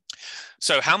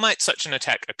 So how might such an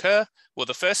attack occur? Well,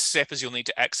 the first step is you'll need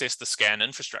to access the scan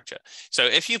infrastructure. So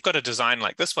if you've got a design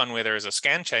like this one where there is a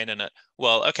scan chain in it,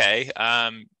 well, okay,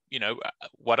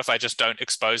 what if I just don't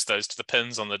expose those to the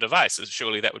pins on the device?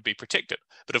 Surely that would be protected.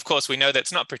 But of course, we know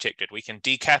that's not protected. We can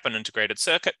decap an integrated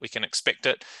circuit, we can inspect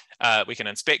it,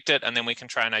 and then we can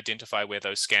try and identify where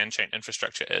those scan chain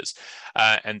infrastructure is,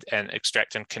 and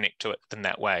extract and connect to it in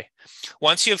that way.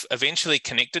 Once you've eventually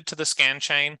connected to the scan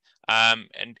chain,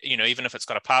 and even if it's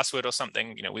got a password or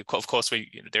something,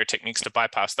 there are techniques to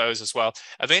bypass those as well.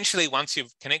 Eventually, once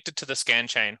you've connected to the scan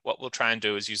chain, what we'll try and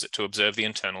do is use it to observe the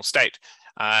internal state.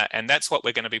 And that's what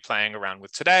we're going to be playing around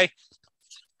with today.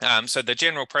 So the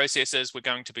general process is we're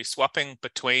going to be swapping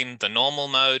between the normal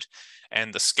mode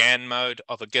and the scan mode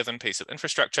of a given piece of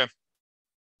infrastructure,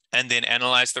 and then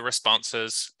analyze the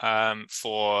responses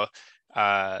for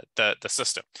the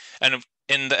system. And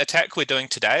in the attack we're doing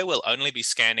today, we'll only be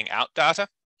scanning out data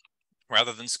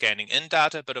rather than scanning in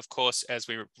data. But of course, as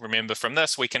we remember from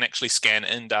this, we can actually scan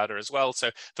in data as well.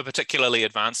 So for particularly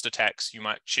advanced attacks, you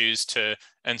might choose to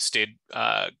instead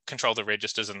control the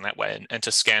registers in that way, and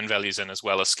to scan values in as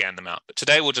well as scan them out. But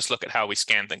today we'll just look at how we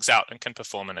scan things out and can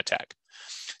perform an attack.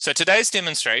 So today's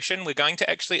demonstration, we're going to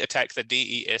actually attack the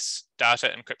DES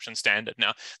data encryption standard.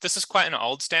 Now, this is quite an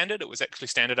old standard. It was actually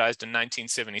standardized in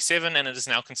 1977, and it is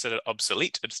now considered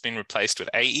obsolete. It's been replaced with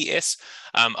AES.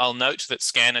 I'll note that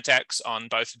scan attacks on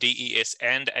both DES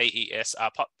and AES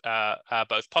are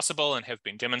both possible and have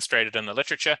been demonstrated in the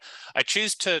literature. I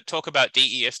choose to talk about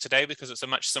DES today because it's a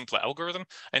much simpler algorithm,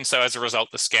 and so as a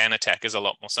result, the scan attack is a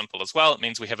lot more simple as well. It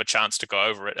means we have a chance to go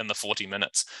over it in the 40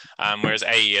 minutes, whereas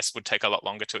AES would take a lot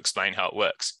longer to explain how it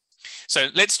works. So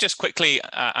let's just quickly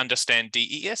understand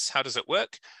DES. How does it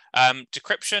work?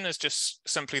 Decryption is just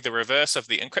simply the reverse of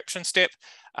the encryption step.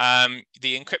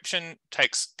 The encryption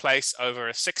takes place over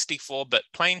a 64-bit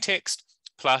plaintext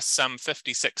plus some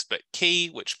 56-bit key,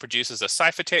 which produces a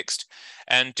ciphertext.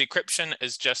 And decryption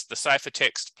is just the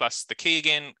ciphertext plus the key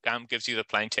again, gives you the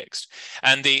plaintext.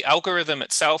 And the algorithm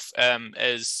itself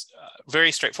is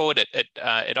very straightforward.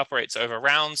 It operates over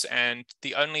rounds, and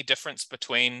the only difference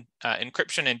between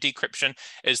encryption and decryption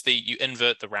is that you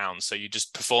invert the rounds. So you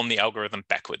just perform the algorithm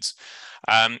backwards.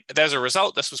 As a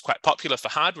result, this was quite popular for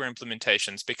hardware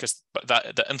implementations because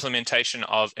the implementation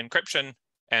of encryption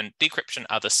and decryption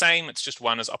are the same. It's just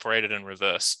one is operated in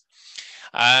reverse.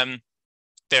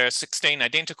 There are 16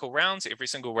 identical rounds. Every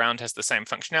single round has the same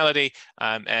functionality.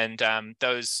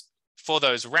 For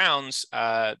those rounds,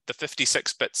 the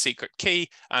 56-bit secret key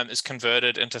is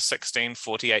converted into 16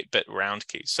 48-bit round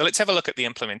keys. So let's have a look at the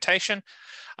implementation.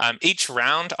 Each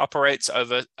round operates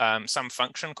over some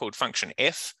function called function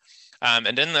F.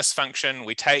 And in this function,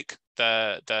 we take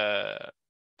the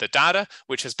data,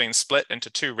 which has been split into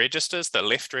two registers, the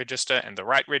left register and the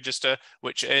right register,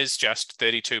 which is just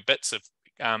 32 bits of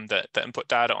the input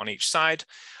data on each side.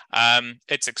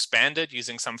 It's expanded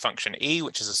using some function E,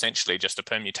 which is essentially just a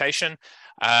permutation.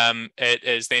 It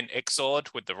is then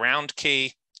XORed with the round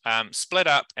key, split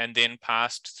up, and then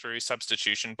passed through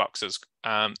substitution boxes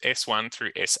S1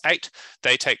 through S8.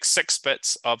 They take 6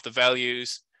 bits of the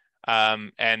values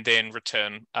and then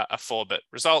return a 4-bit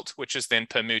result, which is then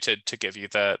permuted to give you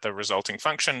the resulting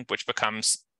function, which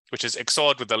is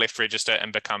XORed with the left register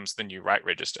and becomes the new right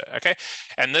register. Okay,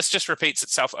 and this just repeats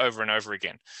itself over and over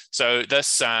again. So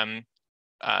this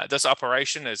this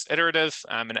operation is iterative,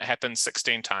 and it happens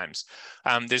 16 times.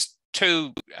 There's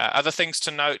two other things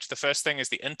to note. The first thing is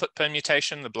the input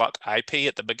permutation, the block IP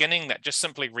at the beginning, that just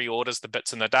simply reorders the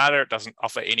bits in the data. It doesn't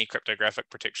offer any cryptographic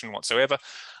protection whatsoever.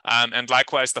 And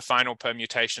likewise, the final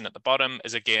permutation at the bottom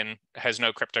is again has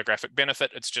no cryptographic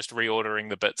benefit. It's just reordering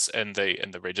the bits in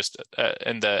the register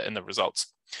in the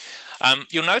results.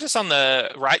 You'll notice on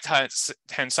the right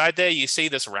hand side there, you see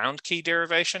this round key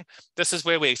derivation. This is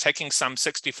where we're taking some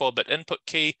 64-bit input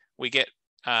key. We get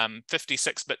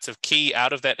 56 bits of key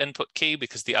out of that input key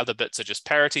because the other bits are just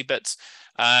parity bits.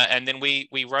 And then we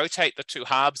rotate the two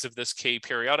halves of this key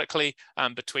periodically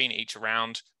between each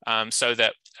round so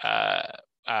that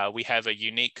we have a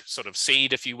unique sort of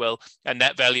seed, if you will, and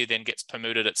that value then gets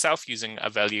permuted itself using a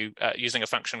value, using a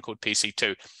function called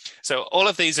PC2. So all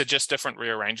of these are just different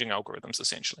rearranging algorithms,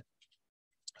 essentially.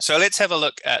 So let's have a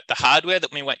look at the hardware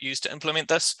that we might use to implement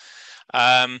this.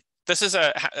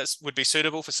 This would be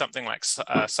suitable for something like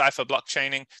Cypher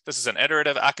blockchaining. This is an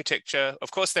iterative architecture. Of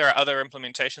course, there are other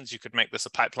implementations. You could make this a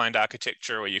pipelined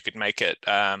architecture, or you could make it,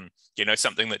 you know,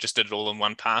 something that just did it all in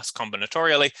one pass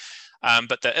combinatorially.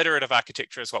 But the iterative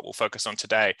architecture is what we'll focus on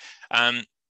today.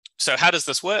 So how does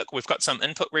this work? We've got some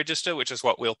input register, which is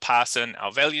what we'll pass in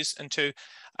our values into.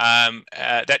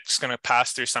 That's going to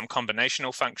pass through some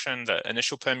combinational function, the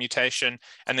initial permutation,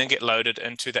 and then get loaded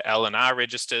into the L and R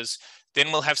registers.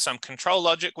 Then we'll have some control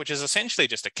logic, which is essentially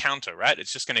just a counter, right?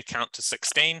 It's just going to count to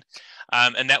 16,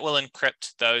 and that will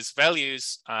encrypt those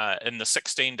values in the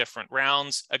 16 different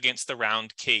rounds against the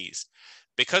round keys.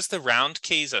 Because the round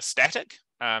keys are static,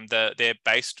 they're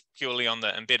based purely on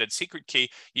the embedded secret key,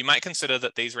 you might consider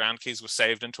that these round keys were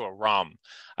saved into a ROM.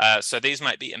 So these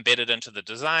might be embedded into the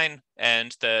design,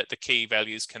 and the key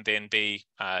values can then be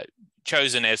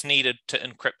chosen as needed to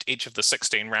encrypt each of the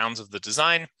 16 rounds of the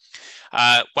design.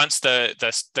 Once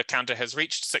the counter has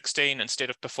reached 16, instead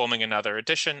of performing another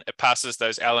addition, it passes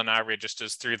those L and R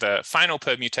registers through the final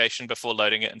permutation before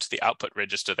loading it into the output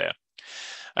register there.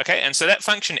 Okay, and so that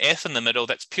function F in the middle,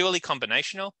 that's purely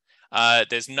combinational.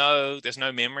 There's no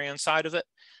memory inside of it.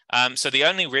 So the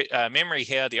only memory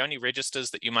here, the only registers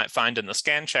that you might find in the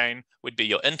scan chain would be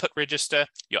your input register,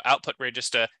 your output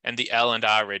register, and the L and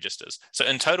R registers. So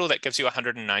in total, that gives you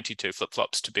 192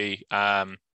 flip-flops to be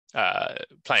playing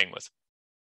with.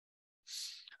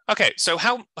 Okay, so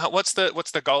what's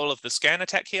the goal of the scan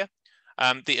attack here?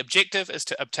 The objective is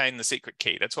to obtain the secret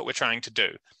key. That's what we're trying to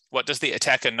do. What does the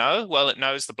attacker know? Well, it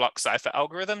knows the block cipher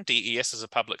algorithm. DES is a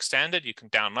public standard. You can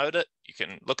download it. You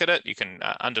can look at it. You can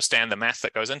understand the math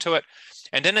that goes into it.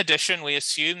 And in addition, we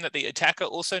assume that the attacker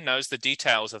also knows the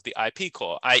details of the IP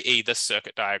core, i.e. this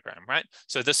circuit diagram, right?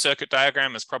 So this circuit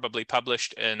diagram is probably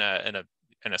published in a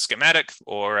schematic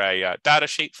or a data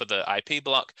sheet for the IP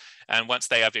block. And once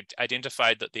they have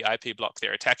identified that the IP block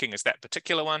they're attacking is that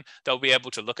particular one, they'll be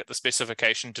able to look at the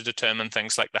specification to determine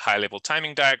things like the high-level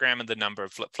timing diagram and the number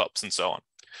of flip-flops and so on.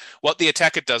 What the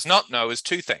attacker does not know is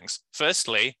two things.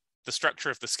 Firstly, the structure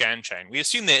of the scan chain. We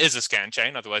assume there is a scan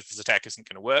chain, otherwise this attack isn't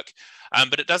going to work.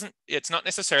 But it's not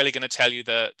necessarily going to tell you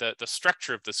the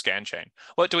structure of the scan chain.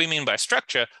 What do we mean by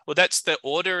structure? Well, that's the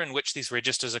order in which these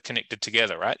registers are connected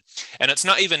together, right? And it's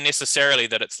not even necessarily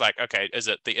that it's like, okay, is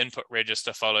it the input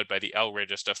register followed by the L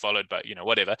register followed by, you know,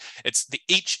 whatever. It's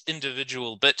each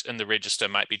individual bit in the register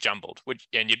might be jumbled,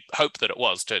 and you'd hope that it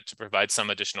was to provide some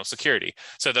additional security.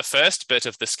 So the first bit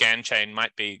of the scan chain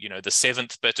might be, you know, the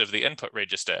 7th bit of the input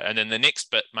register, and then the next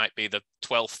bit might be the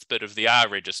 12th bit of the R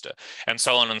register, and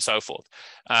so on and so forth.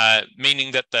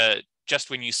 Meaning that just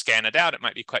when you scan it out, it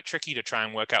might be quite tricky to try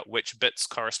and work out which bits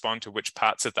correspond to which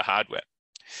parts of the hardware.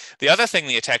 The other thing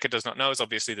the attacker does not know is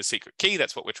obviously the secret key.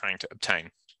 That's what we're trying to obtain.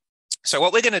 So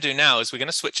what we're going to do now is we're going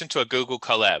to switch into a Google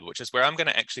Colab, which is where I'm going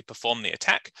to actually perform the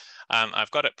attack.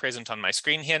 I've got it present on my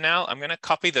screen here now. I'm going to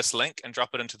copy this link and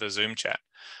drop it into the Zoom chat.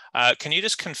 Can you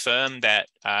just confirm that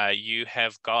you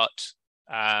have got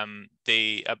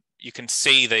you can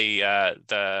see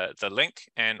the link,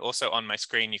 and also on my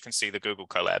screen you can see the Google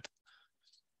Colab.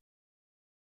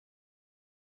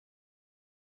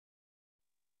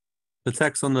 The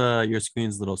text on your screen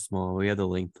is a little small. We have the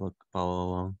link to follow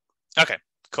along. Okay,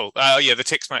 cool. Oh yeah, the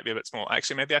text might be a bit small.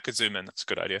 Actually, maybe I could zoom in. That's a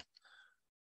good idea.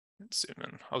 Let's zoom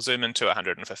in. I'll zoom in to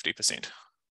 150%.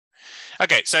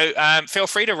 Okay, so feel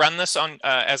free to run this on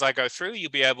as I go through.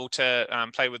 You'll be able to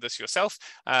play with this yourself.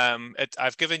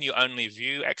 I've given you only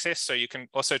view access, so you can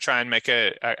also try and make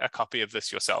a copy of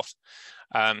this yourself.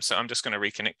 So I'm just going to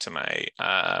reconnect to my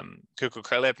Google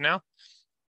Colab now.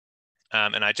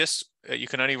 And you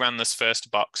can only run this first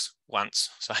box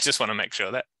once. So I just want to make sure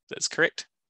that that's correct.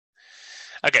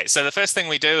 Okay, so the first thing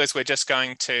we do is we're just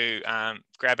going to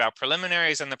grab our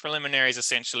preliminaries, and the preliminaries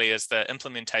essentially is the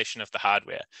implementation of the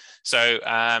hardware. So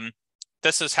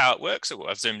this is how it works.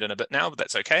 I've zoomed in a bit now, but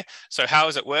that's okay. So how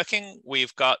is it working?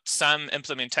 We've got some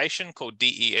implementation called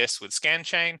DES with scan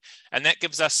chain, and that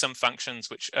gives us some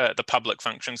functions, which the public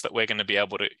functions that we're going to be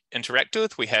able to interact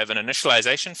with. We have an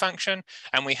initialization function,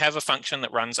 and we have a function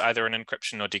that runs either an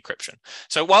encryption or decryption.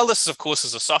 So while this, of course,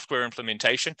 is a software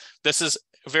implementation, this is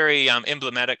very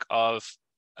emblematic of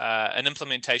an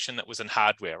implementation that was in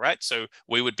hardware, right? So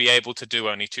we would be able to do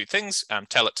only two things,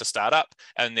 tell it to start up,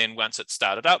 and then once it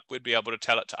started up, we'd be able to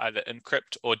tell it to either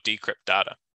encrypt or decrypt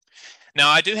data. Now,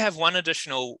 I do have one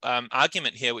additional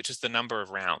argument here, which is the number of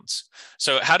rounds.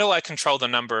 So how do I control the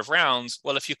number of rounds?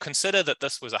 Well, if you consider that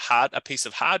this was a piece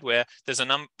of hardware, there's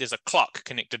a clock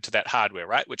connected to that hardware,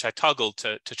 right? Which I toggled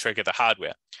to trigger the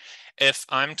hardware. If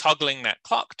I'm toggling that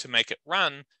clock to make it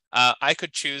run, I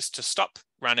could choose to stop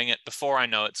running it before I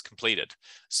know it's completed.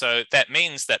 So that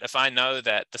means that if I know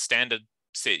that the standard,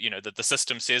 that the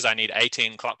system says I need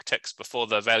 18 clock ticks before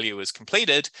the value is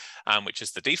completed, which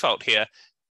is the default here,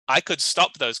 I could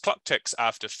stop those clock ticks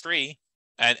after 3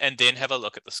 and then have a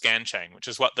look at the scan chain, which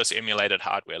is what this emulated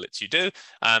hardware lets you do.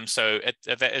 So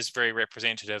that is very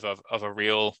representative of a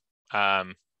real,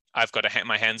 I've got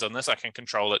my hands on this, I can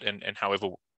control it in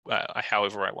however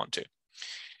I want to.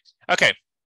 Okay.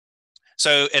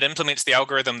 So it implements the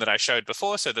algorithm that I showed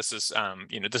before. So this is,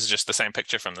 this is just the same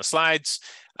picture from the slides,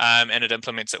 and it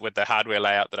implements it with the hardware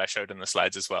layout that I showed in the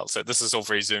slides as well. So this is all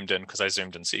very zoomed in because I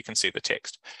zoomed in so you can see the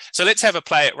text. So let's have a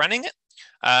play at running it.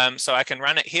 So I can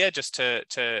run it here just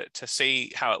to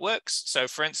see how it works. So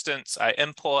for instance, I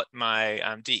import my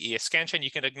DES scan chain. You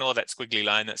can ignore that squiggly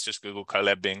line. That's just Google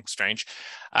Colab being strange.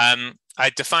 I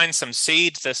define some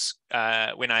seed. This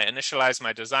when I initialize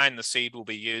my design, the seed will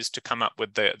be used to come up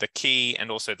with the key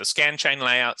and also the scan chain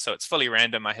layout. So it's fully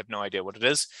random. I have no idea what it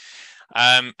is.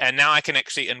 And now I can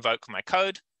actually invoke my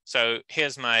code. So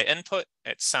here's my input.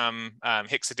 It's some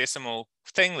hexadecimal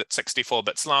thing that's 64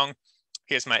 bits long.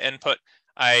 Here's my input.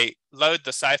 I load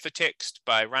the ciphertext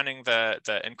by running the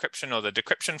encryption or the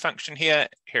decryption function here.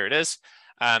 Here it is.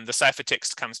 The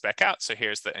ciphertext comes back out. So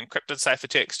here's the encrypted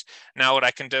ciphertext. Now what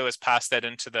I can do is pass that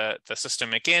into the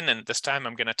system again. And this time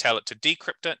I'm going to tell it to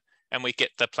decrypt it. And we get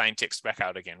the plain text back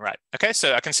out again, right? Okay,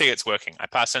 so I can see it's working. I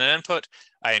pass in an input,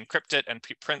 I encrypt it and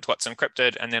print what's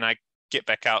encrypted, and then I get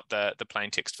back out the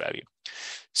plain text value.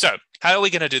 So how are we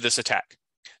going to do this attack?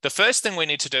 The first thing we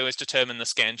need to do is determine the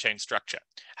scan chain structure.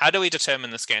 How do we determine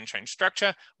the scan chain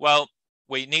structure? Well,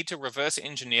 we need to reverse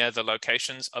engineer the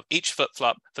locations of each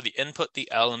flip-flop for the input, the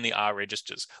L, and the R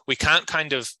registers. We can't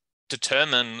kind of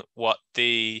determine what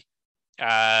the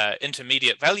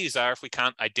intermediate values are if we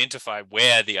can't identify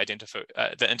where the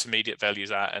intermediate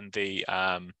values are in the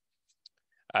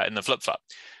flip-flop.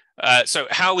 So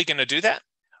how are we going to do that?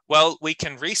 Well, we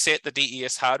can reset the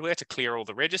DES hardware to clear all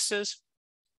the registers.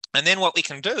 And then what we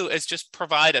can do is just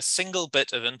provide a single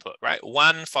bit of input, right?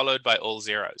 1 followed by all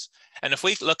zeros. And if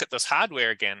we look at this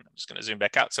hardware again, I'm just going to zoom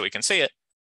back out so we can see it.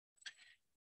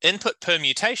 Input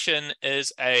permutation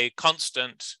is a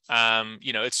constant,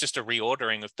 it's just a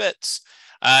reordering of bits.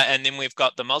 And then we've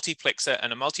got the multiplexer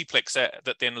and a multiplexer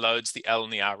that then loads the L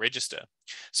and the R register.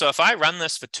 So if I run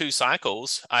this for 2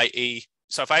 cycles, i.e.,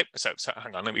 so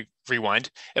hang on, let me rewind.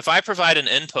 If I provide an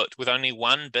input with only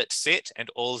 1 bit set and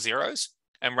all zeros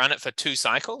and run it for 2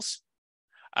 cycles,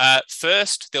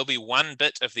 first there'll be 1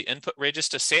 bit of the input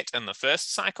register set in the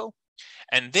first cycle.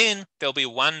 And then there'll be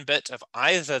 1 bit of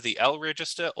either the L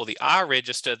register or the R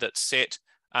register that's set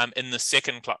in the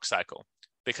second clock cycle,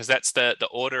 because that's the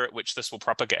order at which this will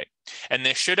propagate. And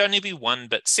there should only be 1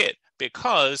 bit set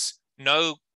because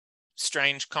no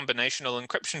strange combinational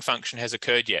encryption function has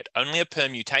occurred yet, only a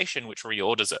permutation which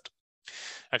reorders it.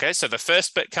 Okay, so the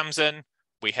first bit comes in,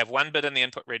 we have 1 bit in the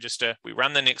input register, we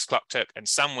run the next clock tick, and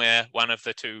somewhere one of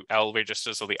the 2 L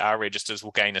registers or the R registers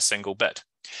will gain a single bit.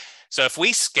 So if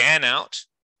we scan out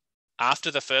after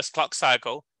the first clock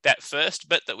cycle, that first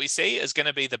bit that we see is going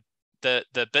to be the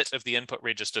bit of the input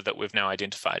register that we've now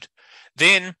identified.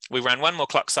 Then we run 1 more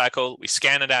clock cycle, we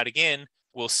scan it out again,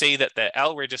 we'll see that the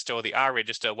L register or the R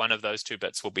register, one of those 2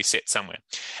 bits will be set somewhere.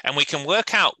 And we can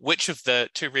work out which of the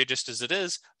 2 registers it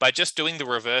is by just doing the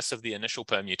reverse of the initial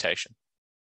permutation.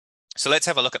 So let's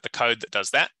have a look at the code that does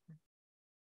that.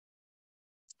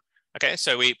 Okay,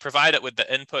 so we provide it with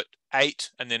the input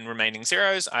 8 and then remaining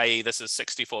zeros, i.e. this is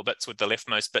 64 bits with the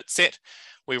leftmost bit set.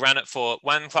 We run it for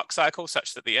 1 clock cycle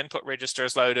such that the input register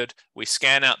is loaded. We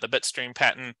scan out the bitstream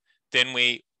pattern. Then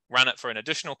we run it for an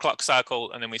additional clock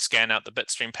cycle, and then we scan out the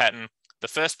bitstream pattern. The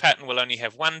first pattern will only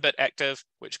have 1 bit active,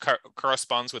 which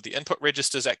corresponds with the input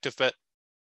register's active bit.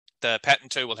 The pattern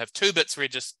 2 will have 2 bits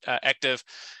active.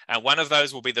 One of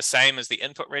those will be the same as the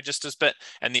input register's bit,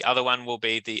 and the other one will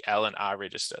be the L and R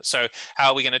register. So how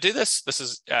are we going to do this? This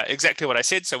is exactly what I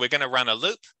said. So we're going to run a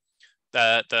loop.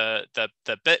 The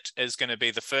bit is going to be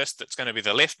the first that's going to be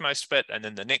the leftmost bit, and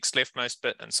then the next leftmost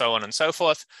bit, and so on and so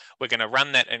forth. We're going to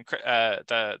run that in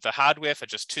the hardware for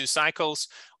just 2 cycles.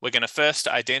 We're going to first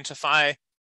identify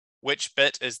which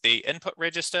bit is the input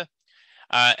register.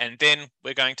 And then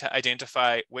we're going to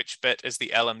identify which bit is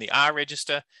the L and the R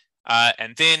register.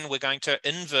 And then we're going to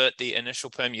invert the initial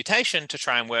permutation to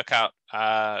try and work out,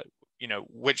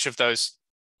 which of those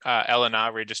L and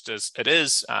R registers it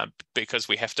is, because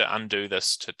we have to undo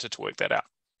this to work that out.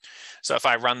 So if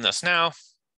I run this now,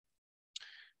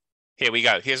 here we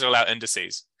go. Here's all our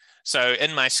indices. So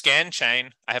in my scan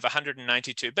chain, I have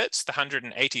 192 bits. The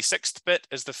 186th bit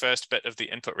is the first bit of the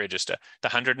input register. The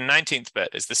 119th bit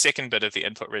is the second bit of the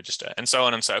input register, and so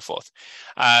on and so forth.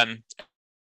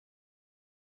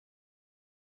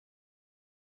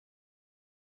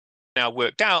 Now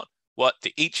worked out what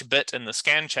each bit in the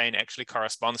scan chain actually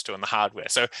corresponds to in the hardware.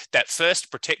 So that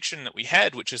first protection that we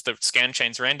had, which is the scan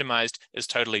chains randomized, is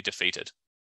totally defeated.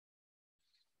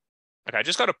 Okay, I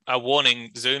just got a warning.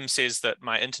 Zoom says that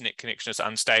my internet connection is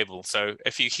unstable. So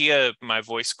if you hear my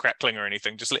voice crackling or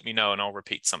anything, just let me know and I'll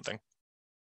repeat something.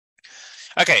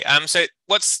 Okay, so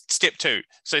what's step 2?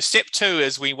 So step 2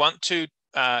 is we want to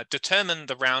determine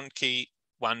the round key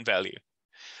 1 value.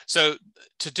 So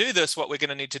to do this, what we're going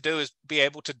to need to do is be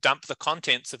able to dump the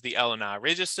contents of the L and R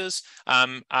registers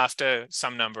after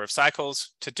some number of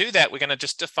cycles. To do that, we're going to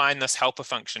just define this helper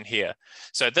function here.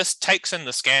 So this takes in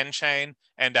the scan chain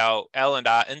and our L and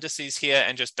R indices here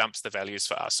and just dumps the values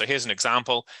for us. So here's an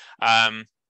example.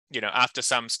 After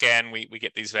some scan, we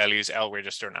get these values, L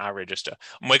register and R register.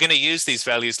 And we're going to use these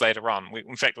values later on.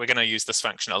 In fact, we're going to use this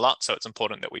function a lot, so it's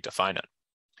important that we define it.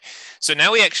 So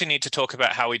now we actually need to talk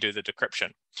about how we do the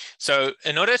decryption. So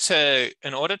in order to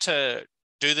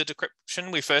do the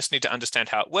decryption, we first need to understand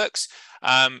how it works.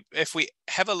 If we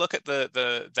have a look at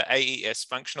the AES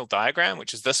functional diagram,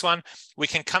 which is this one, we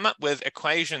can come up with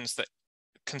equations that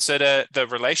consider the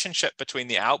relationship between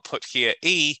the output here,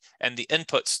 E, and the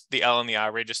inputs, the L and the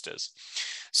R registers.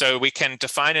 So we can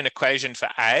define an equation for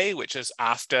A, which is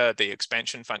after the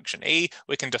expansion function E.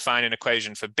 We can define an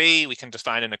equation for B. We can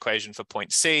define an equation for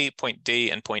point C, point D,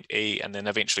 and point E, and then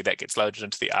eventually that gets loaded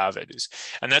into the R values.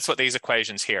 And that's what these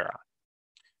equations here are.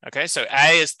 Okay, so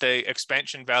A is the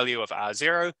expansion value of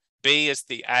R0. B is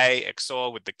the A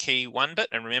XOR with the key 1 bit.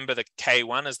 And remember, the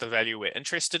K1 is the value we're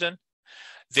interested in.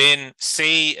 Then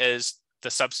C is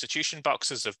the substitution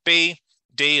boxes of B.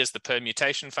 D is the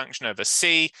permutation function over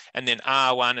C, and then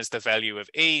R1 is the value of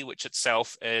E, which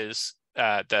itself is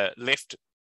the left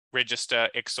register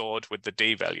XORed with the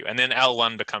D value, and then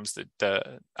L1 becomes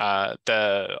the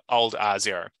old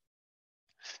R0.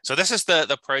 So this is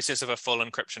the process of a full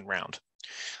encryption round.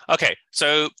 Okay,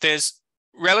 so there's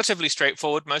relatively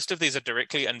straightforward. Most of these are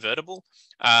directly invertible.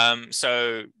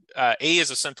 E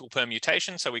is a simple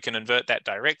permutation, so we can invert that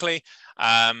directly.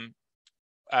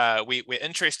 We're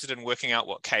interested in working out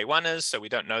what K1 is, so we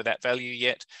don't know that value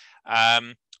yet.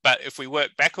 But if we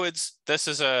work backwards, this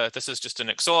is just an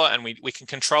XOR, and we can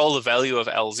control the value of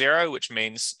L0, which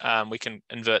means we can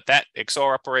invert that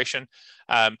XOR operation.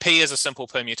 P is a simple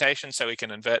permutation, so we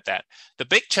can invert that. The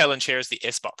big challenge here is the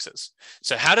S boxes.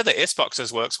 So how do the S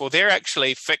boxes work? Well, they're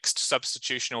actually fixed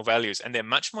substitutional values, and they're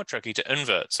much more tricky to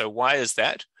invert. So why is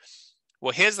that?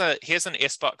 Well, here's an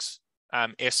S box.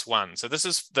 S1. So this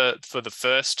is for the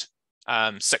first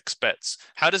 6 bits.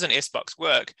 How does an S box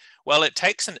work? Well, it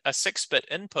takes a 6-bit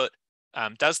input,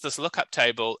 does this lookup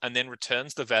table, and then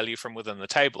returns the value from within the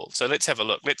table. So let's have a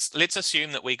look. Let's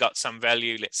assume that we got some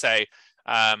value. Let's say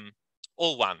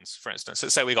all 1s, for instance.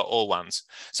 Let's say we got all 1s.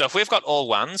 So if we've got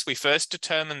all 1s, we first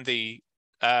determine the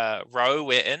row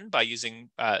we're in by using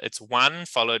it's 1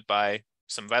 followed by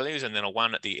some values and then a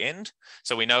 1 at the end.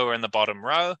 So we know we're in the bottom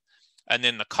row. And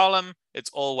then the column, it's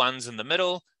all 1s in the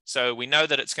middle. So we know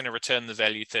that it's going to return the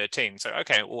value 13. So,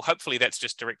 okay, well, hopefully that's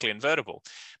just directly invertible.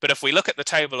 But if we look at the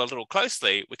table a little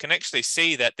closely, we can actually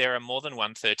see that there are more than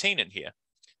one 13 in here.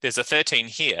 There's a 13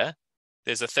 here.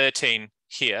 There's a 13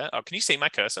 here. Oh, can you see my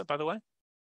cursor, by the way?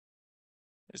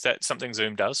 Is that something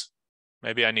Zoom does?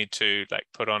 Maybe I need to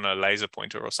put on a laser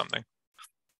pointer or something.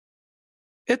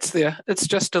 It's there. It's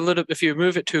just a little, if you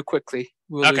move it too quickly,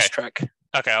 we'll lose track.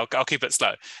 Okay, I'll keep it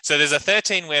slow. So there's a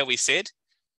 13 where we said,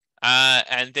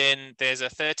 and then there's a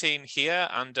 13 here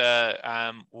under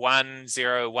 1,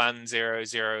 0, 1, 0,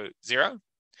 0, 0.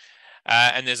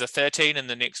 And there's a 13 in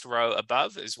the next row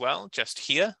above as well, just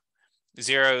here,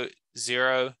 0,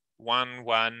 0, 1,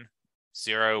 1,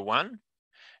 0, 1.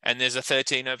 And there's a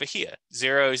 13 over here,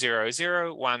 0, 0,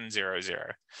 0, 1, 0,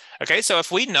 0. Okay, so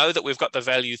if we know that we've got the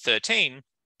value 13,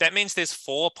 that means there's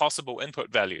 4 possible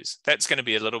input values. That's going to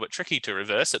be a little bit tricky to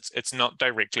reverse. It's not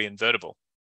directly invertible.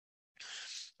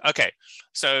 Okay,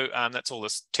 so that's all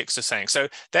this text is saying. So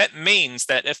that means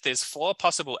that if there's 4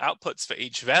 possible outputs for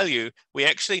each value, we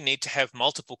actually need to have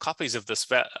multiple copies of this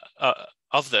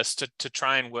to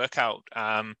try and work out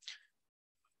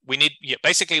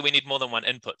basically we need more than one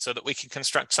input so that we can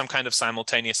construct some kind of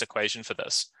simultaneous equation for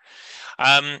this.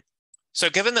 So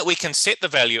given that we can set the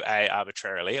value A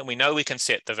arbitrarily, and we know we can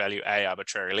set the value A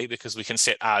arbitrarily because we can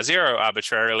set R0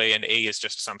 arbitrarily and E is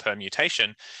just some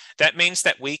permutation, that means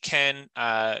that we can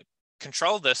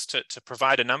control this to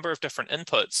provide a number of different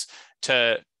inputs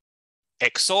to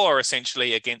XOR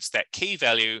essentially against that key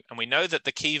value. And we know that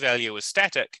the key value is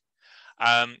static.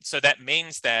 So that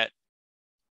means that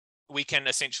we can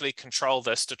essentially control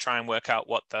this to try and work out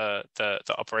what the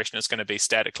operation is going to be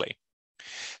statically.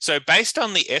 So based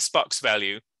on the S-box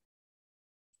value,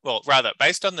 well, rather,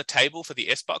 based on the table for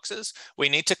the S-boxes, we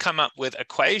need to come up with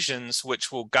equations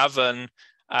which will govern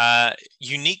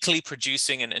uniquely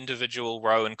producing an individual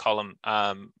row and column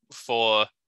for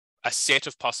a set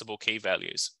of possible key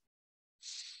values.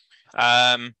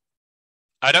 I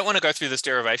don't want to go through this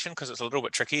derivation because it's a little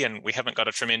bit tricky and we haven't got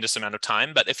a tremendous amount of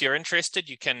time, but if you're interested,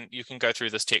 you can go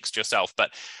through this text yourself. But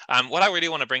what I really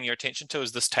want to bring your attention to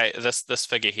is this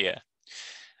figure here.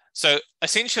 So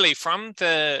essentially from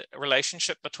the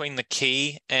relationship between the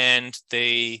key and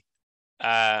the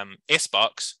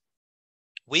S-box,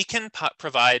 we can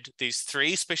provide these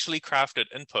three specially crafted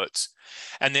inputs,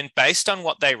 and then based on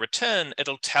what they return,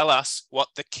 it'll tell us what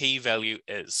the key value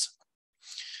is.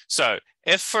 So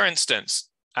if, for instance,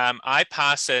 I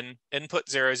pass in input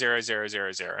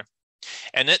 00000,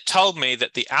 and it told me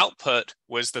that the output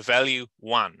was the value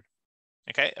 1.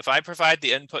 Okay, if I provide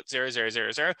the input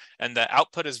 0000 and the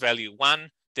output is value 1,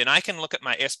 then I can look at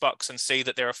my S-box and see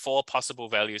that there are 4 possible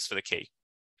values for the key.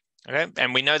 Okay,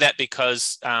 and we know that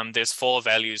because there's 4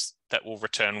 values that will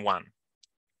return 1.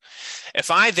 If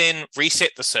I then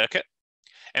reset the circuit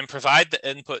and provide the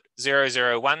input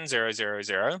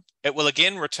 001000, it will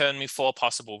again return me 4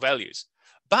 possible values.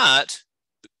 But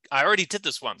I already did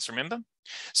this once, remember?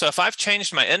 So if I've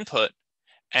changed my input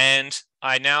and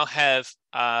I now have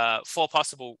 4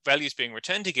 possible values being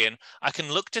returned again, I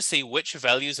can look to see which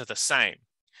values are the same.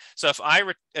 So if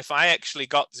I actually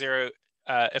got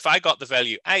if I got the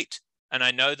value 8 and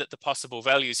I know that the possible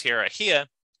values here are here,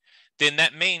 then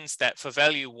that means that for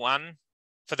value 1,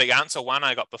 for the answer 1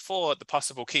 I got before, the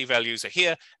possible key values are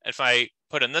here. If I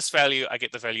put in this value, I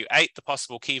get the value 8, the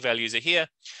possible key values are here.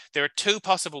 There are 2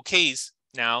 possible keys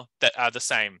now that are the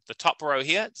same. The top row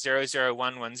here,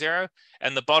 00110,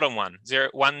 and the bottom one,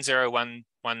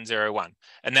 101101.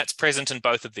 And that's present in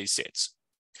both of these sets.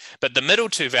 But the middle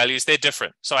 2 values, they're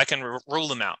different. So I can rule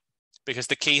them out because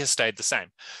the key has stayed the same.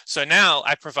 So now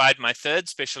I provide my third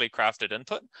specially crafted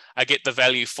input. I get the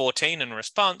value 14 in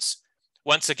response.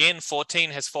 Once again,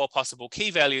 14 has 4 possible key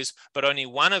values, but only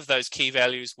one of those key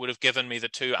values would have given me the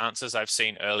 2 answers I've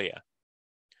seen earlier.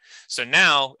 So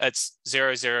now it's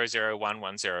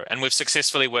 000110, and we've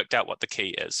successfully worked out what the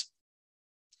key is.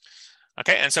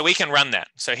 Okay, and so we can run that.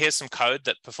 So here's some code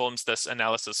that performs this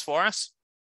analysis for us.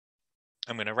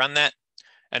 I'm going to run that,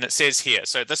 and it says here.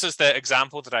 So this is the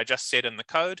example that I just said in the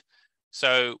code.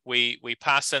 So we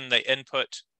pass in the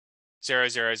input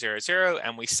 0000,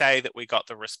 and we say that we got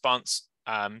the response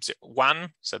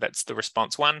 1. So that's the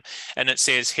response 1. And it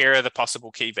says here are the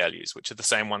possible key values, which are the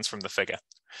same ones from the figure.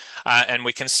 And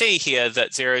we can see here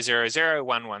that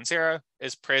 000110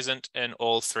 is present in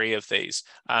all 3 of these.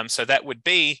 So that would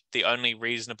be the only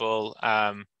reasonable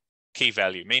key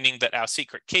value, meaning that our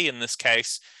secret key in this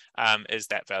case is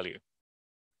that value.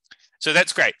 So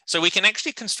that's great. So we can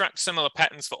actually construct similar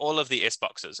patterns for all of the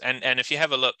S-boxes. And if you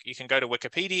have a look, you can go to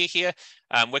Wikipedia here.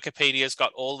 Wikipedia's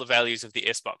got all the values of the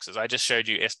S-boxes. I just showed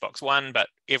you S-box 1, but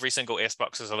every single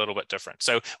S-box is a little bit different.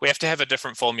 So we have to have a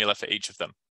different formula for each of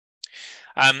them.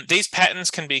 These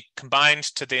patterns can be combined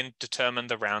to then determine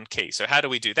the round key. So how do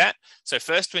we do that? So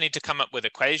first we need to come up with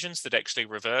equations that actually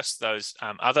reverse those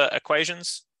other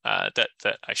equations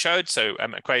that I showed. So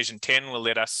equation 10 will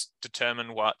let us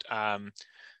determine what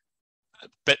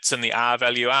bits in the R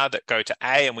value are that go to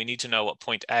A, and we need to know what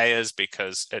point A is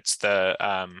because it's the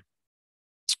A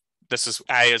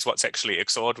is what's actually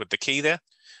XORed with the key there.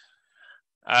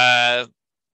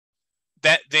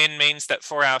 That then means that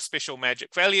for our special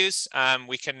magic values,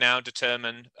 we can now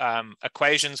determine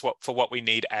equations for what we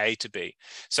need A to be.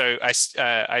 So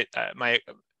my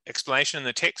explanation in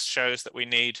the text shows that we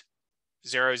need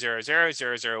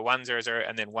 0000010,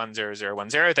 and then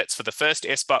 10010. That's for the first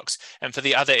S box, and for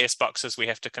the other S boxes, we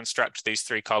have to construct these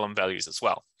 3 column values as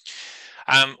well.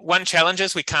 One challenge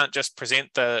is we can't just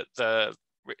present the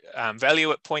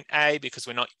value at point A because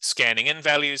we're not scanning in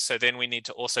values. So then we need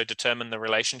to also determine the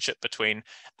relationship between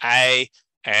A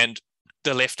and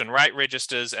the left and right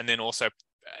registers, and then also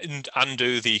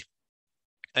undo the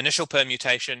initial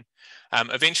permutation.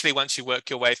 Eventually, once you work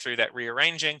your way through that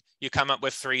rearranging, you come up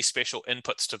with 3 special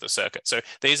inputs to the circuit. So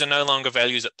these are no longer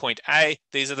values at point A.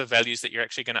 These are the values that you're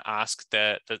actually going to ask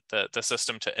the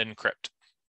system to encrypt.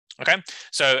 Okay,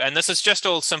 so, and this is just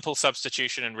all simple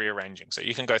substitution and rearranging. So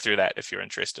you can go through that if you're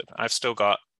interested. I've still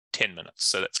got 10 minutes,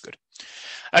 so that's good.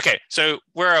 Okay, so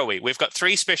where are we? We've got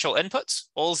 3 special inputs,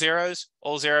 all zeros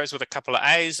with a couple of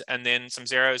A's, and then some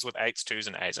zeros with 8s, 2s,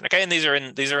 and A's. And okay, and these are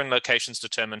in locations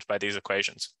determined by these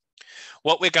equations.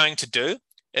 What we're going to do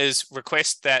is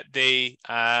request that the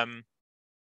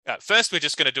first we're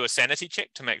just going to do a sanity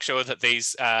check to make sure that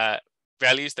these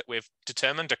values that we've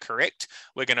determined are correct.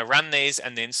 We're going to run these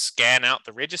and then scan out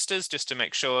the registers just to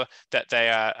make sure that they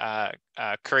are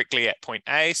correctly at point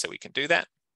A, so we can do that.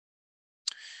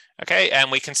 Okay,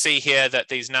 and we can see here that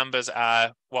these numbers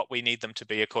are what we need them to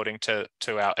be according to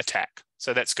our attack.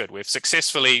 So that's good. We've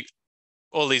successfully,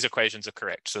 all these equations are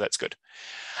correct, so that's good.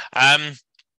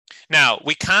 Now,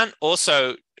 we can't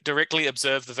also directly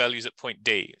observe the values at point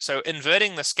D. So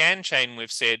inverting the scan chain,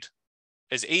 we've said,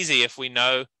 is easy if we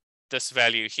know this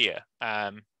value here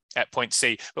at point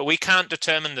C, but we can't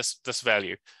determine this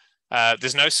value.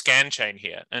 There's no scan chain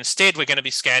here. Instead, we're going to be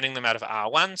scanning them out of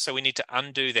R1. So we need to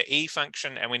undo the E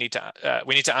function, and we need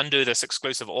to undo this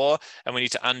exclusive OR, and we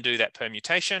need to undo that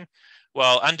permutation.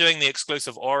 Well, undoing the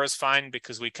exclusive OR is fine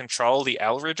because we control the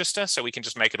L register, so we can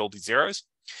just make it all be zeros.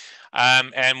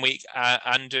 And we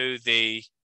undo the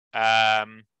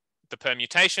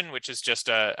permutation, which is just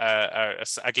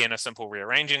again a simple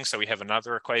rearranging. So we have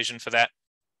another equation for that.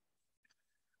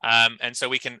 And so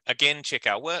we can again check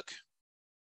our work.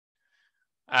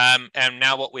 And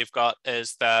now what we've got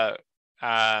is the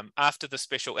after the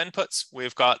special inputs,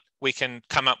 we can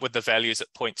come up with the values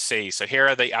at point C. So here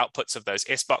are the outputs of those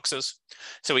S boxes.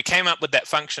 So we came up with that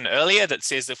function earlier that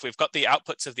says if we've got the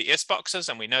outputs of the S boxes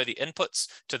and we know the inputs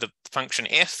to the function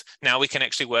F, now we can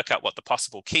actually work out what the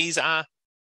possible keys are.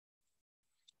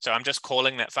 So I'm just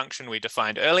calling that function we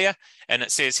defined earlier, and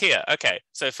it says here, okay,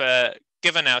 so for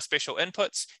given our special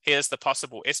inputs, here's the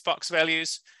possible S box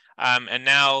values. And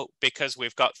now, because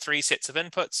we've got 3 sets of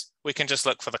inputs, we can just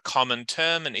look for the common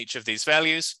term in each of these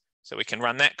values. So we can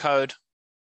run that code.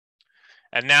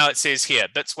 And now it says here,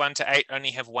 bits 1 to 8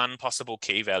 only have one possible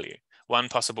key value.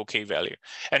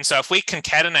 And so if we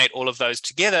concatenate all of those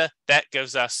together, that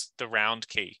gives us the round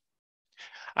key.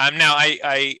 Now,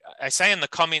 I say in the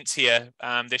comments here,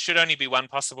 there should only be one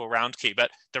possible round key,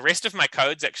 but the rest of my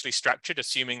code's actually structured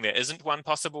assuming there isn't one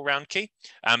possible round key,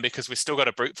 because we've still got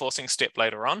a brute forcing step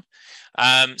later on.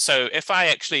 So if I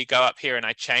actually go up here and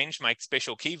I change my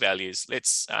special key values,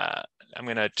 I'm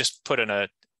going to just put in a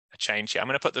change here. I'm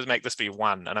going to make this be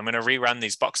 1, and I'm going to rerun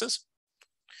these boxes.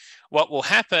 What will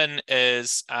happen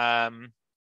is we're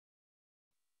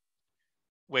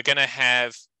going to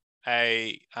have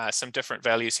some different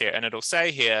values here, and it'll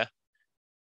say here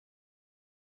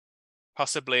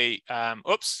possibly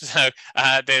so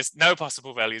there's no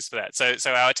possible values for that, so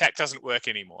our attack doesn't work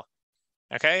anymore.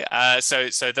 Okay, so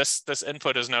this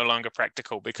input is no longer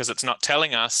practical because it's not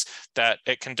telling us that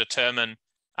it can determine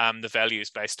the values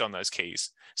based on those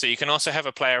keys. So you can also have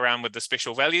a play around with the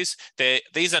special values.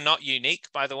 These are not unique,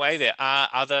 by the way. There are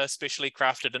other specially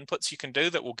crafted inputs you can do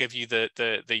that will give you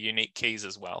the unique keys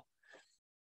as well.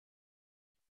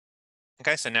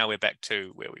 Okay, so now we're back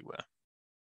to where we were.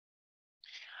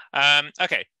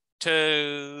 Okay,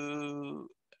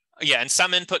 and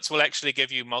some inputs will actually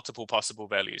give you multiple possible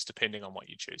values depending on what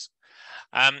you choose.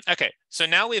 Okay, so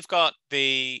now we've got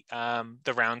the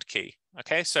round key.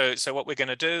 Okay, so what we're going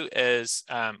to do is,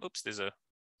 oops, there's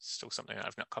still something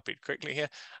I've not copied correctly here.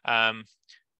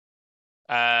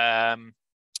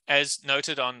 As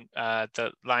noted on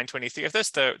the line 23 of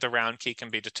this, the round key can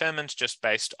be determined just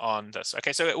based on this.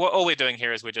 Okay, so all we're doing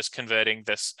here is we're just converting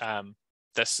this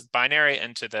this binary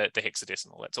into the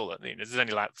hexadecimal. That's all. There's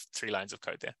only like 3 lines of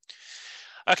code there.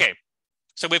 Okay,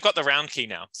 so we've got the round key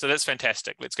now. So that's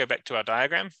fantastic. Let's go back to our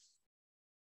diagram.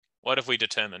 What have we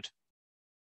determined?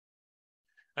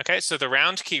 Okay, so the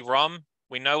round key ROM,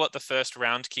 we know what the first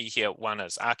round key here 1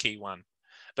 is, our key 1.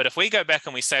 But if we go back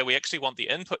and we say we actually want the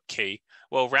input key,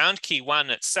 well, round key 1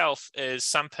 itself is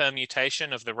some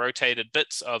permutation of the rotated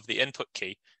bits of the input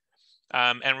key.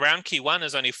 And round key 1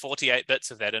 is only 48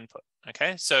 bits of that input.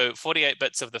 Okay, so 48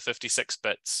 bits of the 56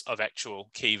 bits of actual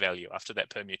key value after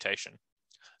that permutation.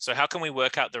 So how can we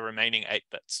work out the remaining 8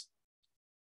 bits?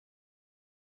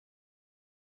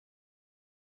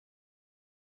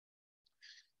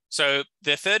 So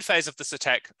the third phase of this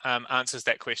attack answers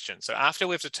that question. So after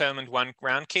we've determined one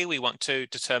round key, we want to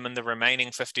determine the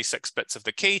remaining 56 bits of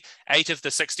the key. 8 of the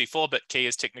 64-bit key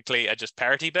is technically just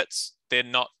parity bits. They're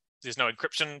not there's no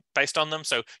encryption based on them.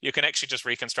 So you can actually just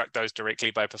reconstruct those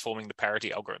directly by performing the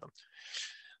parity algorithm.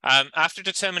 After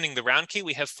determining the round key,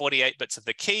 we have 48 bits of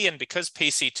the key, and because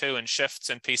PC2 and shifts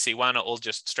and PC1 are all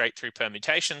just straight through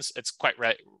permutations, it's quite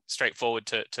straightforward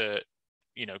to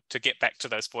get back to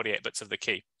those 48 bits of the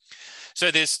key.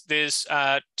 So there's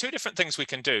two different things we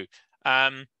can do.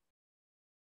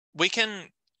 We can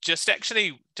just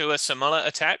actually do a similar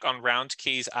attack on round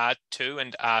keys R2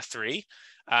 and R3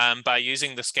 by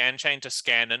using the scan chain to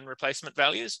scan in replacement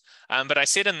values. But I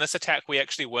said in this attack, we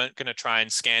actually weren't going to try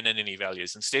and scan in any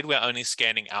values. Instead, we're only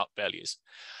scanning out values.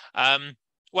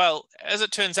 Well, as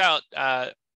it turns out,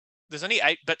 there's only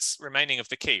 8 bits remaining of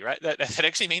the key, right? That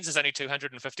actually means there's only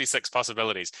 256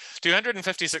 possibilities.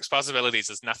 256 possibilities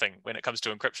is nothing when it comes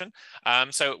to encryption.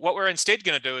 So what we're instead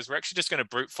going to do is we're actually just going to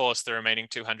brute force the remaining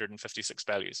 256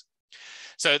 values.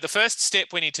 So the first step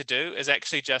we need to do is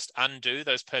actually just undo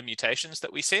those permutations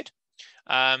that we said.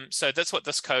 So that's what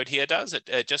this code here does.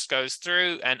 It just goes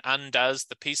through and undoes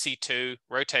the PC2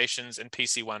 rotations and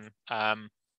PC1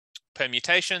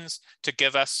 permutations to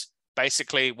give us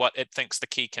basically what it thinks the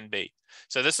key can be.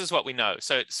 So this is what we know.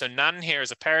 So none here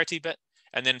is a parity bit.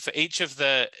 And then for each of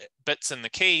the bits in the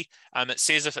key, it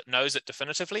says if it knows it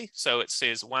definitively. So it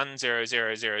says 1, 0,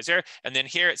 0, 0, 0. And then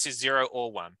here it says 0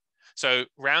 or 1. So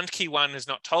round key 1 has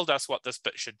not told us what this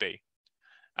bit should be.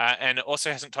 And it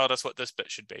also hasn't told us what this bit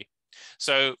should be.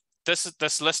 So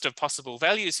this list of possible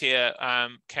values here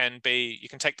can be, you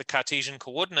can take the Cartesian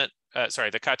coordinate,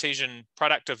 the Cartesian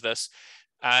product of this,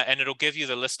 and it'll give you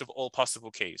the list of all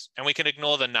possible keys. And we can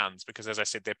ignore the nuns because, as I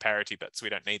said, they're parity bits. We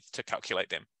don't need to calculate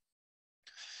them.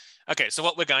 Okay, so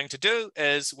what we're going to do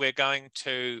is we're going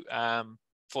to,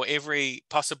 for every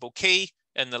possible key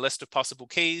in the list of possible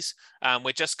keys,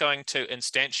 we're just going to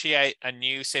instantiate a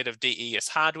new set of DES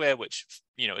hardware, which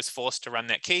is forced to run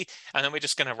that key. And then we're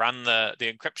just going to run the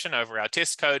encryption over our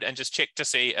test code and just check to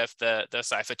see if the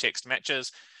ciphertext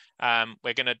matches.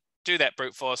 We're going to do that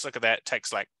brute force. Look at that. It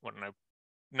takes like, I don't know,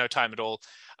 no time at all.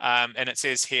 And it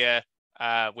says here,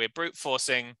 we're brute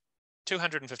forcing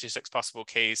 256 possible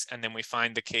keys, and then we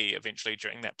find the key eventually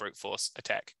during that brute force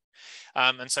attack.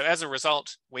 And so as a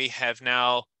result, we have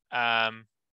now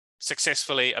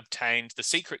successfully obtained the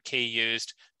secret key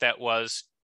used that was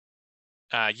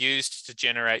used to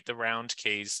generate the round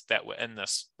keys that were in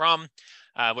this ROM,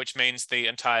 which means the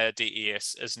entire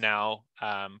DES is now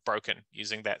broken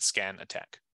using that scan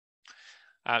attack.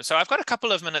 So I've got a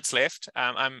couple of minutes left.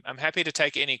 I'm happy to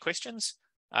take any questions.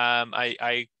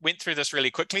 I went through this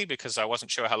really quickly because I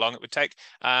wasn't sure how long it would take.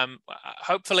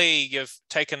 Hopefully you've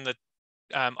taken the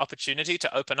opportunity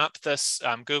to open up this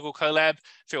Google Colab.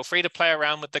 Feel free to play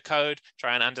around with the code,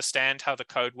 try and understand how the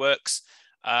code works.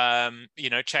 See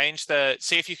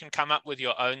if you can come up with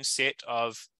your own set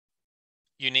of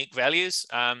unique values.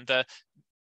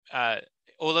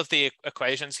 All of the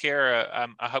equations here are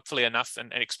hopefully enough.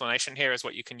 An explanation here is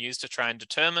what you can use to try and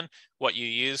determine what you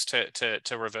use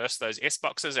to reverse those S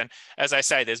boxes. And as I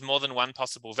say, there's more than one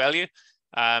possible value.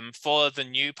 For the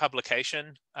new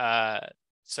publication,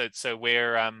 so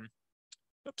we're,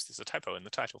 oops, there's a typo in the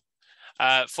title.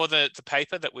 For the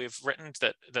paper that we've written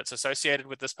that's associated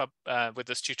with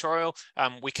this tutorial,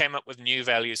 we came up with new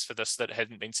values for this that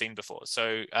hadn't been seen before.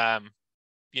 So,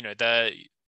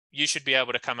 you should be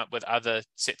able to come up with other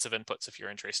sets of inputs if you're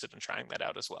interested in trying that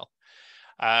out as well.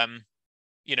 And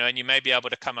you may be able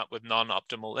to come up with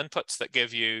non-optimal inputs that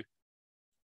give you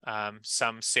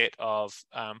some set of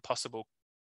possible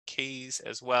keys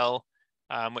as well,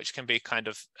 which can be kind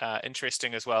of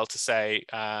interesting as well to say,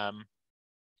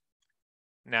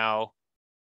 now,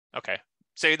 okay,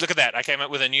 so look at that. I came up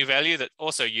with a new value that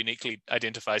also uniquely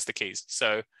identifies the keys.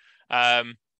 So,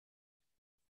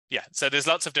 yeah, so there's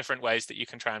lots of different ways that you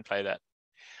can try and play that.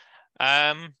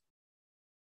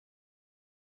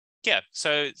 Yeah,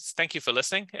 so thank you for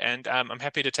listening, and I'm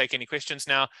happy to take any questions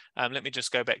now. Let me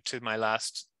just go back to my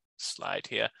last slide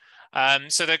here.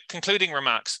 So the concluding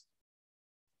remarks.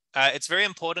 It's very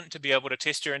important to be able to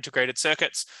test your integrated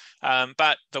circuits,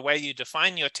 but the way you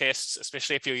define your tests,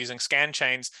 especially if you're using scan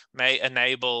chains, may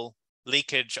enable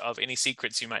leakage of any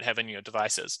secrets you might have in your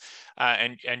devices.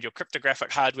 And your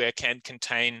cryptographic hardware can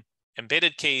contain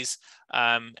embedded keys,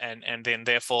 and then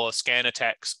therefore scan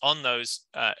attacks on those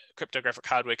cryptographic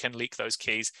hardware can leak those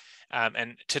keys.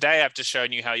 And today I've just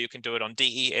shown you how you can do it on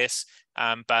DES,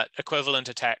 but equivalent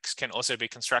attacks can also be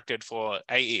constructed for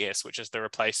AES, which is the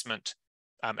replacement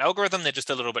algorithm. They're just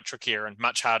a little bit trickier and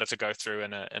much harder to go through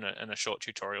in a short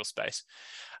tutorial space.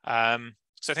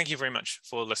 So thank you very much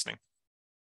for listening.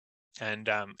 And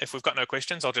if we've got no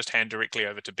questions, I'll just hand directly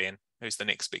over to Ben, who's the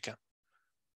next speaker.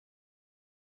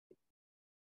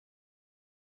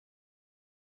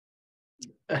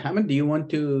 Hammond, do you want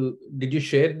to, did you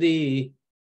share the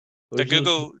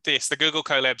original? The Google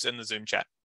Colab's in the Zoom chat.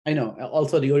 I know,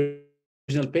 also the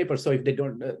original paper. So if they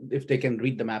don't, if they can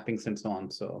read the mappings and so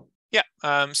on. So yeah,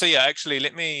 so yeah, actually,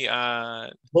 let me.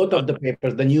 Both of the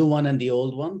papers, the new one and the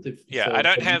old one. Yeah, So I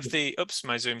don't have the. Oops,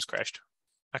 my Zoom's crashed.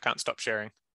 I can't stop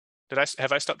sharing.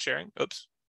 Have I stopped sharing? Oops.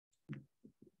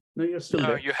 No, you're still No,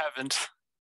 there. you haven't.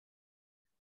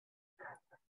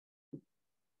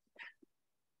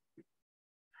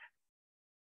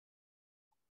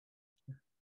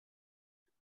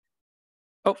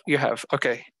 Oh, you have.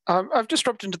 Okay. I've just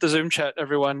dropped into the Zoom chat,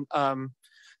 everyone, a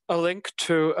link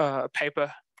to a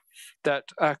paper that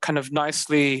kind of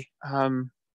nicely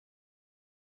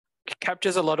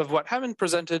captures a lot of what Hammond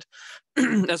presented,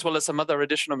 as well as some other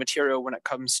additional material when it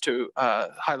comes to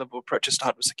high-level approaches to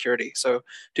hardware security. So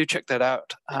do check that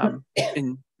out if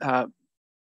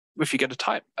you get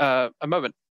a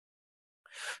moment.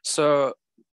 So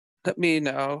let me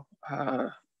now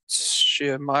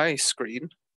share my screen.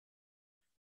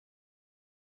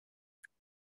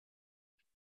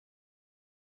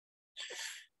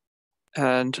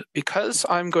 And because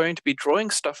I'm going to be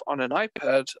drawing stuff on an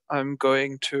iPad, I'm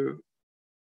going to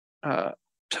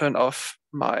turn off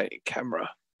my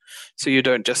camera so you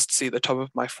don't just see the top of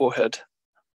my forehead.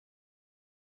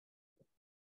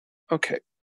 Okay,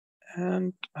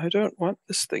 and I don't want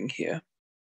this thing here.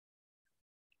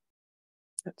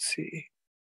 Let's see.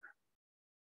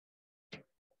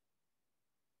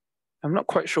 I'm not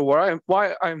quite sure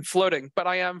why I'm floating, but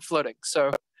I am floating,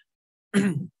 so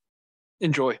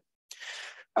enjoy.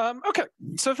 Okay,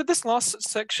 so for this last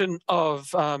section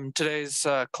of today's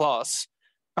class,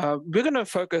 we're going to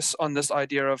focus on this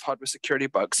idea of hardware security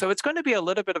bugs. So it's going to be a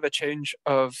little bit of a change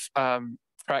of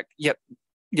track yet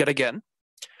again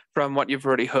from what you've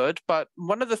already heard. But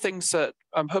one of the things that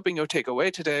I'm hoping you'll take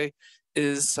away today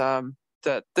is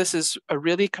that this is a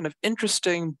really kind of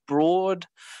interesting, broad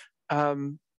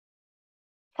topic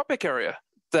area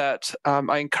that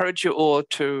I encourage you all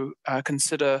to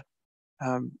consider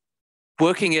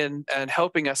working in and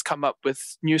helping us come up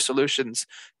with new solutions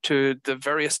to the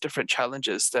various different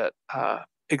challenges that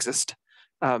exist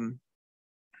in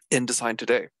design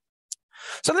today.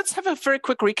 So let's have a very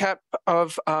quick recap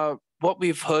of what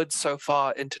we've heard so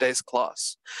far in today's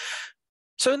class.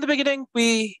 So in the beginning,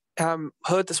 we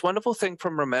heard this wonderful thing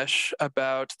from Ramesh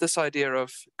about this idea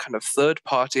of kind of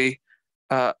third-party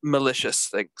malicious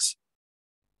things.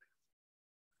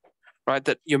 Right,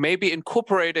 that you may be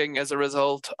incorporating as a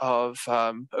result of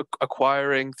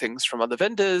acquiring things from other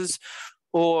vendors,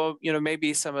 or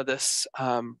maybe some of this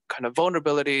kind of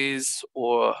vulnerabilities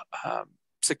or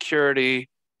security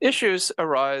issues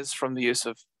arise from the use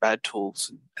of bad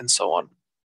tools and so on.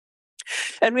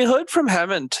 And we heard from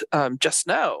Hammond just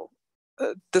now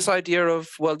this idea of,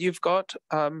 well, you've got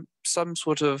some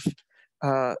sort of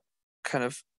kind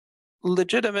of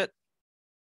legitimate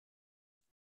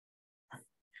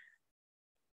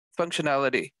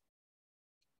functionality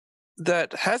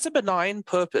that has a benign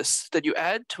purpose that you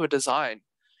add to a design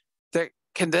that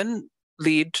can then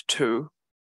lead to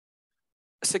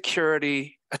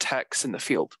security attacks in the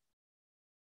field.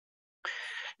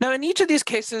 Now, in each of these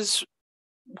cases,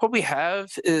 what we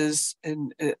have is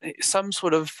some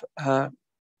sort of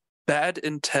bad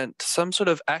intent, some sort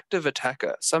of active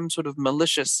attacker, some sort of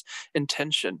malicious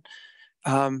intention,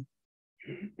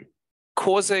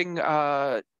 causing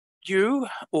you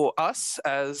or us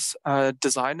as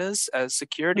designers, as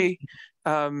security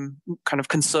kind of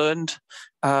concerned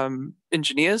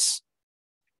engineers,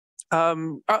 a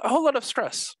whole lot of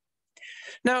stress.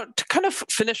 Now, to kind of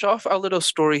finish off our little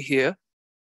story here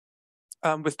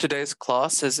with today's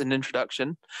class as an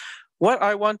introduction, what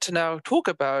I want to now talk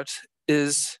about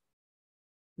is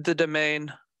the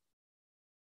domain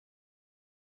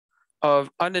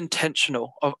of unintended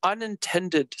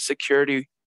security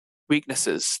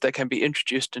weaknesses that can be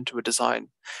introduced into a design,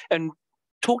 and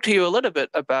talk to you a little bit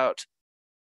about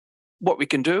what we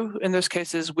can do in those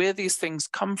cases, where these things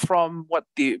come from, what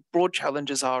the broad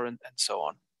challenges are, and so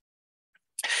on.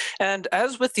 And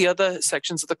as with the other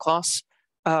sections of the class,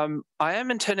 I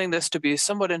am intending this to be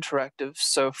somewhat interactive,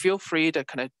 so feel free to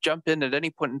kind of jump in at any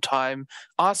point in time,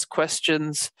 ask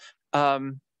questions.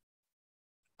 I'm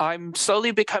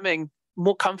slowly becoming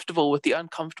more comfortable with the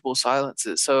uncomfortable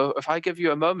silences. So if I give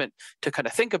you a moment to kind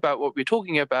of think about what we're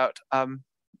talking about,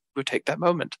 we'll take that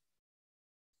moment.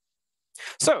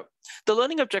 So the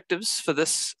learning objectives for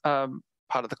this part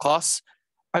of the class,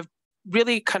 I've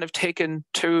really kind of taken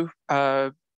two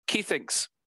key things.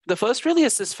 The first really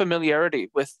is this familiarity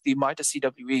with the MITRE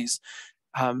CWEs.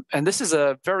 And this is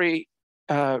a very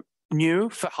new,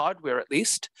 for hardware at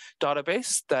least,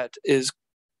 database that is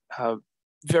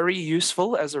very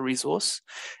useful as a resource,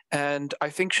 and I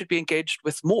think should be engaged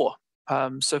with more.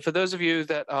 So for those of you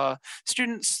that are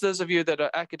students, those of you that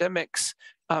are academics,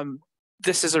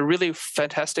 this is a really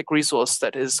fantastic resource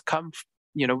that has come,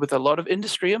 with a lot of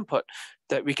industry input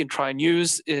that we can try and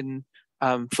use in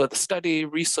further study,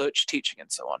 research, teaching,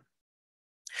 and so on.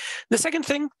 The second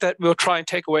thing that we'll try and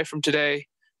take away from today,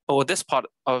 or this part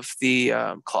of the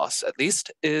class at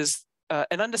least, is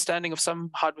an understanding of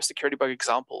some hardware security bug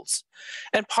examples.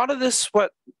 And part of this,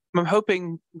 what I'm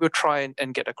hoping we'll try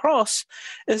and get across,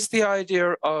 is the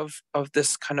idea of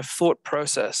this kind of thought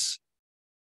process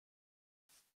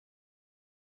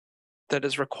that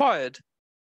is required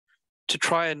to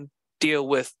try and deal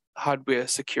with hardware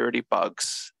security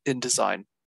bugs in design.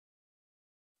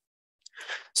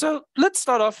 So let's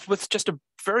start off with just a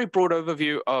very broad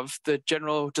overview of the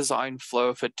general design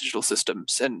flow for digital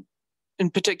systems, and in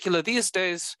particular these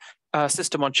days,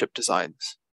 system-on-chip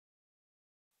designs.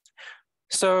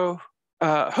 So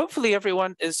hopefully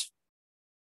everyone is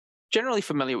generally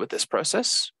familiar with this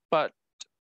process, but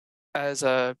as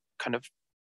a kind of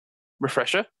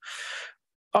refresher,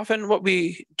 often what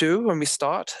we do when we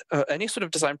start any sort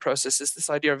of design process is this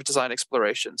idea of design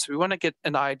exploration. So we want to get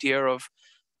an idea of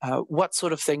what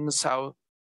sort of things our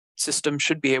system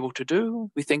should be able to do.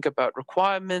 We think about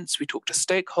requirements, we talk to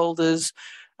stakeholders,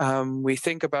 we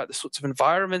think about the sorts of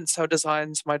environments our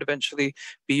designs might eventually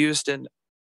be used in,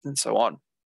 and so on.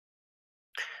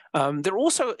 There are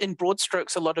also, in broad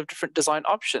strokes, a lot of different design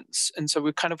options. And so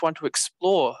we kind of want to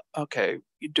explore, okay,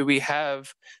 do we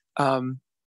have,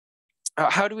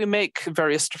 how do we make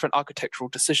various different architectural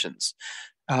decisions?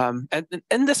 And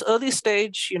in this early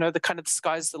stage, the kind of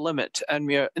sky's the limit. And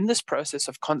we are in this process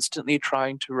of constantly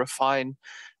trying to refine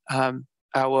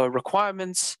our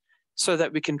requirements so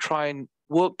that we can try and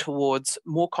work towards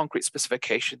more concrete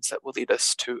specifications that will lead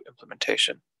us to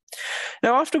implementation.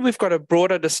 Now, after we've got a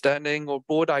broad understanding or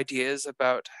broad ideas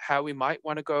about how we might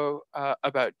want to go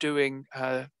about doing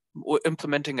or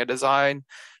implementing a design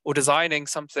or designing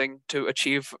something to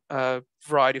achieve a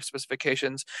variety of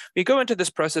specifications, we go into this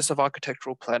process of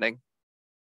architectural planning.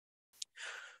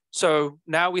 So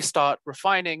now we start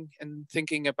refining and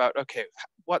thinking about, okay,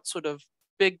 what sort of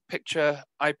big picture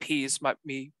IPs might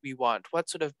we want? What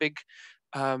sort of big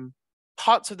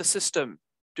parts of the system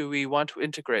do we want to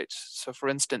integrate? So for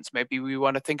instance, maybe we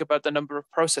want to think about the number of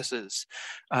processes,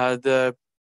 the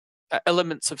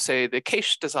elements of, say, the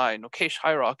cache design or cache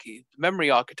hierarchy, memory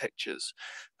architectures,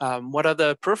 what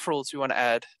other peripherals we want to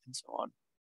add, and so on.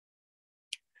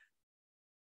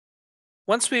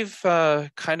 Once we've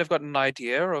kind of got an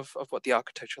idea of what the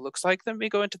architecture looks like, then we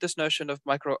go into this notion of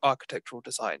micro-architectural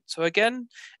design. So again,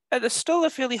 there's still a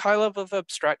fairly high level of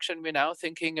abstraction. We're now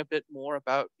thinking a bit more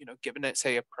about, given it,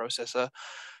 say, a processor,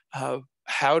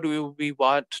 how do we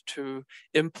want to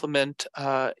implement,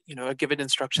 a given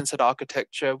instruction set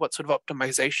architecture? What sort of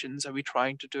optimizations are we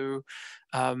trying to do?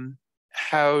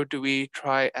 How do we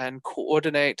try and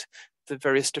coordinate the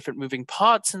various different moving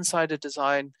parts inside a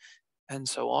design, and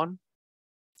so on?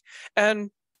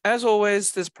 And as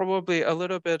always, there's probably a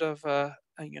little bit of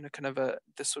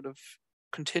this sort of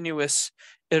continuous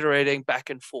iterating back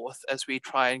and forth as we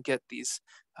try and get these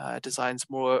designs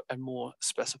more and more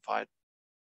specified.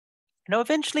 Now,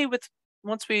 eventually,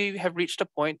 once we have reached a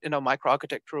point in our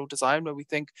microarchitectural design where we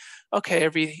think, okay,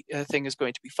 everything is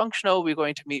going to be functional, we're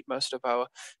going to meet most of our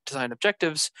design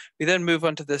objectives, we then move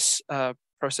on to this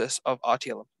process of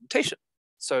RTL implementation.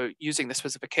 So using the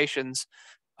specifications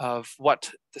of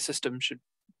what the system should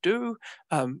do,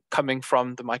 coming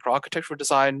from the microarchitectural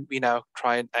design, we now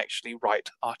try and actually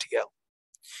write RTL.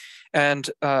 And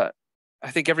I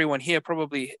think everyone here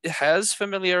probably has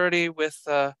familiarity with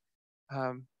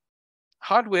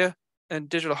hardware and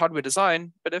digital hardware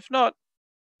design, but if not,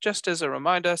 just as a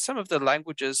reminder, some of the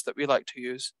languages that we like to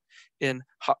use in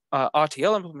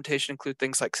RTL implementation include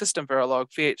things like System Verilog,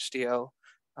 VHDL,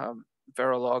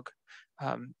 Verilog,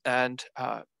 and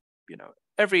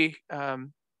every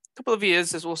couple of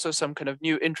years, there's also some kind of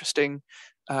new interesting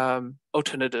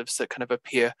alternatives that kind of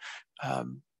appear,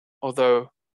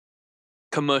 although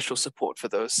commercial support for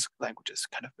those languages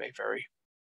kind of may vary.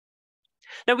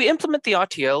 Now we implement the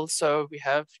RTL, so we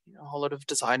have a whole lot of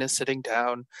designers sitting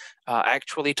down,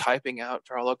 actually typing out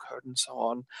Verilog code and so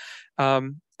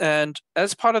on. And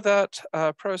as part of that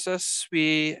process,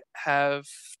 we have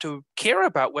to care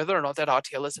about whether or not that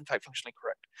RTL is in fact functionally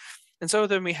correct. And so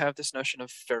then we have this notion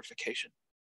of verification.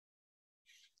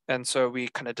 And so we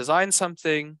kind of design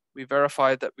something, we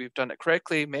verify that we've done it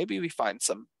correctly. Maybe we find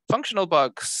some functional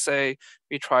bugs. Say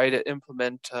we try to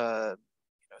implement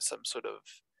some sort of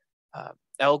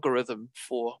algorithm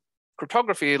for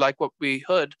cryptography, like what we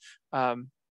heard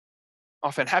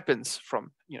often happens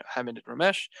from Hammond and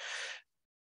Ramesh.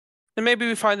 And maybe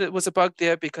we find that it was a bug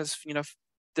there because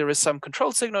there is some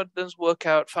control signal that doesn't work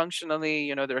out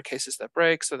functionally. There are cases that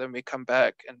break, so then we come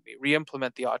back and we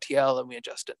re-implement the RTL and we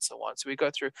adjust it and so on. So we go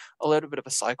through a little bit of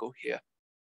a cycle here,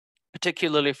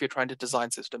 particularly if you're trying to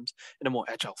design systems in a more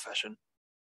agile fashion.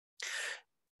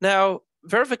 Now,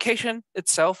 verification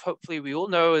itself, hopefully we all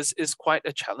know, is quite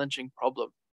a challenging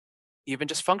problem, even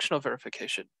just functional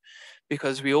verification,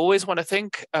 because we always want to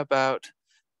think about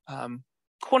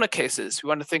corner cases. We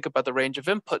want to think about the range of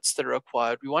inputs that are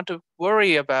required. We want to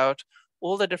worry about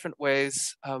all the different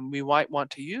ways we might want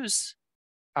to use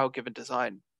our given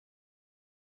design.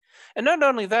 And not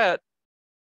only that,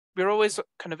 we're always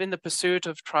kind of in the pursuit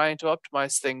of trying to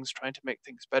optimize things, trying to make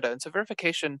things better. And so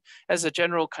verification as a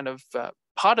general kind of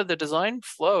part of the design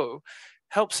flow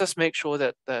helps us make sure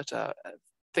that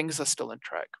things are still on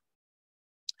track.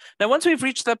 Now, once we've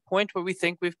reached that point where we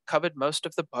think we've covered most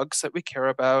of the bugs that we care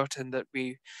about and that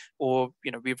we've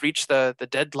reached the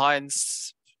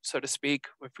deadlines, so to speak,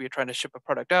 if we're trying to ship a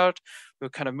product out,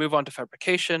 we'll kind of move on to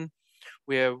fabrication,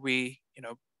 where we,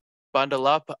 bundle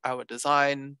up our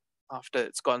design after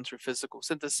it's gone through physical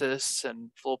synthesis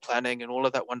and floor planning and all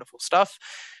of that wonderful stuff.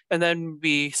 And then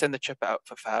we send the chip out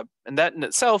for fab. And that in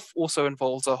itself also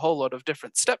involves a whole lot of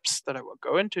different steps that I won't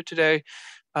go into today.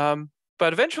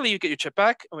 But eventually you get your chip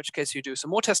back, in which case you do some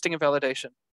more testing and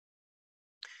validation.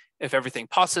 If everything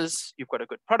passes, you've got a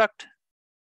good product,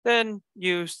 then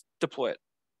you deploy it.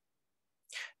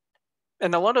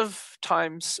 And a lot of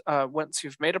times, once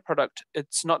you've made a product,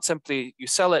 it's not simply you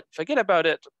sell it, forget about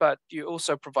it, but you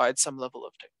also provide some level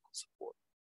of technical support.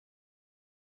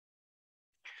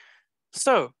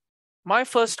 So my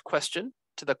first question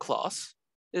to the class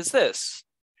is this: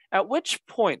 at which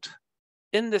point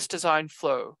in this design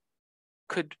flow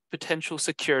could potential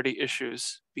security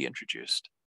issues be introduced?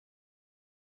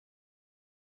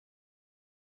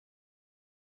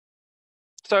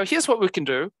 So here's what we can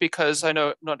do, because I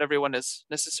know not everyone is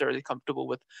necessarily comfortable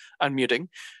with unmuting.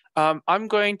 I'm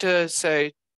going to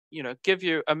say, give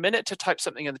you a minute to type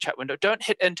something in the chat window. Don't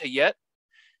hit enter yet.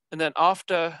 And then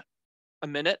after a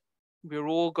minute, we're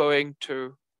all going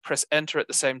to press enter at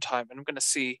the same time. And I'm going to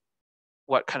see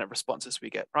what kind of responses we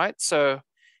get, right? So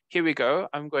here we go.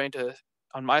 I'm going to,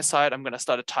 on my side, I'm going to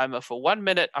start a timer for 1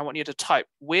 minute. I want you to type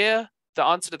the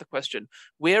answer to the question,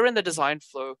 where in the design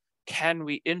flow can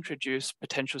we introduce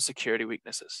potential security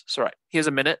weaknesses? So right, here's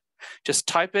a minute. Just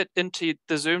type it into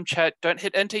the Zoom chat. Don't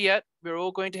hit enter yet. We're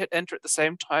all going to hit enter at the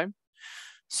same time.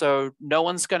 So no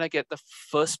one's going to get the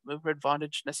first mover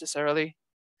advantage necessarily.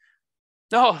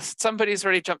 No, somebody's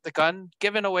already jumped the gun,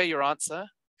 given away your answer.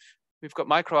 We've got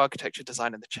microarchitecture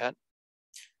design in the chat.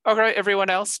 Okay,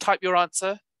 everyone else, type your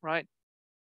answer, right?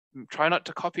 Try not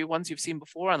to copy ones you've seen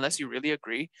before unless you really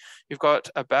agree. You've got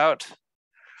about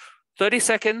 30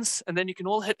 seconds, and then you can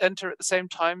all hit enter at the same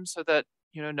time so that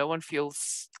no one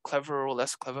feels clever or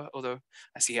less clever, although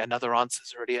I see another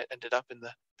answer's already ended up in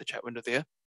the chat window there.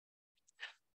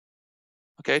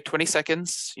 Okay, 20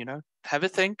 seconds, have a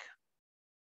think,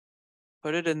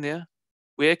 put it in there.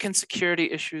 Where can security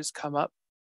issues come up?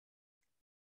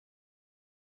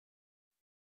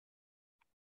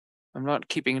 I'm not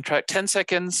keeping track. 10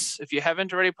 seconds. If you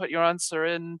haven't already put your answer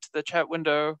into the chat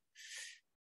window,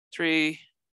 3,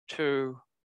 2,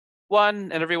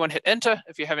 1, and everyone hit enter.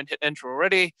 If you haven't hit enter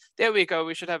already, there we go.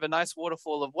 We should have a nice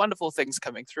waterfall of wonderful things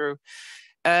coming through.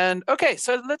 And okay,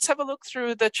 so let's have a look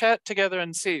through the chat together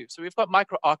and see. So we've got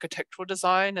microarchitectural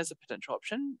design as a potential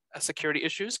option. Security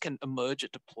issues can emerge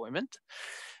at deployment.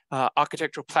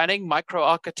 Architectural planning,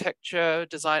 microarchitecture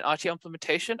design, RTL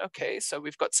implementation. Okay, so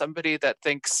we've got somebody that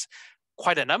thinks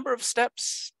quite a number of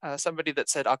steps. Somebody that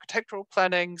said architectural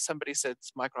planning. Somebody said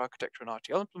microarchitecture and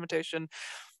RTL implementation.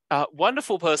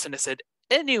 Wonderful person has said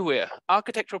anywhere,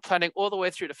 architectural planning all the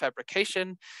way through to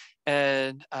fabrication.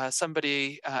 And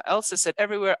somebody else has said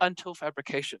everywhere until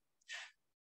fabrication.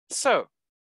 So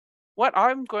what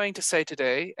I'm going to say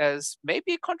today, as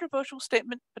maybe a controversial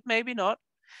statement, but maybe not,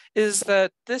 is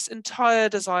that this entire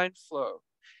design flow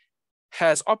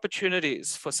has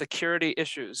opportunities for security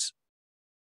issues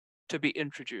to be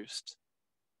introduced.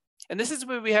 And this is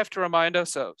where we have to remind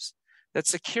ourselves that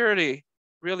security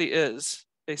really is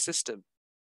a system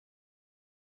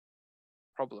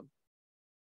problem.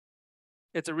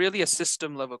 It's really a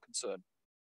system level concern.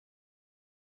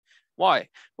 Why?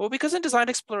 Well, because in design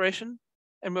exploration,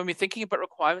 and when we're thinking about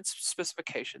requirements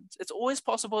specifications, it's always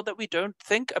possible that we don't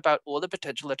think about all the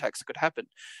potential attacks that could happen.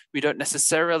 We don't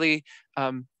necessarily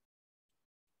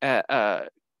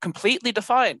completely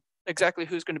define exactly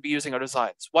who's going to be using our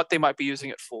designs, what they might be using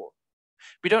it for.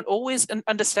 We don't always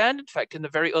understand, in fact, in the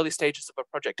very early stages of a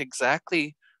project,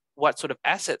 exactly what sort of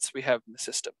assets we have in the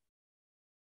system,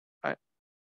 right?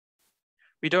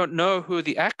 We don't know who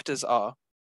the actors are.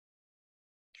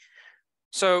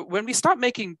 So when we start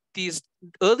making these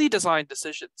early design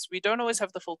decisions, we don't always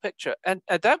have the full picture. And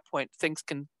at that point, things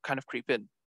can kind of creep in.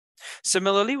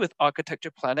 Similarly, with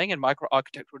architecture planning and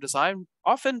microarchitectural design,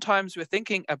 oftentimes we're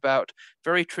thinking about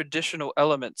very traditional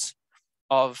elements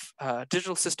of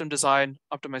digital system design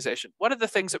optimization. What are the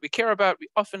things that we care about? We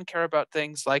often care about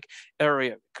things like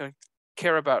area. We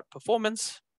care about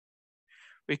performance.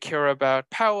 We care about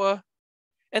power.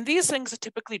 And these things are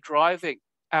typically driving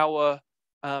our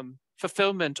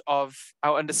fulfillment of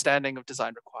our understanding of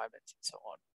design requirements and so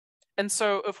on. And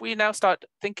so if we now start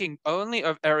thinking only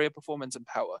of area, performance, and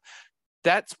power,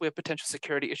 that's where potential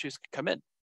security issues can come in.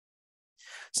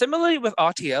 Similarly with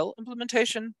RTL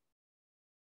implementation,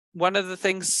 one of the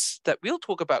things that we'll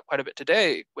talk about quite a bit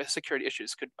today where security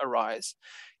issues could arise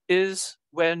is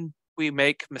when we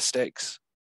make mistakes,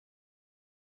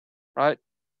 right?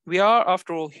 We are,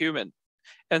 after all, human.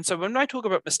 And so when I talk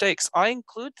about mistakes, I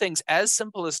include things as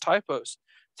simple as typos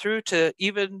through to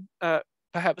even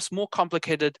perhaps more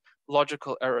complicated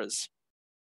logical errors.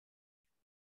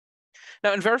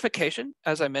 Now, in verification,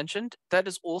 as I mentioned, that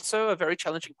is also a very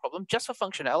challenging problem just for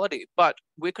functionality. But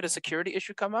where could a security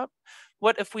issue come up?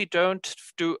 What if we don't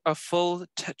do a full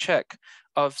check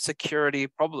of security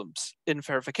problems in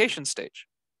verification stage?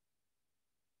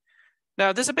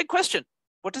 Now, there's a big question.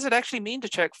 What does it actually mean to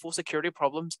check for security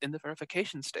problems in the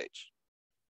verification stage?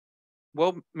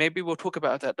 Well, maybe we'll talk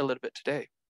about that a little bit today.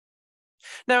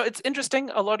 Now, it's interesting.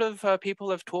 A lot of people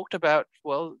have talked about,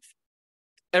 well,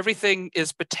 everything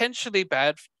is potentially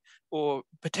bad or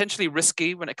potentially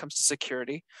risky when it comes to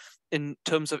security in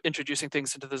terms of introducing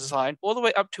things into the design, all the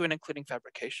way up to and including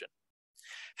fabrication.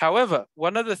 However,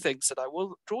 one of the things that I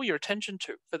will draw your attention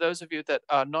to, for those of you that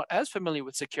are not as familiar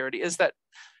with security, is that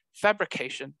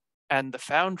fabrication and the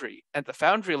foundry at the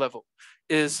foundry level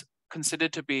is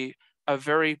considered to be a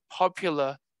very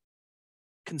popular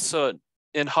concern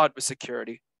in hardware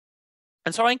security.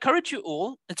 And so I encourage you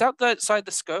all, it's outside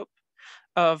the scope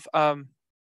of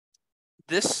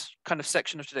this kind of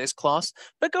section of today's class,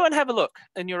 but go and have a look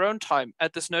in your own time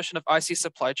at this notion of IC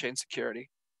supply chain security.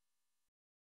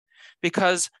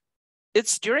 Because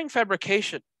it's during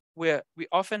fabrication where we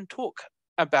often talk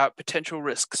about potential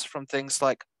risks from things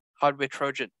like hardware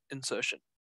Trojan insertion,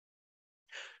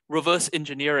 reverse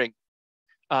engineering,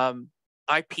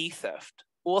 IP theft,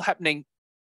 all happening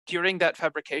during that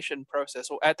fabrication process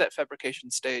or at that fabrication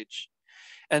stage.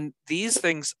 And these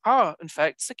things are, in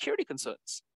fact, security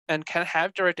concerns and can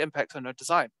have direct impacts on our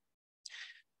design.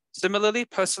 Similarly,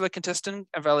 post-silicon testing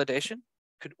and validation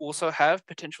could also have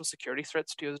potential security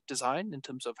threats to your design in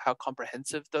terms of how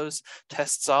comprehensive those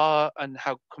tests are and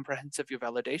how comprehensive your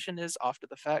validation is after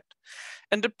the fact.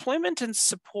 And deployment and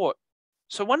support.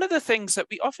 So one of the things that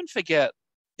we often forget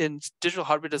in digital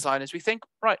hardware design is we think,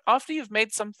 right, after you've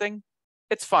made something,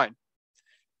 it's fine.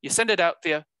 You send it out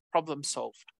there, problem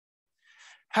solved.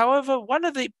 However, one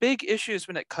of the big issues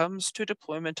when it comes to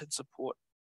deployment and support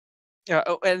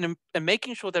and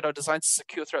making sure that our designs are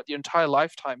secure throughout the entire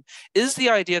lifetime is the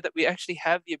idea that we actually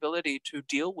have the ability to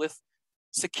deal with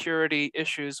security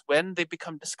issues when they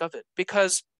become discovered.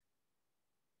 Because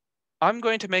I'm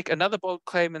going to make another bold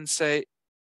claim and say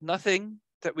nothing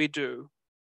that we do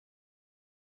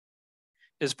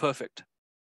is perfect.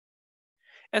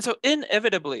 And so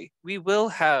inevitably, we will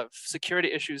have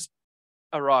security issues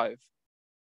arrive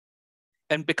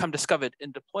and become discovered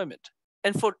in deployment.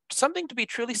 And for something to be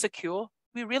truly secure,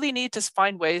 we really need to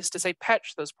find ways to, say,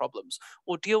 patch those problems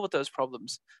or deal with those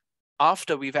problems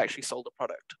after we've actually sold a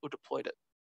product or deployed it.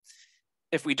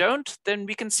 If we don't, then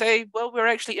we can say, well, we're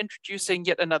actually introducing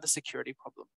yet another security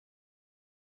problem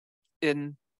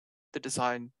in the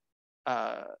design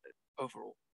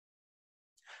overall.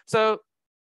 So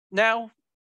now,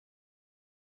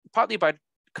 partly by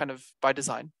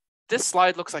design, this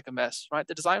slide looks like a mess, right?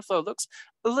 The design flow looks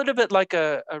a little bit like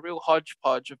a real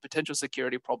hodgepodge of potential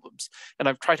security problems. And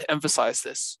I've tried to emphasize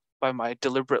this by my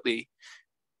deliberately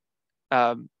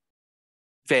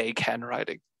vague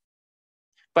handwriting.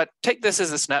 But take this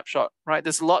as a snapshot, right?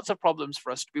 There's lots of problems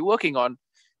for us to be working on,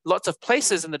 lots of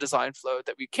places in the design flow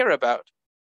that we care about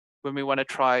when we want to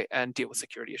try and deal with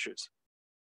security issues.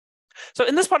 So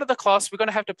in this part of the class, we're going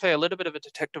to have to play a little bit of a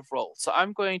detective role. So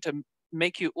I'm going to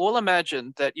make you all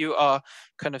imagine that you are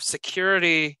kind of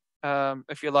security,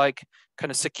 if you like,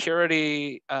 kind of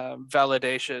security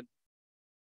validation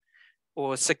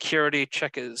or security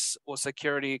checkers or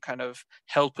security kind of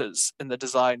helpers in the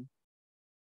design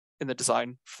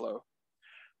flow,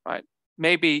 right?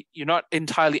 Maybe you're not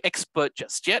entirely expert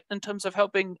just yet in terms of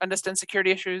helping understand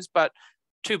security issues, but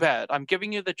too bad. I'm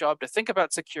giving you the job to think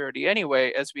about security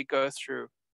anyway as we go through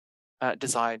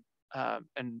design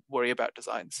and worry about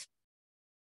designs.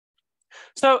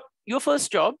 So your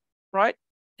first job, right,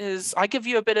 is I give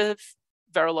you a bit of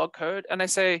Verilog code and I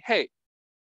say, hey,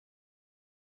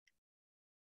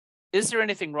 is there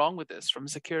anything wrong with this from a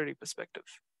security perspective,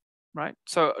 right?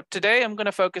 So today I'm going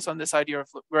to focus on this idea of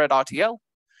we're at RTL.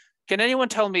 Can anyone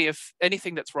tell me if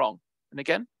anything that's wrong? And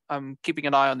again, I'm keeping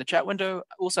an eye on the chat window.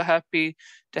 Also happy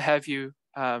to have you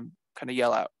kind of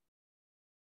yell out.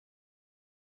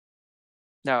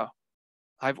 Now,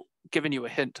 I've given you a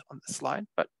hint on this slide,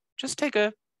 but just take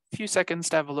a few seconds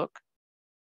to have a look.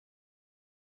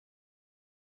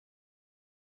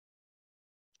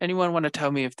 Anyone want to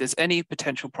tell me if there's any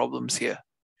potential problems here?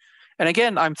 And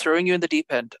again, I'm throwing you in the deep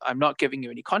end. I'm not giving you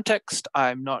any context.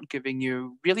 I'm not giving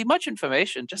you really much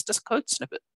information, just a code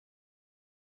snippet.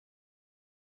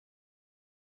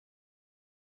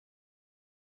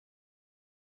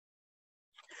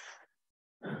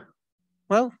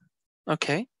 Well,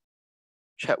 okay.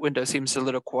 Chat window seems a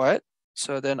little quiet.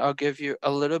 So then I'll give you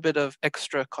a little bit of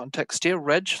extra context here.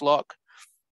 Reglock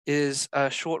is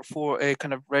short for a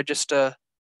kind of register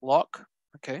lock,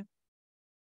 okay?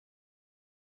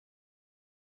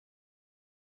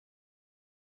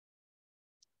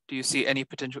 Do you see any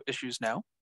potential issues now?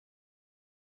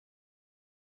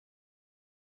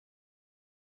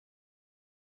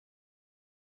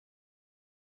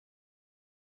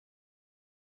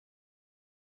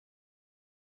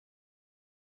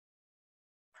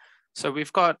 So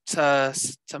we've got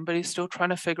somebody still trying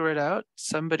to figure it out.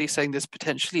 Somebody saying there's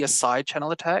potentially a side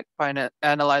channel attack by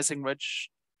analyzing reg.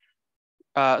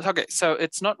 Okay, so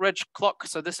it's not reg clock.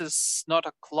 So this is not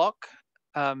a clock.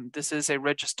 This is a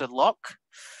register lock.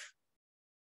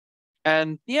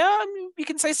 And yeah, I mean, we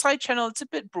can say side channel. It's a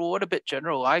bit broad, a bit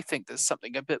general. I think there's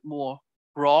something a bit more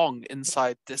wrong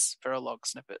inside this Verilog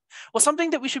snippet, or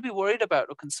something that we should be worried about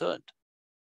or concerned.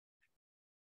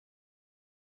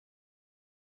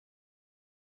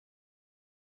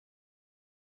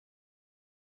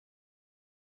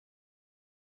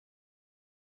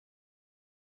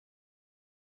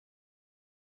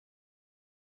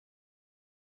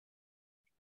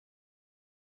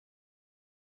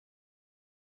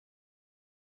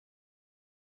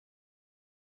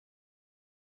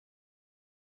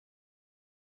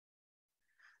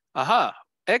 Aha,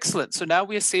 excellent. So now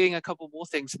we're seeing a couple more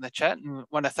things in the chat, and I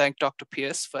want to thank Dr.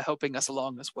 Pierce for helping us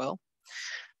along as well.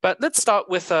 But let's start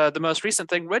with the most recent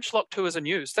thing. Reglock 2 is in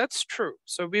use. That's true.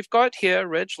 So we've got here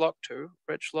Reglock 2,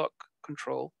 Reglock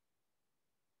control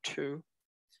 2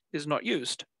 is not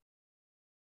used.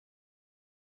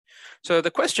 So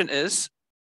the question is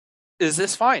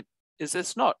this fine? Is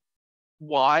this not?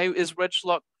 Why is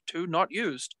Reglock 2 not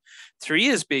used? 3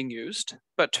 is being used,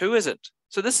 but 2 isn't.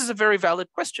 So this is a very valid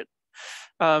question.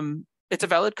 It's a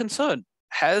valid concern.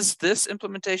 Has this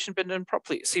implementation been done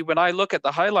properly? See, when I look at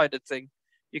the highlighted thing,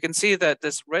 you can see that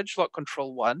this Reglock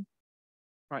control 1,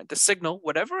 right, the signal,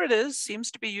 whatever it is, seems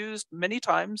to be used many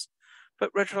times,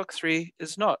 but Reglock 3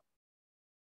 is not.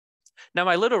 Now,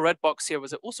 my little red box here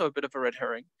was also a bit of a red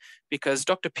herring, because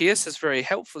Dr. Pierce has very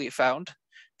helpfully found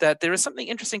that there is something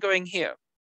interesting going here.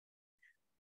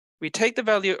 We take the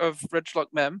value of Reglock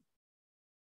mem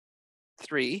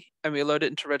 3 and we load it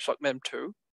into Reglock mem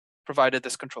 2, provided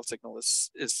this control signal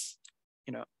is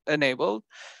enabled.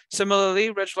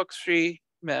 Similarly, Reglock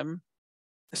mem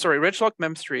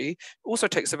 3 also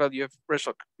takes the value of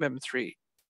Reglock mem 3,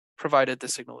 provided the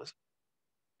signal is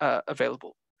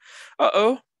available.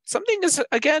 Something is,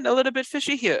 again, a little bit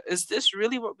fishy here. Is this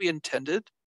really what we intended?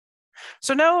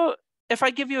 So now, if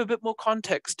I give you a bit more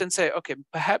context and say, okay,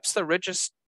 perhaps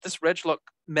this Reglock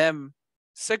mem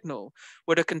signal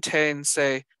would have contained,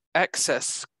 say,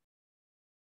 access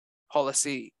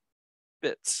policy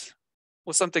bits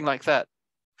or something like that.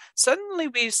 Suddenly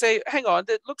we say, hang on,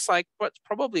 it looks like what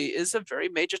probably is a very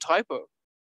major typo.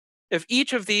 If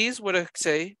each of these were to,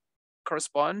 say,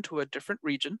 correspond to a different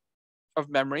region of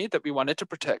memory that we wanted to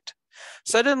protect,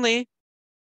 suddenly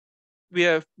we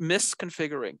are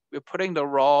misconfiguring. We're putting the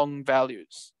wrong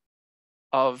values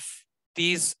of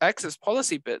these access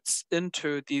policy bits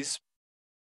into these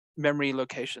memory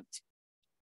locations.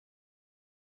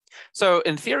 So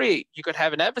in theory, you could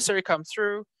have an adversary come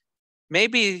through.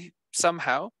 Maybe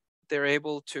somehow they're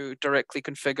able to directly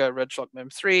configure Reglock mem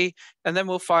 3, and then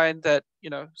we'll find that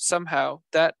somehow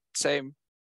that same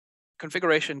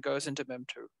configuration goes into mem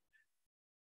 2.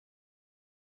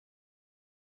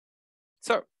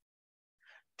 So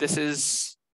this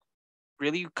is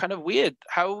really kind of weird.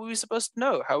 How are we supposed to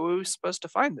know? How are we supposed to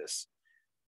find this?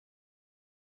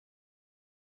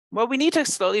 Well, we need to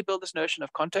slowly build this notion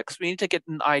of context. We need to get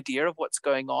an idea of what's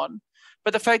going on.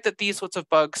 But the fact that these sorts of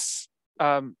bugs,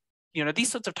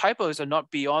 these sorts of typos are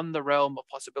not beyond the realm of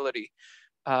possibility,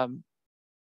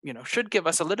 should give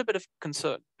us a little bit of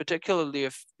concern, particularly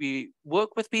if we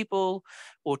work with people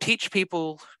or teach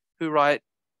people who write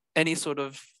any sort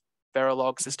of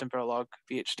Verilog, system Verilog,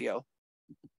 VHDL.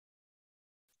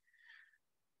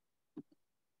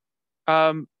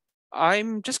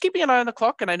 I'm just keeping an eye on the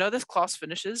clock, and I know this class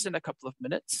finishes in a couple of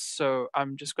minutes, so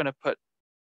I'm just going to put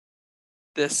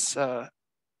this try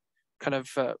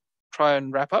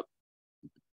and wrap up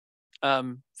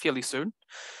fairly soon.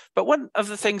 But one of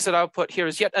the things that I'll put here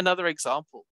is yet another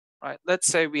example, right? Let's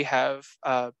say we have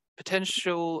a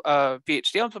potential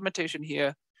VHDL implementation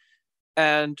here,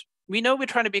 and we know we're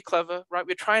trying to be clever, right?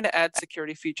 We're trying to add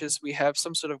security features. We have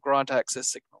some sort of grant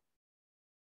access signal.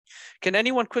 Can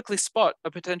anyone quickly spot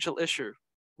a potential issue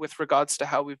with regards to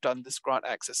how we've done this grant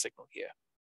access signal here?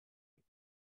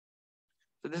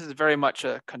 So this is very much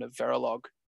a kind of Verilog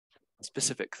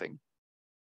specific thing.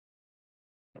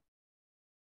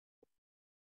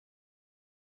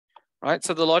 Right,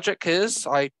 so the logic is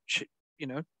I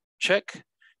check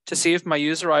to see if my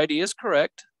user ID is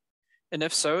correct. And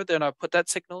if so, then I put that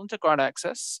signal into grant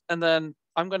access, and then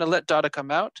I'm going to let data come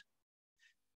out.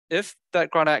 If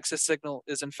that grant access signal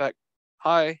is in fact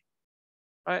high,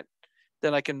 right,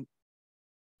 then I can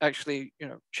actually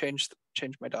change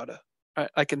my data. Right?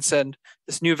 I can send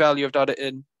this new value of data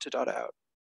in to data out.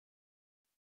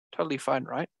 Totally fine,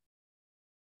 right?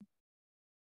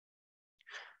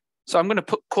 So I'm going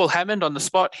to call Hammond on the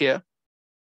spot here.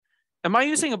 Am I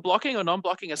using a blocking or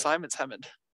non-blocking assignments, Hammond?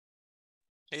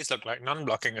 These look like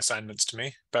non-blocking assignments to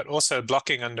me, but also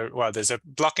blocking under, well, there's a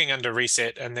blocking under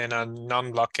reset and then a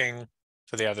non-blocking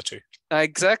for the other two.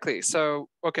 Exactly. So,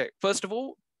 okay, first of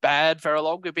all, bad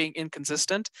Verilog, we're being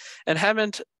inconsistent. And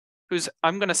Hammond, who's,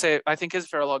 I'm going to say, I think his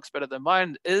Verilog's better than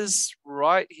mine, is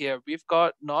right here. We've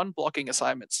got non-blocking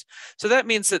assignments. So that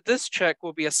means that this check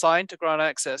will be assigned to grant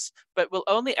access, but will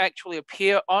only actually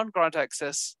appear on grant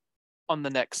access on the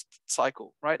next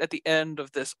cycle, right? At the end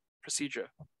of this procedure.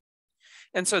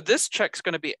 And so this check's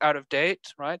going to be out of date,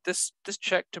 right? This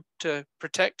check to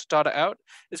protect data out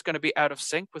is going to be out of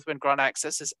sync with when grant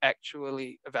access is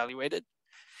actually evaluated.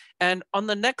 And on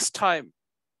the next time,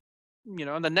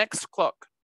 on the next clock,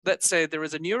 let's say there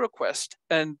is a new request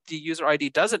and the user ID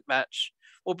doesn't match,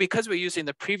 well, because we're using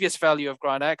the previous value of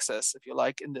grant access, if you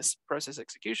like, in this process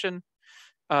execution,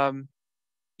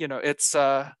 it's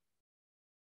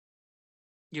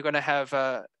you're going to have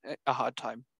a hard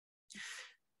time.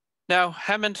 Now,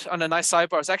 Hammond, on a nice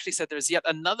sidebar, has actually said there's yet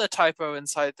another typo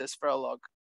inside this Verilog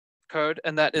code,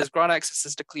 and that is grant access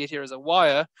is declared here as a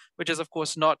wire, which is, of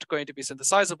course, not going to be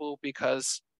synthesizable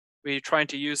because we're trying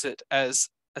to use it as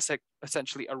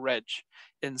essentially a reg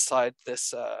inside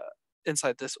this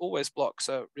always block.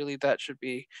 So really, that should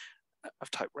be of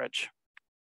type reg.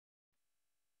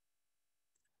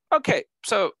 Okay,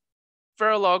 so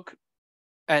Verilog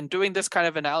and doing this kind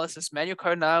of analysis, manual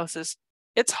code analysis,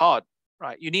 it's hard.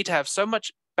 Right, you need to have so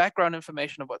much background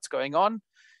information of what's going on,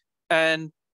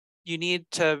 and you need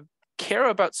to care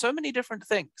about so many different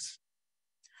things.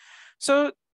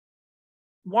 So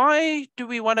why do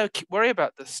we want to worry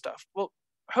about this stuff? Well,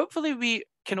 hopefully we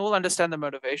can all understand the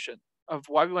motivation of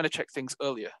why we want to check things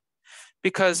earlier.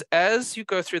 Because as you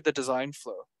go through the design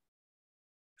flow,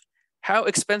 how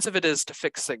expensive it is to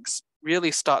fix things really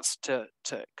starts to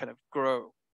kind of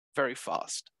grow very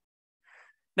fast.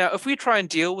 Now, if we try and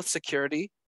deal with security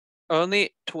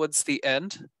only towards the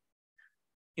end,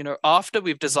 after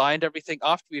we've designed everything,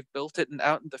 after we've built it and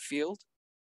out in the field,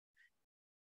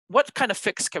 what kind of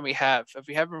fix can we have if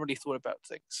we haven't really thought about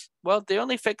things? Well, the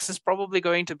only fix is probably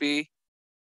going to be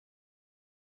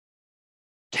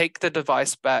take the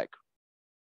device back,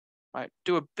 right?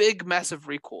 Do a big, massive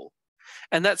recall.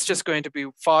 And that's just going to be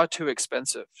far too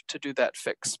expensive to do that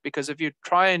fix, because if you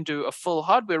try and do a full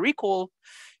hardware recall,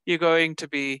 you're going to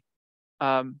be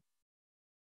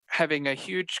having a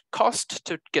huge cost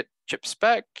to get chips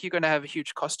back. You're going to have a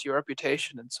huge cost to your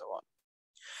reputation and so on.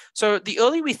 So the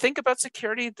earlier we think about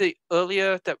security, the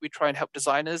earlier that we try and help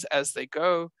designers as they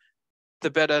go,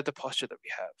 the better the posture that we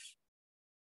have.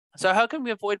 So how can we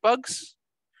avoid bugs?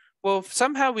 Well,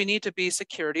 somehow we need to be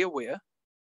security aware,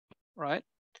 right?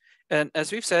 And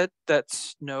as we've said,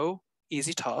 that's no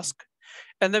easy task.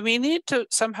 And then we need to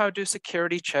somehow do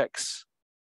security checks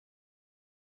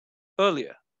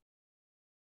earlier.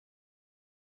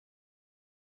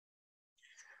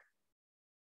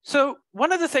 So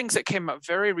one of the things that came up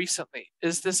very recently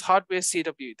is this hardware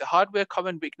CW, the Hardware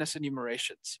Common Weakness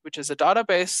Enumerations, which is a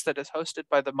database that is hosted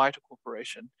by the MITRE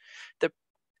Corporation that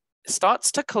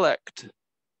starts to collect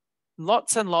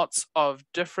lots and lots of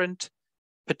different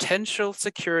potential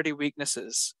security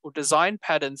weaknesses or design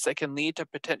patterns that can lead to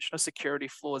potential security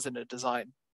flaws in a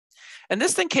design. And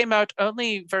this thing came out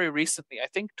only very recently, I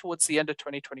think towards the end of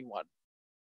 2021.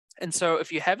 And so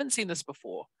if you haven't seen this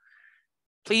before,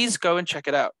 please go and check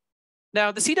it out.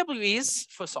 Now, the CWEs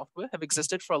for software have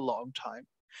existed for a long time,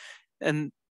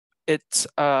 and it's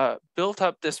built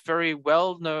up this very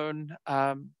well-known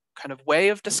kind of way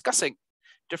of discussing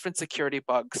different security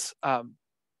bugs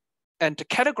and to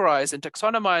categorize and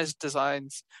taxonomize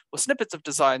designs or snippets of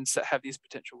designs that have these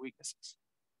potential weaknesses.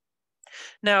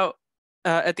 Now,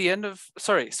 at the end of,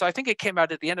 so I think it came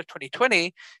out at the end of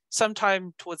 2020,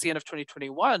 sometime towards the end of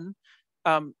 2021,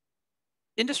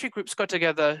 industry groups got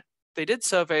together, they did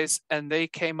surveys, and they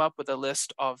came up with a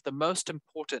list of the most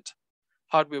important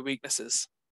hardware weaknesses.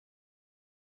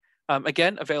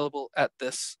 Again, available at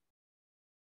this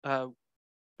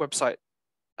website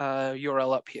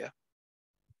URL up here.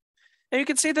 And you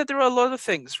can see that there are a lot of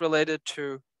things related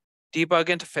to debug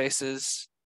interfaces,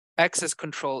 access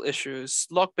control issues,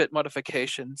 lock bit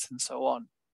modifications, and so on.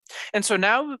 And so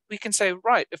now we can say,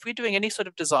 right, if we're doing any sort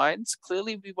of designs,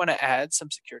 clearly we want to add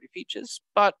some security features,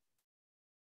 but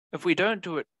if we don't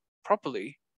do it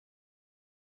properly,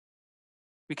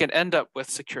 we can end up with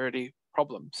security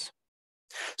problems.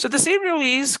 So the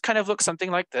CWEs kind of look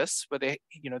something like this, where they,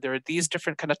 there are these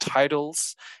different kind of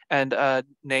titles and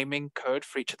naming code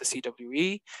for each of the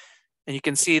CWE. And you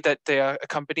can see that they are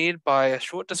accompanied by a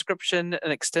short description,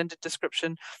 an extended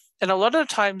description. And a lot of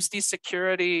times these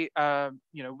security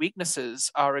weaknesses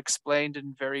are explained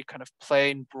in very kind of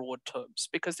plain, broad terms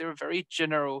because they're a very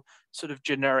general, sort of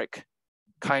generic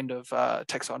kind of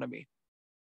taxonomy.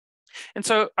 And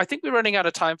so I think we're running out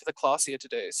of time for the class here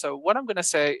today. So what I'm going to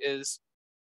say is,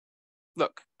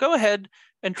 look, go ahead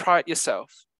and try it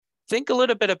yourself. Think a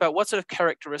little bit about what sort of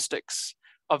characteristics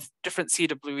of different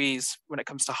CWEs when it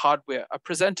comes to hardware are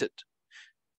presented.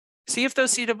 See if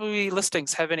those CWE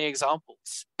listings have any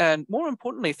examples. And more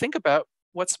importantly, think about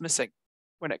what's missing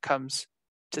when it comes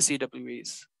to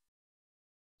CWEs.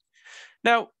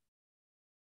 Now,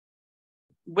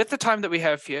 with the time that we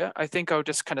have here, I think I'll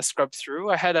just kind of scrub through.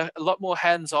 I had a lot more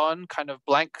hands-on kind of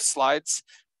blank slides,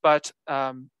 but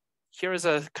here is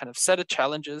a kind of set of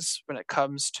challenges when it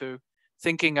comes to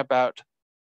thinking about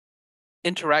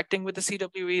interacting with the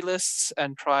CWE lists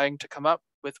and trying to come up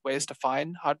with ways to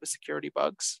find hardware security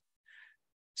bugs.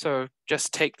 So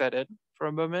just take that in for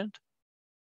a moment.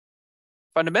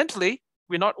 Fundamentally,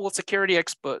 we're not all security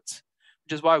experts,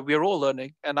 which is why we're all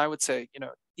learning. And I would say,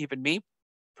 even me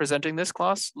presenting this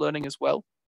class, learning as well.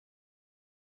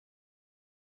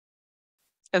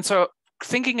 And so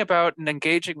thinking about and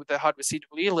engaging with the hardware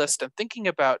CWE list and thinking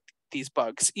about these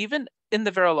bugs, even in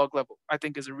the Verilog level, I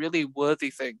think is a really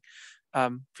worthy thing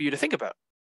for you to think about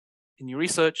in your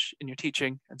research, in your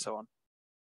teaching, and so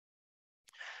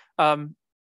on.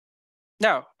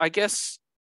 Now, I guess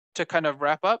to kind of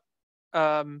wrap up,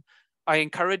 I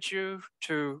encourage you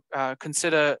to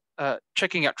consider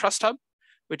checking out TrustHub,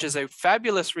 which is a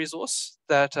fabulous resource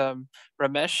that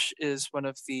Ramesh is one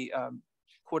of the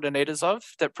coordinators of,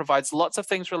 that provides lots of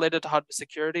things related to hardware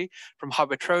security, from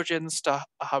hardware Trojans to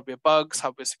hardware bugs,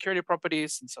 hardware security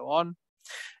properties, and so on.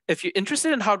 If you're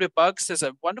interested in hardware bugs, there's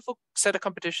a wonderful set of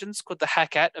competitions called the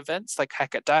Hack At events, like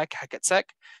Hack At DAC, Hack At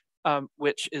Sec,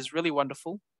 which is really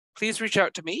wonderful. Please reach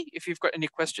out to me if you've got any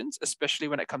questions, especially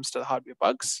when it comes to the hardware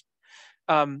bugs.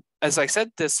 As I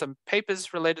said, there's some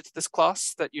papers related to this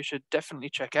class that you should definitely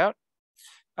check out,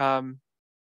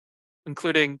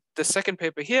 including the second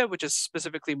paper here, which is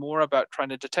specifically more about trying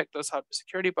to detect those hardware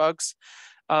security bugs.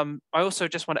 I also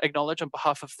just want to acknowledge on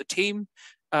behalf of the team,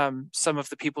 some of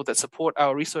the people that support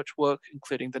our research work,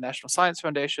 including the National Science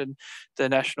Foundation, the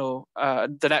Natural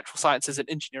Sciences and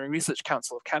Engineering Research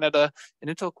Council of Canada, and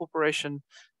Intel Corporation.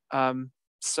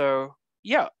 So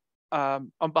yeah,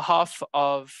 on behalf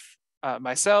of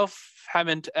myself,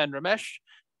 Hammond, and Ramesh,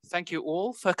 thank you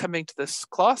all for coming to this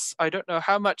class. I don't know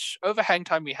how much overhang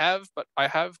time we have, but I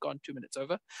have gone 2 minutes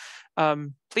over.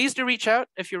 Please do reach out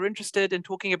if you're interested in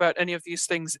talking about any of these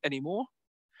things anymore.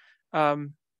 Yeah,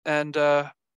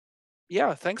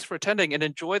 thanks for attending and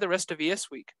enjoy the rest of ES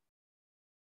Week.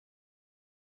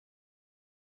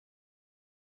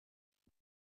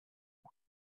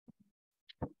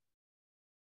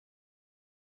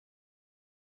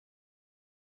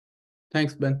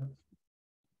 Thanks, Ben.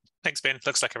 Thanks, Ben.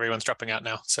 Looks like everyone's dropping out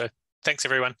now. So thanks,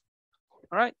 everyone.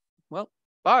 All right. Well,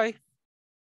 bye.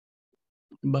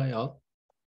 Bye all.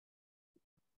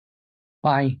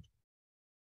 Bye.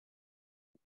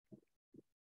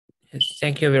 Yes,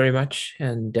 thank you very much.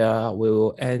 And we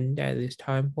will end at this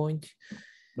time point.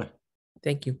 Bye.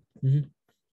 Thank you. Mhm.